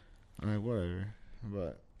 I'm like whatever.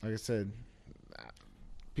 But like I said,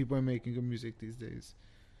 people are making good music these days.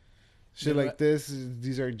 Shit Yeah, like this,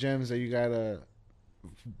 these are gems that you gotta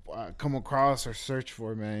come across or search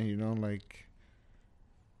for, man. You know, like.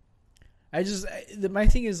 My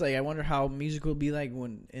thing is like I wonder how music will be like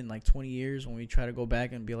when in like 20 years when we try to go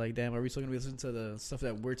back and be like, damn, are we still gonna be listening to the stuff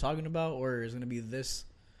that we're talking about, or is it gonna be this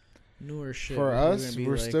newer shit? For Is it us, gonna be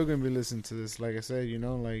we're like- still gonna be listening to this. Like I said, you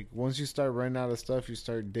know, like once you start running out of stuff, you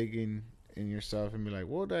start digging in yourself and be like,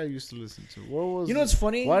 "What did I used to listen to? What was? You know what's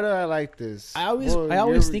funny? Why did I like this? I always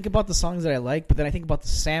Well, think about the songs that I like, but then I think about the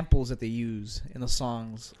samples that they use in the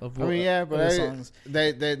songs of. I mean, yeah, but the I, songs.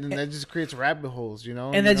 that just creates rabbit holes, you know,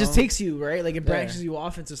 And you that just know? takes you right, like it Yeah. branches you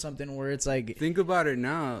off into something where it's like Think about it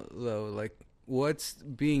now, though. Like, what's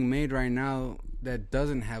being made right now that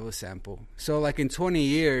doesn't have a sample? So, like, in 20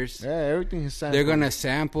 years, Yeah, everything is sampled. they're gonna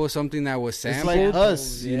sample something that was It's sampled. like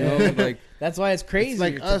us, you Yeah. know, like, that's why it's crazy. It's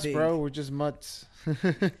like to us, think. bro. We're just mutts. yeah,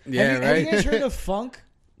 have right. you guys heard of funk,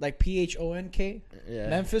 like PHONK, Yeah,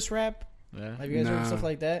 Memphis rap? yeah, Have you guys heard of Nah. stuff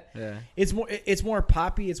like that? yeah. It's more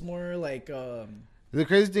poppy. It's more like The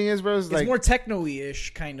crazy thing is, bro, is it's like more techno-y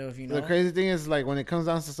ish kind of. You know, the crazy thing is, like, when it comes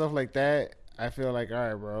down to stuff like that, I feel like, all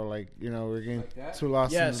right, bro, like, you know, we're getting Like that? too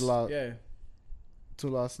lost in yes, the yeah. too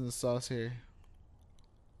lost in the sauce here.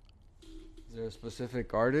 Is there a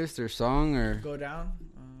specific artist or song or? Go down.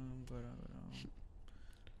 Go down.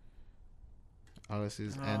 All this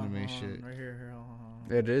is anime Hold on, shit. right here. Hold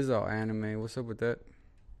on. It is all anime. What's up with that?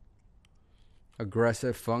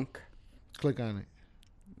 Aggressive funk. Click on it.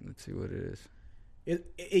 Let's see what it is.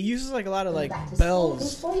 It uses like a lot of like Back to school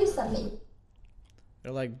bells. before you submit.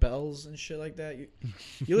 They're like bells and shit like that.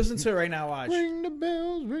 You listen to it right now. Watch. Ring the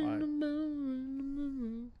bells, ring Alright. the bells, ring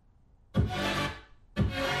the bells.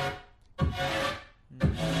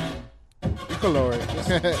 You can lower it.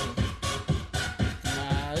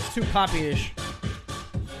 Nah, it's too poppy-ish.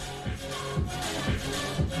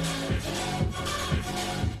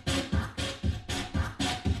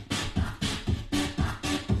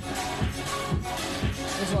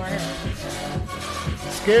 This one right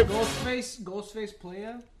here. Skip. Ghostface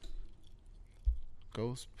Playa.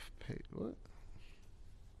 Ghost pay what?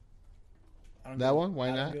 I don't That give- one?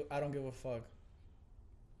 Why I don't not? I don't give a fuck.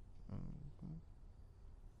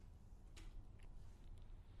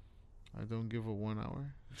 I don't give a 1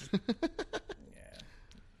 hour. Yeah.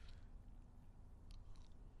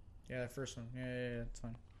 Yeah, that first one. Yeah, it's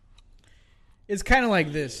fine. It's kind of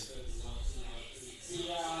like this.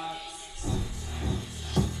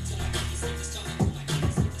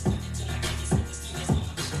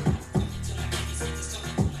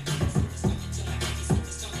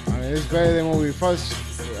 I mean, it's better than when we first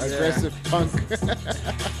aggressive punk.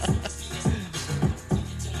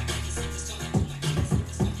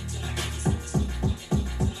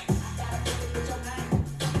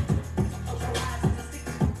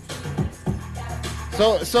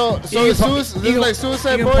 So You it's can this pa- is you can- like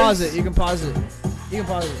Suicide You Boys. can pause it. You can pause it. You can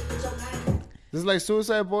pause it. This is like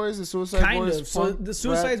Suicide Boys. The Suicide Kind Boys. of. So funk the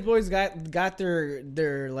Suicide rap? Boys got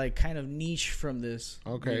their like kind of niche from this.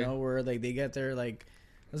 Okay. You know, where like they get their like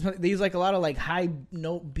They use like a lot of like high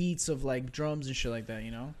note beats of like drums and shit like that.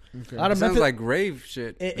 You know, Okay. a lot of Sounds Memphis, like rave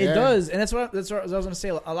shit. it Yeah. does, and that's what I was gonna say.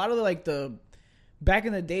 A lot of the back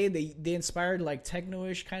in the day, they inspired like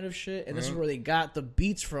techno-ish kind of shit, and this is where they got the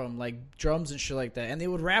beats from, like drums and shit like that, and they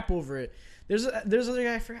would rap over it. There's other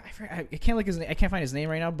guy, I can't look his name, I can't find his name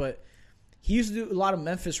right now, but he used to do a lot of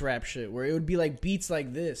Memphis rap shit where it would be like beats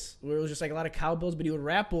like this, where it was just like a lot of cowbells, but he would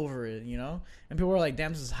rap over it, you know, and people were like,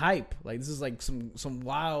 "Damn, this is hype! Like this is like some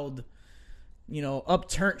wild, you know,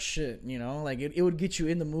 upturn shit, you know, like it would get you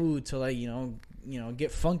in the mood to like you know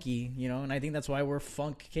get funky, you know, and I think that's where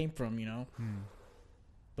funk came from, you know."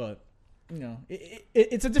 But, you know,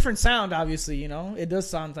 it's a different sound, obviously, you know. It does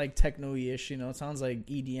sound like techno-ish, you know. It sounds like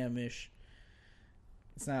EDM-ish.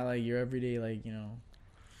 It's not like your everyday, like, you know,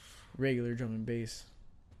 regular drum and bass.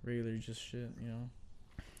 Regular just shit, you know.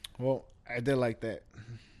 Well, I did like that.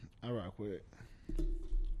 I rock with it.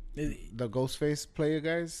 The Ghostface player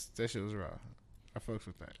guys, that shit was raw. I fucks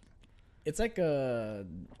with that. It's like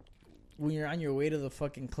when you're on your way to the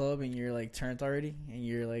fucking club and you're like turned already and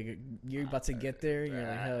you're about to get there and you're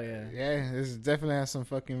like, hell yeah. Yeah, this definitely has some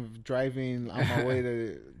fucking driving on my way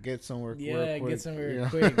to get somewhere. Yeah, quick, get somewhere you know?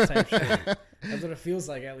 quick type shit. That's what it feels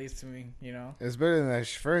like, at least to me, you know. It's better than that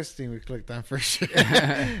first thing we clicked on for sure.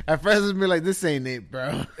 At first, it'd be like, this ain't it,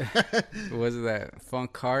 bro. Was it that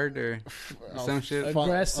funk card or some shit?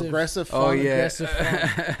 Aggressive. Oh funk. yeah. aggressive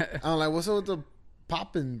funk. I'm like, what's up with the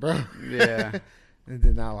popping, bro? Yeah. I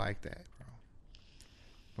did not like that, bro.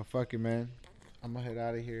 But fuck it, man. I'm gonna head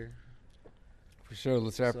out of here. For sure.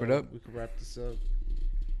 Let's wrap So it up. We can wrap this up.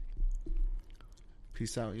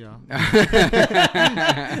 Peace out, y'all.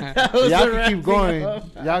 That was Y'all the can keep wrapping going. up.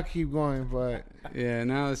 Y'all keep going, but Yeah.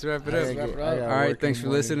 Now let's wrap it I up. gotta wrap get- it I up. gotta All right. work in Thanks the for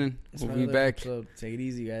morning. listening. That's We'll for be another back. episode. Take it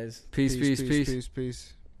easy, guys. Peace. Peace. Peace.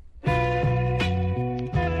 Peace.